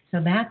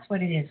 So that's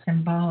what it is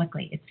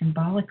symbolically. It's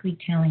symbolically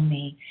telling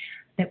me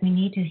that we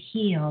need to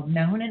heal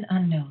known and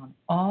unknown,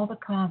 all the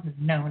causes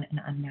known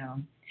and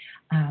unknown,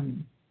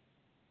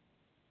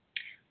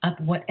 of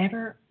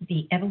whatever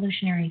the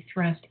evolutionary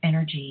thrust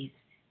energies,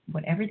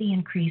 whatever the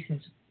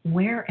increases,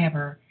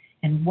 wherever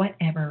and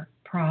whatever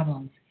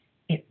problems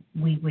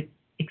we would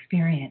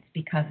experience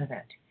because of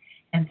it.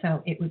 And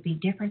so it would be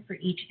different for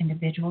each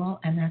individual,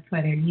 and that's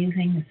why they're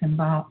using the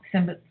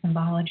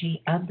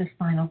symbology of the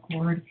spinal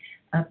cord,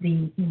 of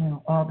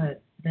all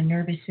the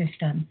nervous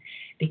system,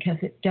 because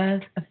it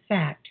does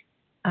affect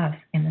us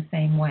in the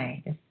same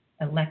way, this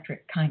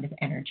electric kind of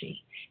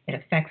energy. It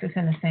affects us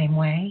in the same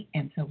way,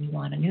 and so we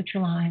want to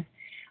neutralize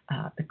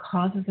the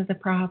causes of the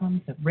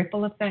problems, the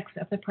ripple effects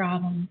of the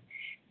problems,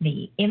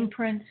 the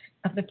imprints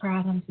of the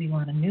problems. We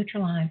want to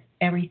neutralize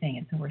everything,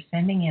 and so we're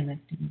sending in this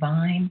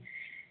divine,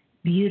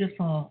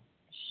 beautiful,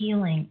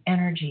 healing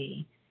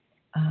energy.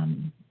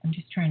 I'm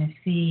just trying to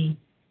see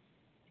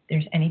if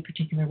there's any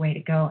particular way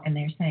to go, and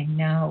they're saying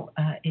no,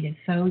 it is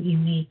so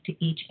unique to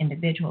each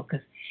individual,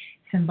 because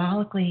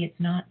symbolically it's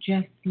not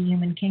just the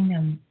human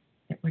kingdom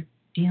that we're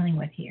dealing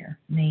with here.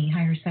 The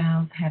higher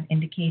selves have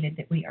indicated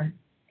that we are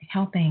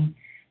helping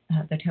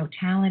the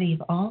totality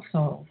of all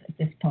souls at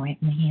this point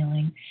in the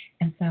healing,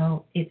 and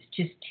so it's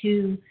just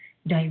too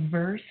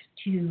diverse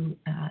to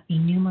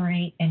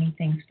enumerate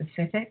anything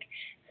specific.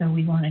 So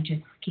we want to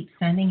just keep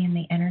sending in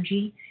the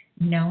energy,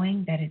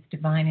 knowing that it's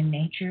divine in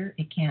nature.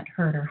 It can't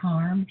hurt or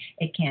harm.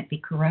 It can't be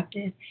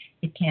corrupted.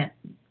 It can't,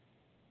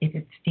 if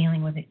it's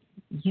dealing with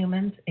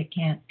humans, it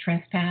can't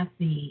trespass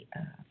the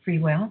free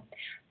will.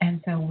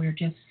 And so we're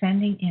just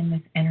sending in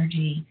this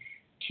energy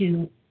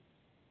to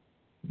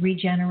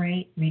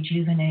regenerate,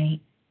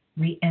 rejuvenate,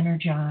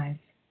 re-energize,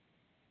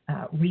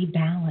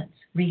 rebalance,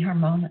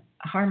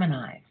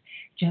 harmonize.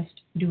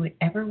 Just do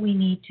whatever we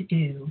need to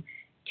do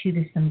to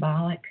the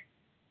symbolic,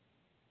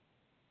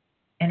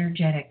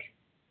 energetic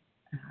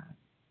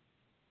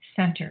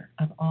center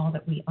of all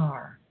that we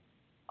are,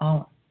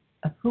 all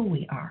of who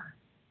we are.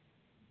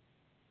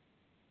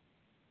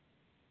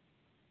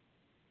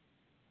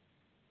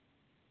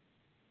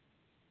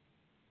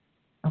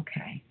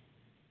 Okay.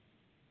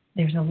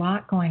 There's a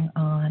lot going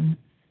on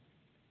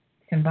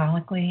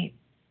symbolically.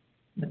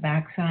 The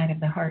backside of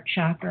the heart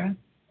chakra,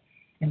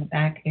 in the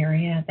back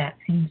area, that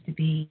seems to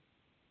be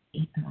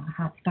a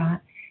hot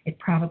spot. It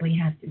probably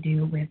has to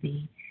do with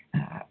the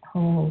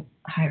whole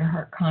higher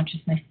heart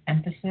consciousness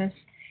emphasis.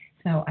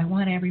 So I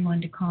want everyone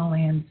to call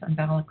in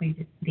symbolically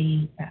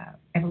the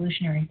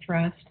evolutionary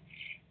thrust.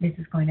 This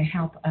is going to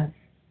help us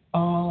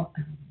all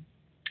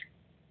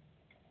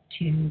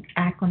to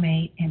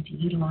acclimate and to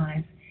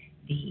utilize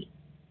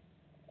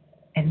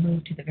and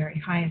move to the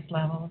very highest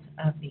levels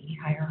of the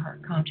higher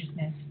heart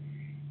consciousness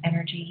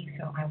energy.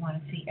 So I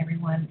want to see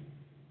everyone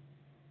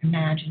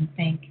imagine,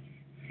 think,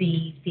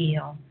 see,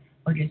 feel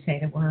or just say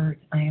the words.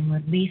 I am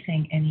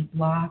releasing any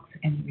blocks,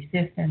 any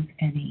resistance,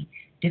 any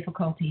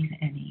difficulties,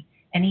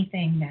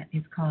 anything that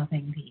is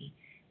causing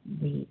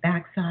the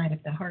backside of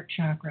the heart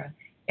chakra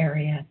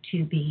area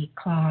to be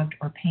clogged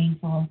or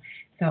painful.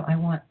 So I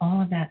want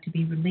all of that to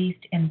be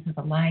released into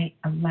the light,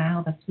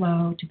 allow the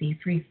flow to be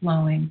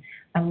free-flowing,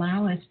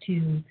 allow us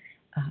to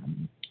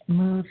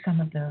move some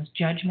of those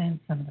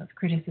judgments, some of those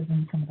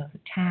criticisms, some of those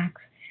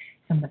attacks,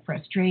 some of the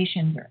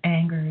frustrations or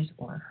angers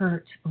or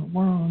hurts or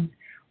wounds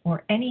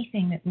or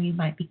anything that we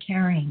might be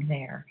carrying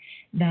there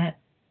that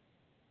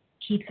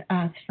keeps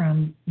us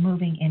from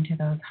moving into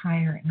those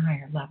higher and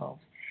higher levels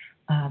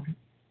of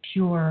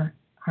pure,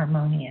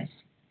 harmonious,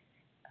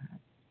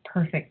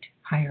 perfect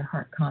higher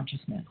heart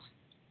consciousness.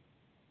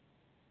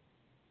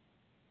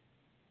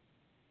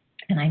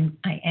 And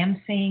I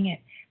am seeing it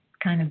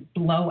kind of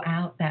blow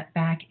out that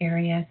back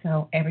area,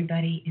 so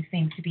everybody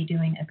seems to be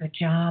doing a good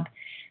job.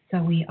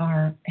 So we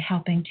are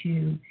helping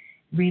to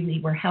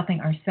we're helping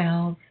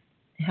ourselves,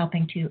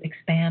 helping to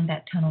expand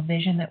that tunnel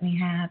vision that we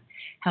have,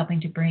 helping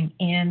to bring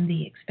in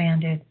the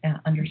expanded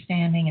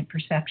understanding and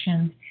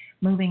perceptions,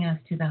 moving us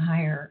to the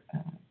higher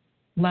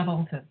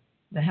levels of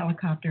the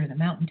helicopter, the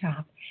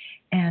mountaintop,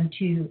 and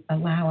to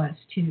allow us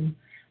to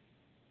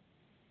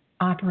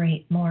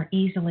operate more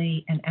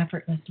easily and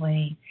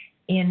effortlessly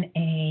in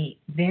a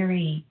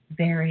very,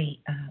 very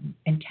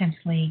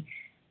intensely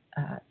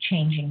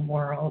changing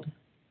world,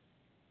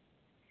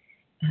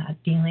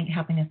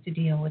 helping us to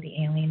deal with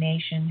the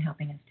alienation,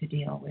 helping us to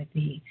deal with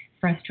the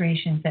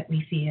frustrations that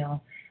we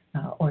feel,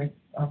 or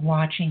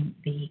watching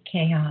the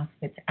chaos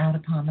that's out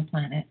upon the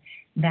planet.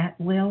 That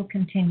will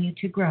continue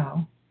to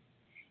grow.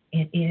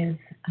 It is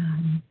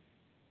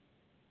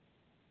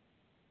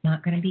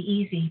not going to be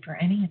easy for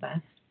any of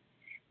us.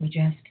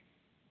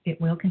 It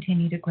will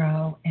continue to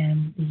grow,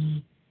 and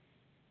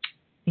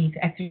these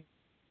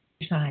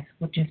exercises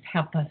will just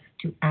help us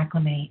to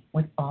acclimate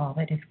with all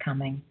that is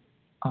coming,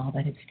 all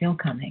that is still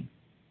coming.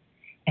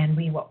 And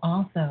we will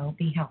also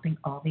be helping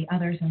all the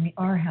others, and we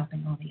are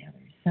helping all the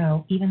others.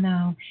 So even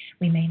though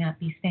we may not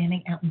be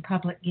standing out in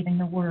public giving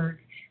the word,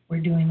 we're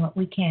doing what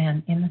we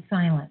can in the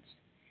silence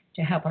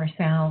to help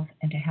ourselves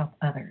and to help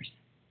others.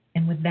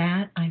 And with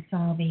that, I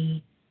saw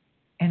the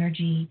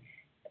energy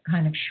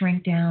kind of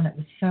shrink down. It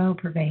was so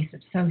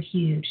pervasive, so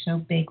huge, so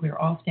big. We were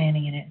all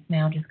standing in it. It's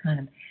now just kind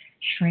of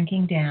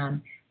shrinking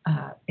down.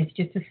 It's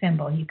just a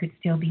symbol. You could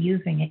still be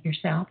using it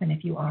yourself, and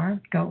if you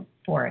are, go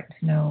for it.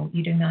 No,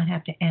 you do not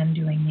have to end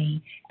doing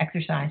the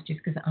exercise just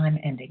because I'm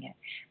ending it.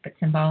 But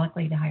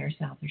symbolically, the higher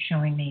self is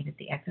showing me that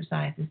the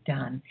exercise is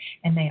done,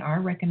 and they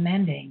are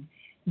recommending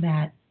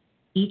that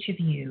each of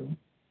you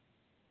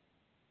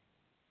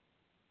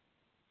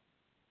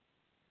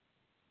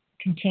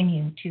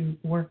continue to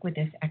work with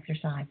this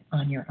exercise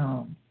on your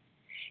own.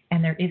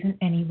 And there isn't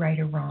any right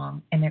or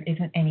wrong, and there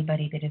isn't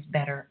anybody that is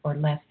better or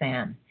less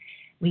than.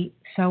 We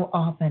so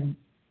often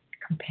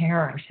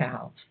compare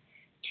ourselves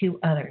to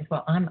others.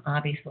 Well, I'm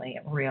obviously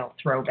a real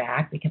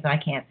throwback because I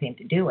can't seem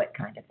to do it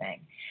kind of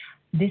thing.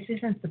 This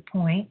isn't the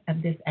point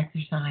of this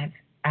exercise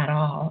at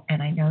all,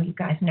 and I know you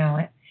guys know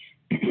it.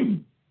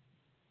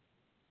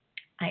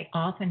 I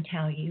often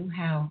tell you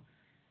how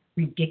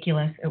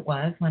ridiculous it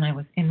was when I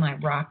was in my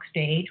rock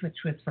stage, which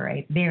was for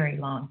a very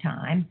long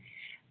time,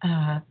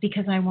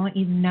 because I want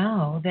you to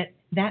know that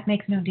that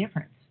makes no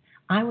difference.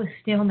 I was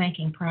still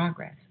making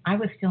progress. I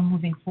was still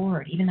moving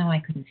forward, even though I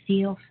couldn't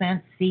feel,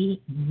 sense,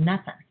 see,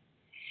 nothing.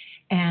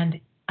 And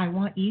I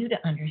want you to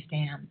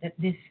understand that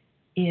this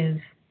is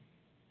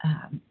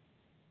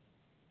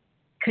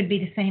could be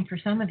the same for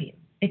some of you.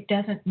 It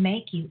doesn't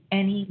make you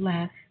any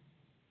less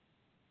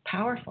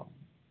powerful.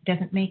 It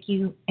doesn't make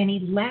you any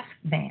less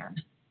than.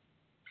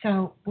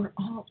 So we're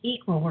all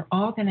equal. We're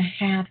all going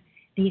to have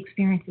the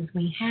experiences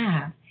we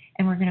have,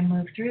 and we're going to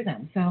move through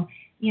them. So,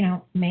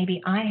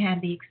 maybe I had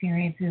the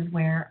experiences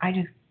where I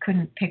just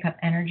couldn't pick up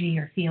energy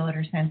or feel it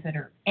or sense it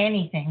or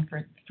anything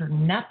for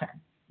nothing.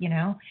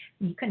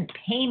 You couldn't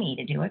pay me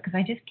to do it because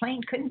I just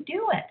plain couldn't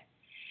do it.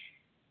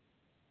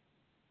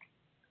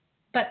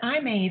 But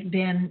I may have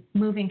been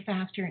moving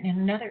faster in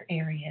another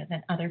area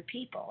than other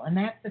people. And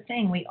that's the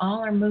thing. We all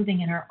are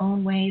moving in our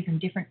own ways in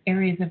different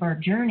areas of our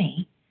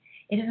journey.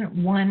 It isn't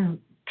one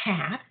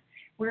path.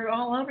 We're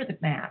all over the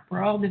map.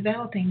 We're all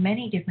developing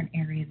many different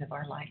areas of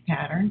our life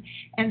pattern.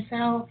 And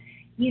so,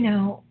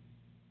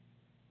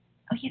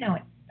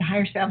 the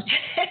higher self,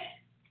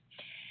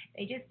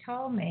 they just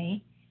told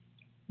me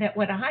that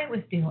what I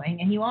was doing,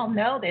 and you all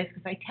know this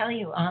because I tell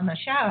you on the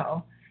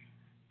show,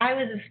 I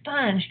was a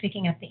sponge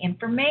picking up the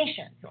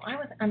information. So I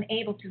was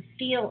unable to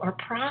feel or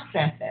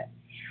process it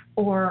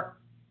or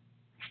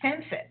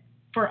sense it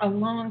for a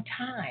long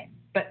time.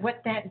 But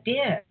what that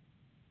did,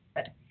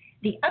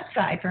 the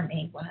upside for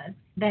me was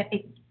that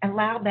it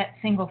allowed that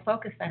single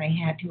focus that I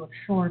had to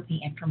absorb the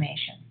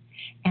information.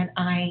 And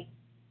I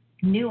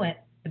knew it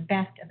the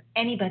best of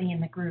anybody in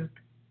the group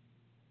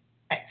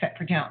except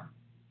for Joan.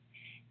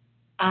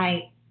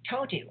 I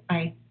told you,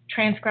 I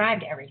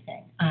transcribed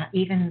everything,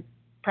 even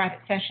private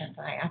sessions.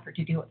 I offered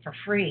to do it for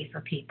free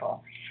for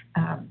people.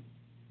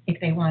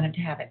 if they wanted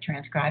to have it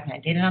transcribed. And I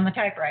did it on the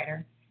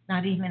typewriter,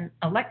 not even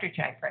electric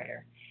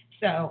typewriter.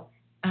 So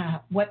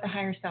what the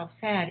higher self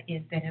said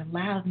is that it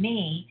allowed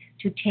me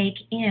to take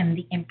in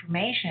the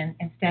information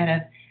instead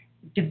of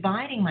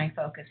dividing my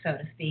focus, so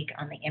to speak,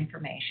 on the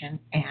information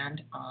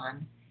and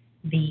on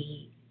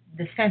the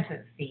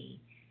senses, the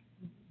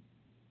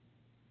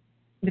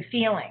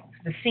feelings,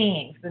 the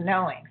seeings, the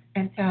knowings.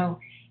 And so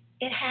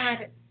it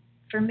had,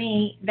 for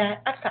me,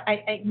 that upside.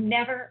 I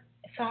never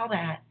saw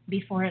that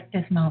before at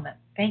this moment.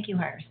 Thank you,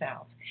 higher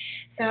selves.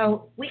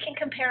 So we can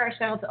compare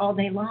ourselves all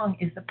day long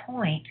is the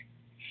point,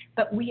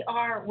 but we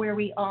are where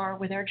we are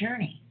with our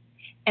journey.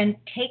 And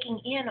taking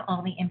in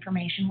all the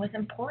information was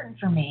important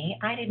for me.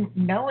 I didn't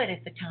know it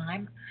at the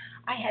time.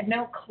 I had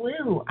no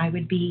clue I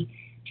would be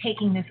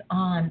taking this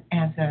on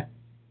as a,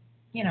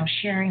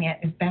 sharing it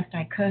as best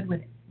I could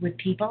with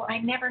people. I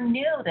never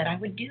knew that I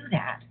would do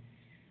that.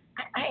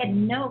 I had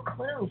no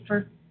clue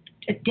for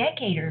a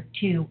decade or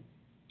two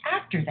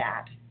after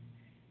that.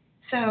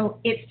 So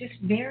it's just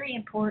very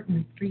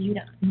important for you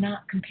to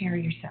not compare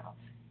yourself.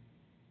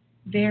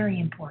 Very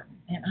important.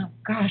 And oh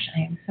gosh,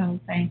 I am so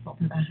thankful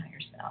to the higher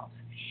selves.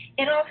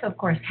 It also, of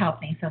course,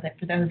 helped me so that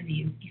for those of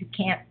you who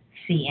can't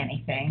see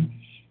anything,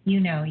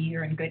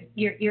 you're in good.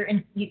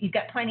 You've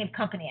got plenty of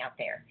company out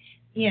there.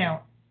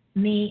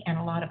 Me and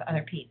a lot of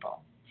other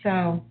people.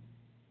 So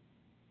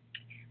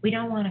we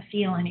don't want to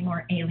feel any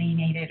more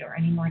alienated or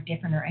any more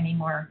different or any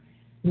more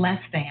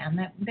less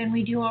than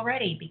we do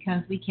already,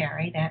 because we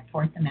carry that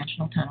fourth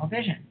dimensional tunnel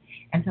vision.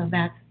 And so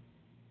that's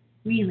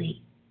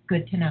really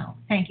good to know.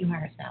 Thank you,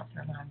 higher self,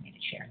 for allowing me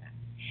to share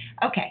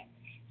that. Okay,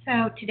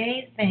 so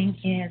today's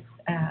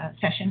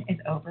session is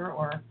over,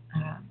 or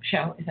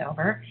show is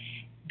over,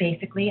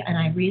 basically, and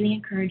I really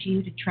encourage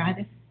you to try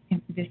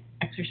this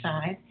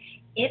exercise.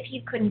 If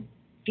you couldn't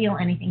feel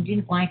anything,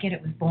 didn't like it,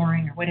 it was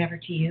boring or whatever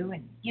to you,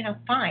 and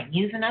fine,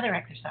 use another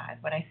exercise.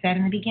 What I said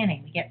in the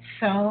beginning, we get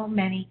so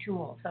many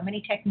tools, so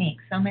many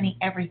techniques, so many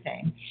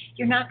everything.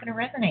 You're not going to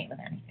resonate with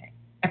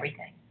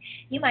everything.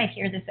 You might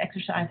hear this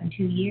exercise in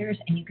 2 years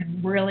and you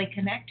can really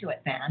connect to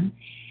it then,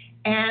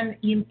 and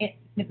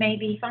it may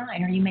be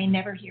fine, or you may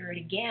never hear it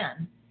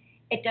again.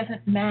 It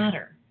doesn't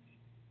matter.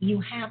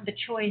 You have the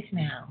choice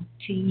now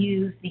to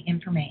use the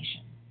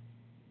information.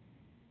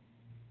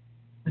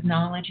 With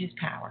knowledge is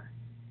power.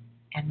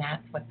 And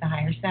that's what the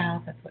higher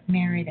self, that's what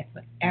Mary, that's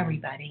what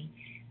everybody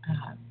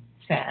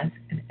says,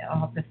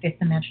 all the fifth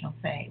dimensional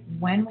say.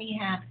 When we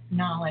have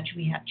knowledge,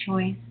 we have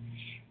choice,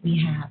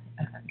 we have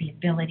the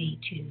ability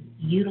to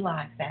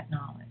utilize that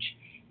knowledge.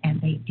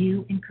 And they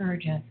do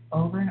encourage us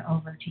over and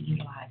over to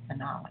utilize the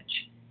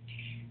knowledge.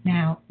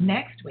 Now,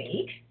 next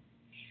week,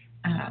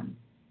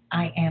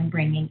 I am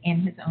bringing,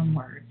 in his own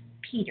words,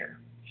 Peter.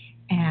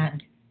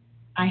 And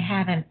I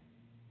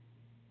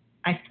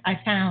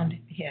found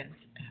his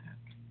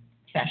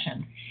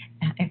session.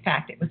 In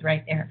fact, it was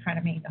right there in front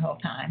of me the whole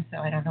time, so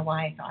I don't know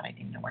why I thought I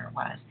didn't know where it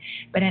was.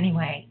 But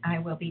anyway, I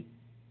will be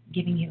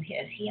giving you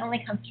his. He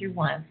only comes through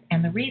once,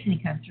 and the reason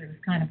he comes through is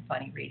kind of a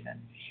funny reason.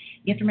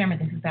 You have to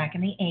remember, this was back in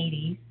the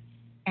 80s,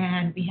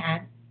 and we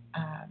had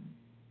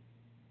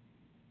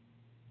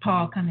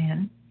Paul come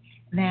in,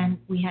 then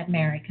we had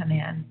Mary come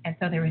in, and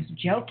so there was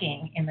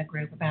joking in the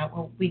group about,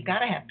 well, we've got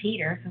to have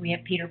Peter, so we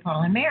have Peter,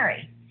 Paul, and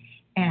Mary.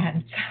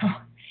 And so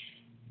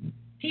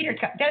Peter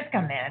does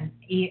come in.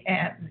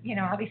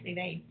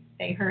 Obviously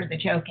they heard the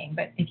joking,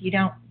 but if you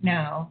don't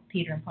know,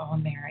 Peter and Paul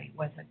and Mary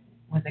was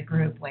a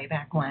group way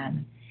back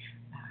when.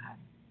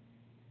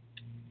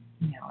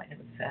 It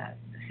was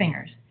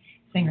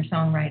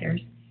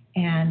singer-songwriters,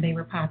 and they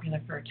were popular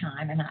for a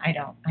time. And I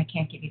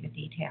can't give you the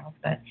details,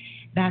 but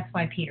that's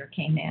why Peter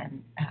came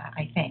in,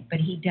 I think. But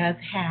he does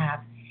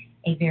have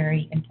a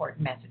very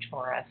important message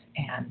for us,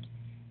 and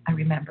I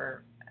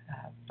remember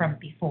from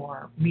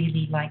before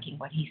really liking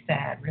what he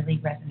said, really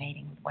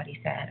resonating with what he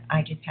said.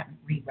 I just haven't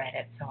reread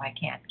it, so I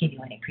can't give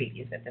you any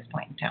previews at this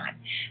point in time.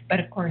 But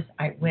of course,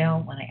 I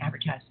will when I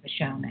advertise the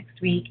show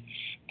next week,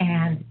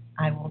 and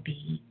I will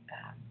be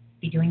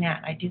doing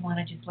that. I do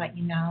want to just let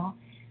you know,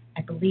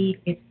 I believe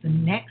it's the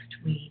next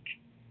week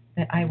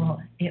that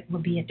it will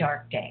be a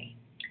dark day.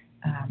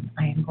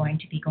 I am going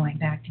to be going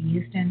back to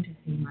Houston to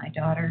see my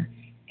daughter,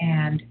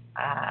 and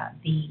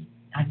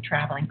I'm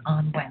traveling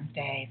on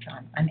Wednesday, so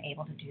I'm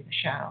unable to do the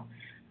show.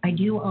 I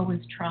do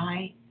always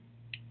try,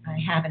 I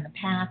have in the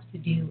past, to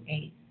do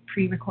a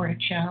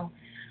pre-recorded show.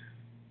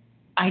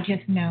 I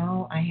just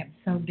know I am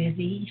so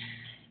busy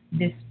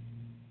this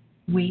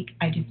week,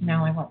 I just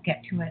know I won't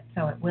get to it,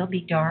 so it will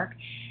be dark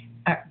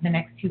the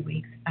next 2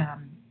 weeks.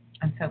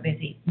 I'm so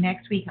busy.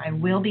 Next week I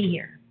will be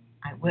here.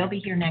 I will be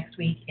here next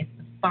week. It's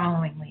the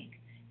following week.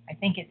 I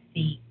think it's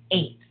the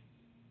 8th.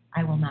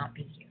 I will not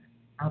be here.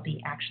 I'll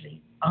be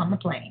actually on the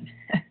plane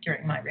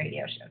during my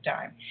radio show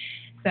time.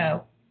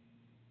 So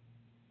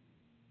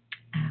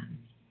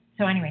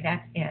anyway,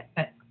 that's it.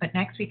 But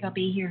next week I'll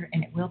be here,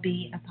 and it will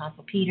be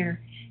Apostle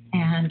Peter,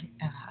 and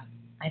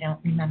I don't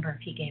remember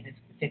if he gave his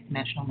fifth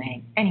dimensional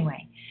name.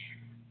 Anyway,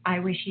 I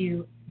wish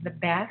you the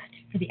best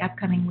for the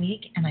upcoming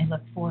week, and I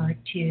look forward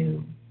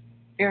to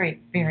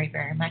very, very,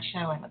 very much so.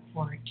 I look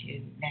forward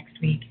to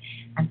next week.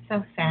 I'm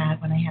so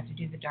sad when I have to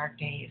do the dark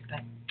days,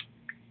 but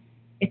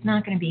it's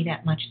not going to be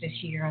that much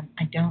this year.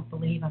 I don't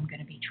believe I'm going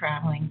to be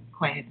traveling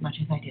quite as much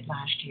as I did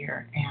last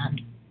year,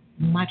 and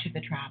much of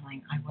the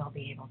traveling I will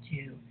be able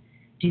to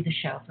do the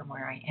show from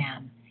where I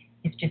am.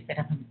 It's just that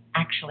if I'm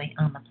actually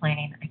on the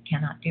plane, I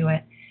cannot do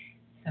it.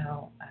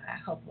 So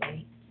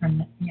hopefully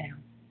from,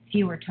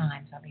 fewer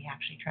times I'll be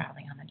actually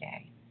traveling on the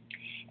day.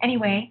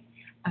 Anyway,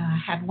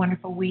 have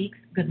wonderful weeks.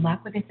 Good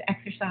luck with this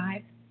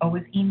exercise.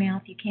 Always email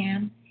if you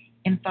can,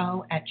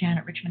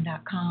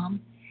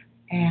 info@janetrichmond.com.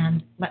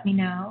 And let me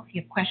know if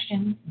you have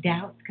questions,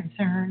 doubts,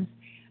 concerns,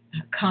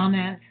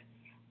 comments,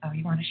 or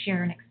you want to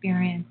share an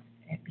experience.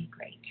 It'd be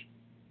great.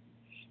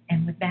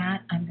 And with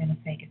that, I'm going to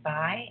say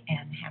goodbye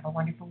and have a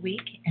wonderful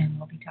week, and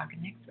we'll be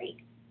talking next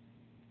week.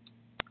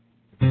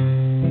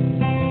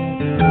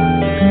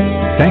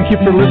 Thank you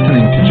for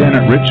listening to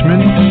Janet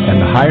Richmond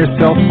and the Higher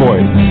Self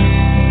Voice.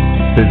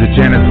 Visit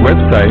Janet's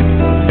website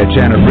at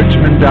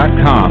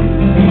janetrichmond.com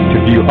to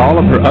view all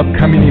of her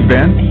upcoming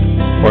events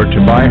or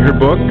to buy her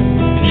book,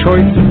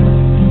 Choices,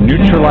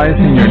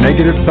 Neutralizing Your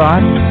Negative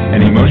Thoughts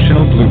and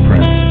Emotional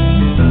Blueprints.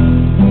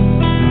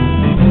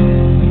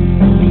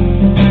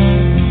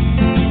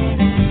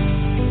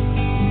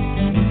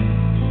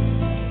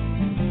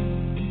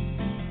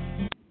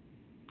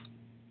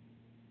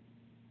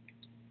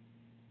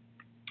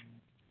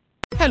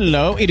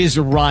 Hello, it is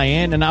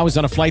Ryan, and I was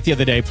on a flight the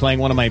other day playing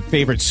one of my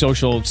favorite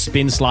social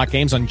spin slot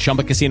games on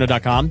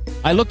ChumbaCasino.com.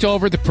 I looked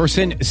over at the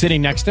person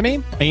sitting next to me,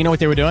 and you know what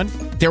they were doing?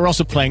 They were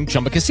also playing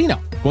Chumba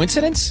Casino.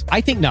 Coincidence? I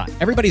think not.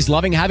 Everybody's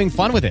loving having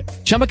fun with it.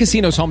 Chumba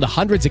Casino is home to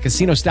hundreds of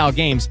casino-style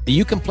games that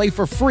you can play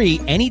for free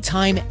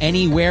anytime,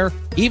 anywhere,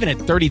 even at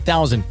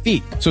 30,000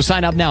 feet. So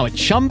sign up now at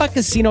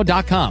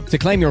ChumbaCasino.com to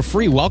claim your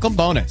free welcome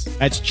bonus.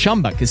 That's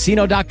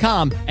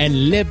ChumbaCasino.com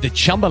and live the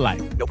Chumba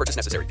life. No purchase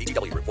necessary.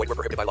 VGW. Void where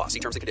prohibited by law. See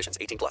terms and conditions.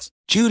 18+.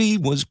 Judy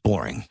was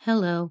boring.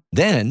 Hello.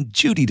 Then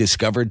Judy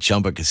discovered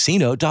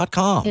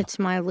ChumbaCasino.com. It's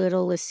my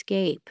little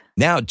escape.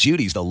 Now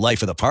Judy's the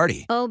life of the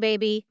party. Oh,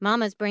 baby,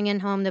 mama's bringing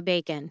home the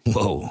bacon.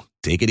 Whoa,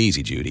 take it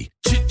easy, Judy.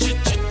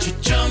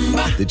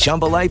 The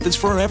Chumba life is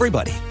for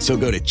everybody. So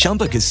go to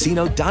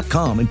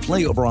ChumbaCasino.com and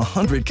play over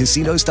 100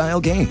 casino-style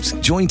games.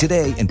 Join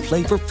today and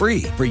play for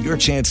free for your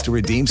chance to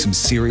redeem some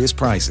serious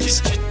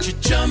prizes.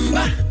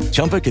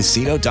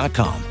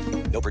 ChumbaCasino.com.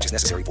 No purchase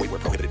necessary. Void where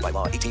prohibited by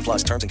law.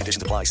 18+. Terms and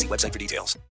conditions apply. See website for details.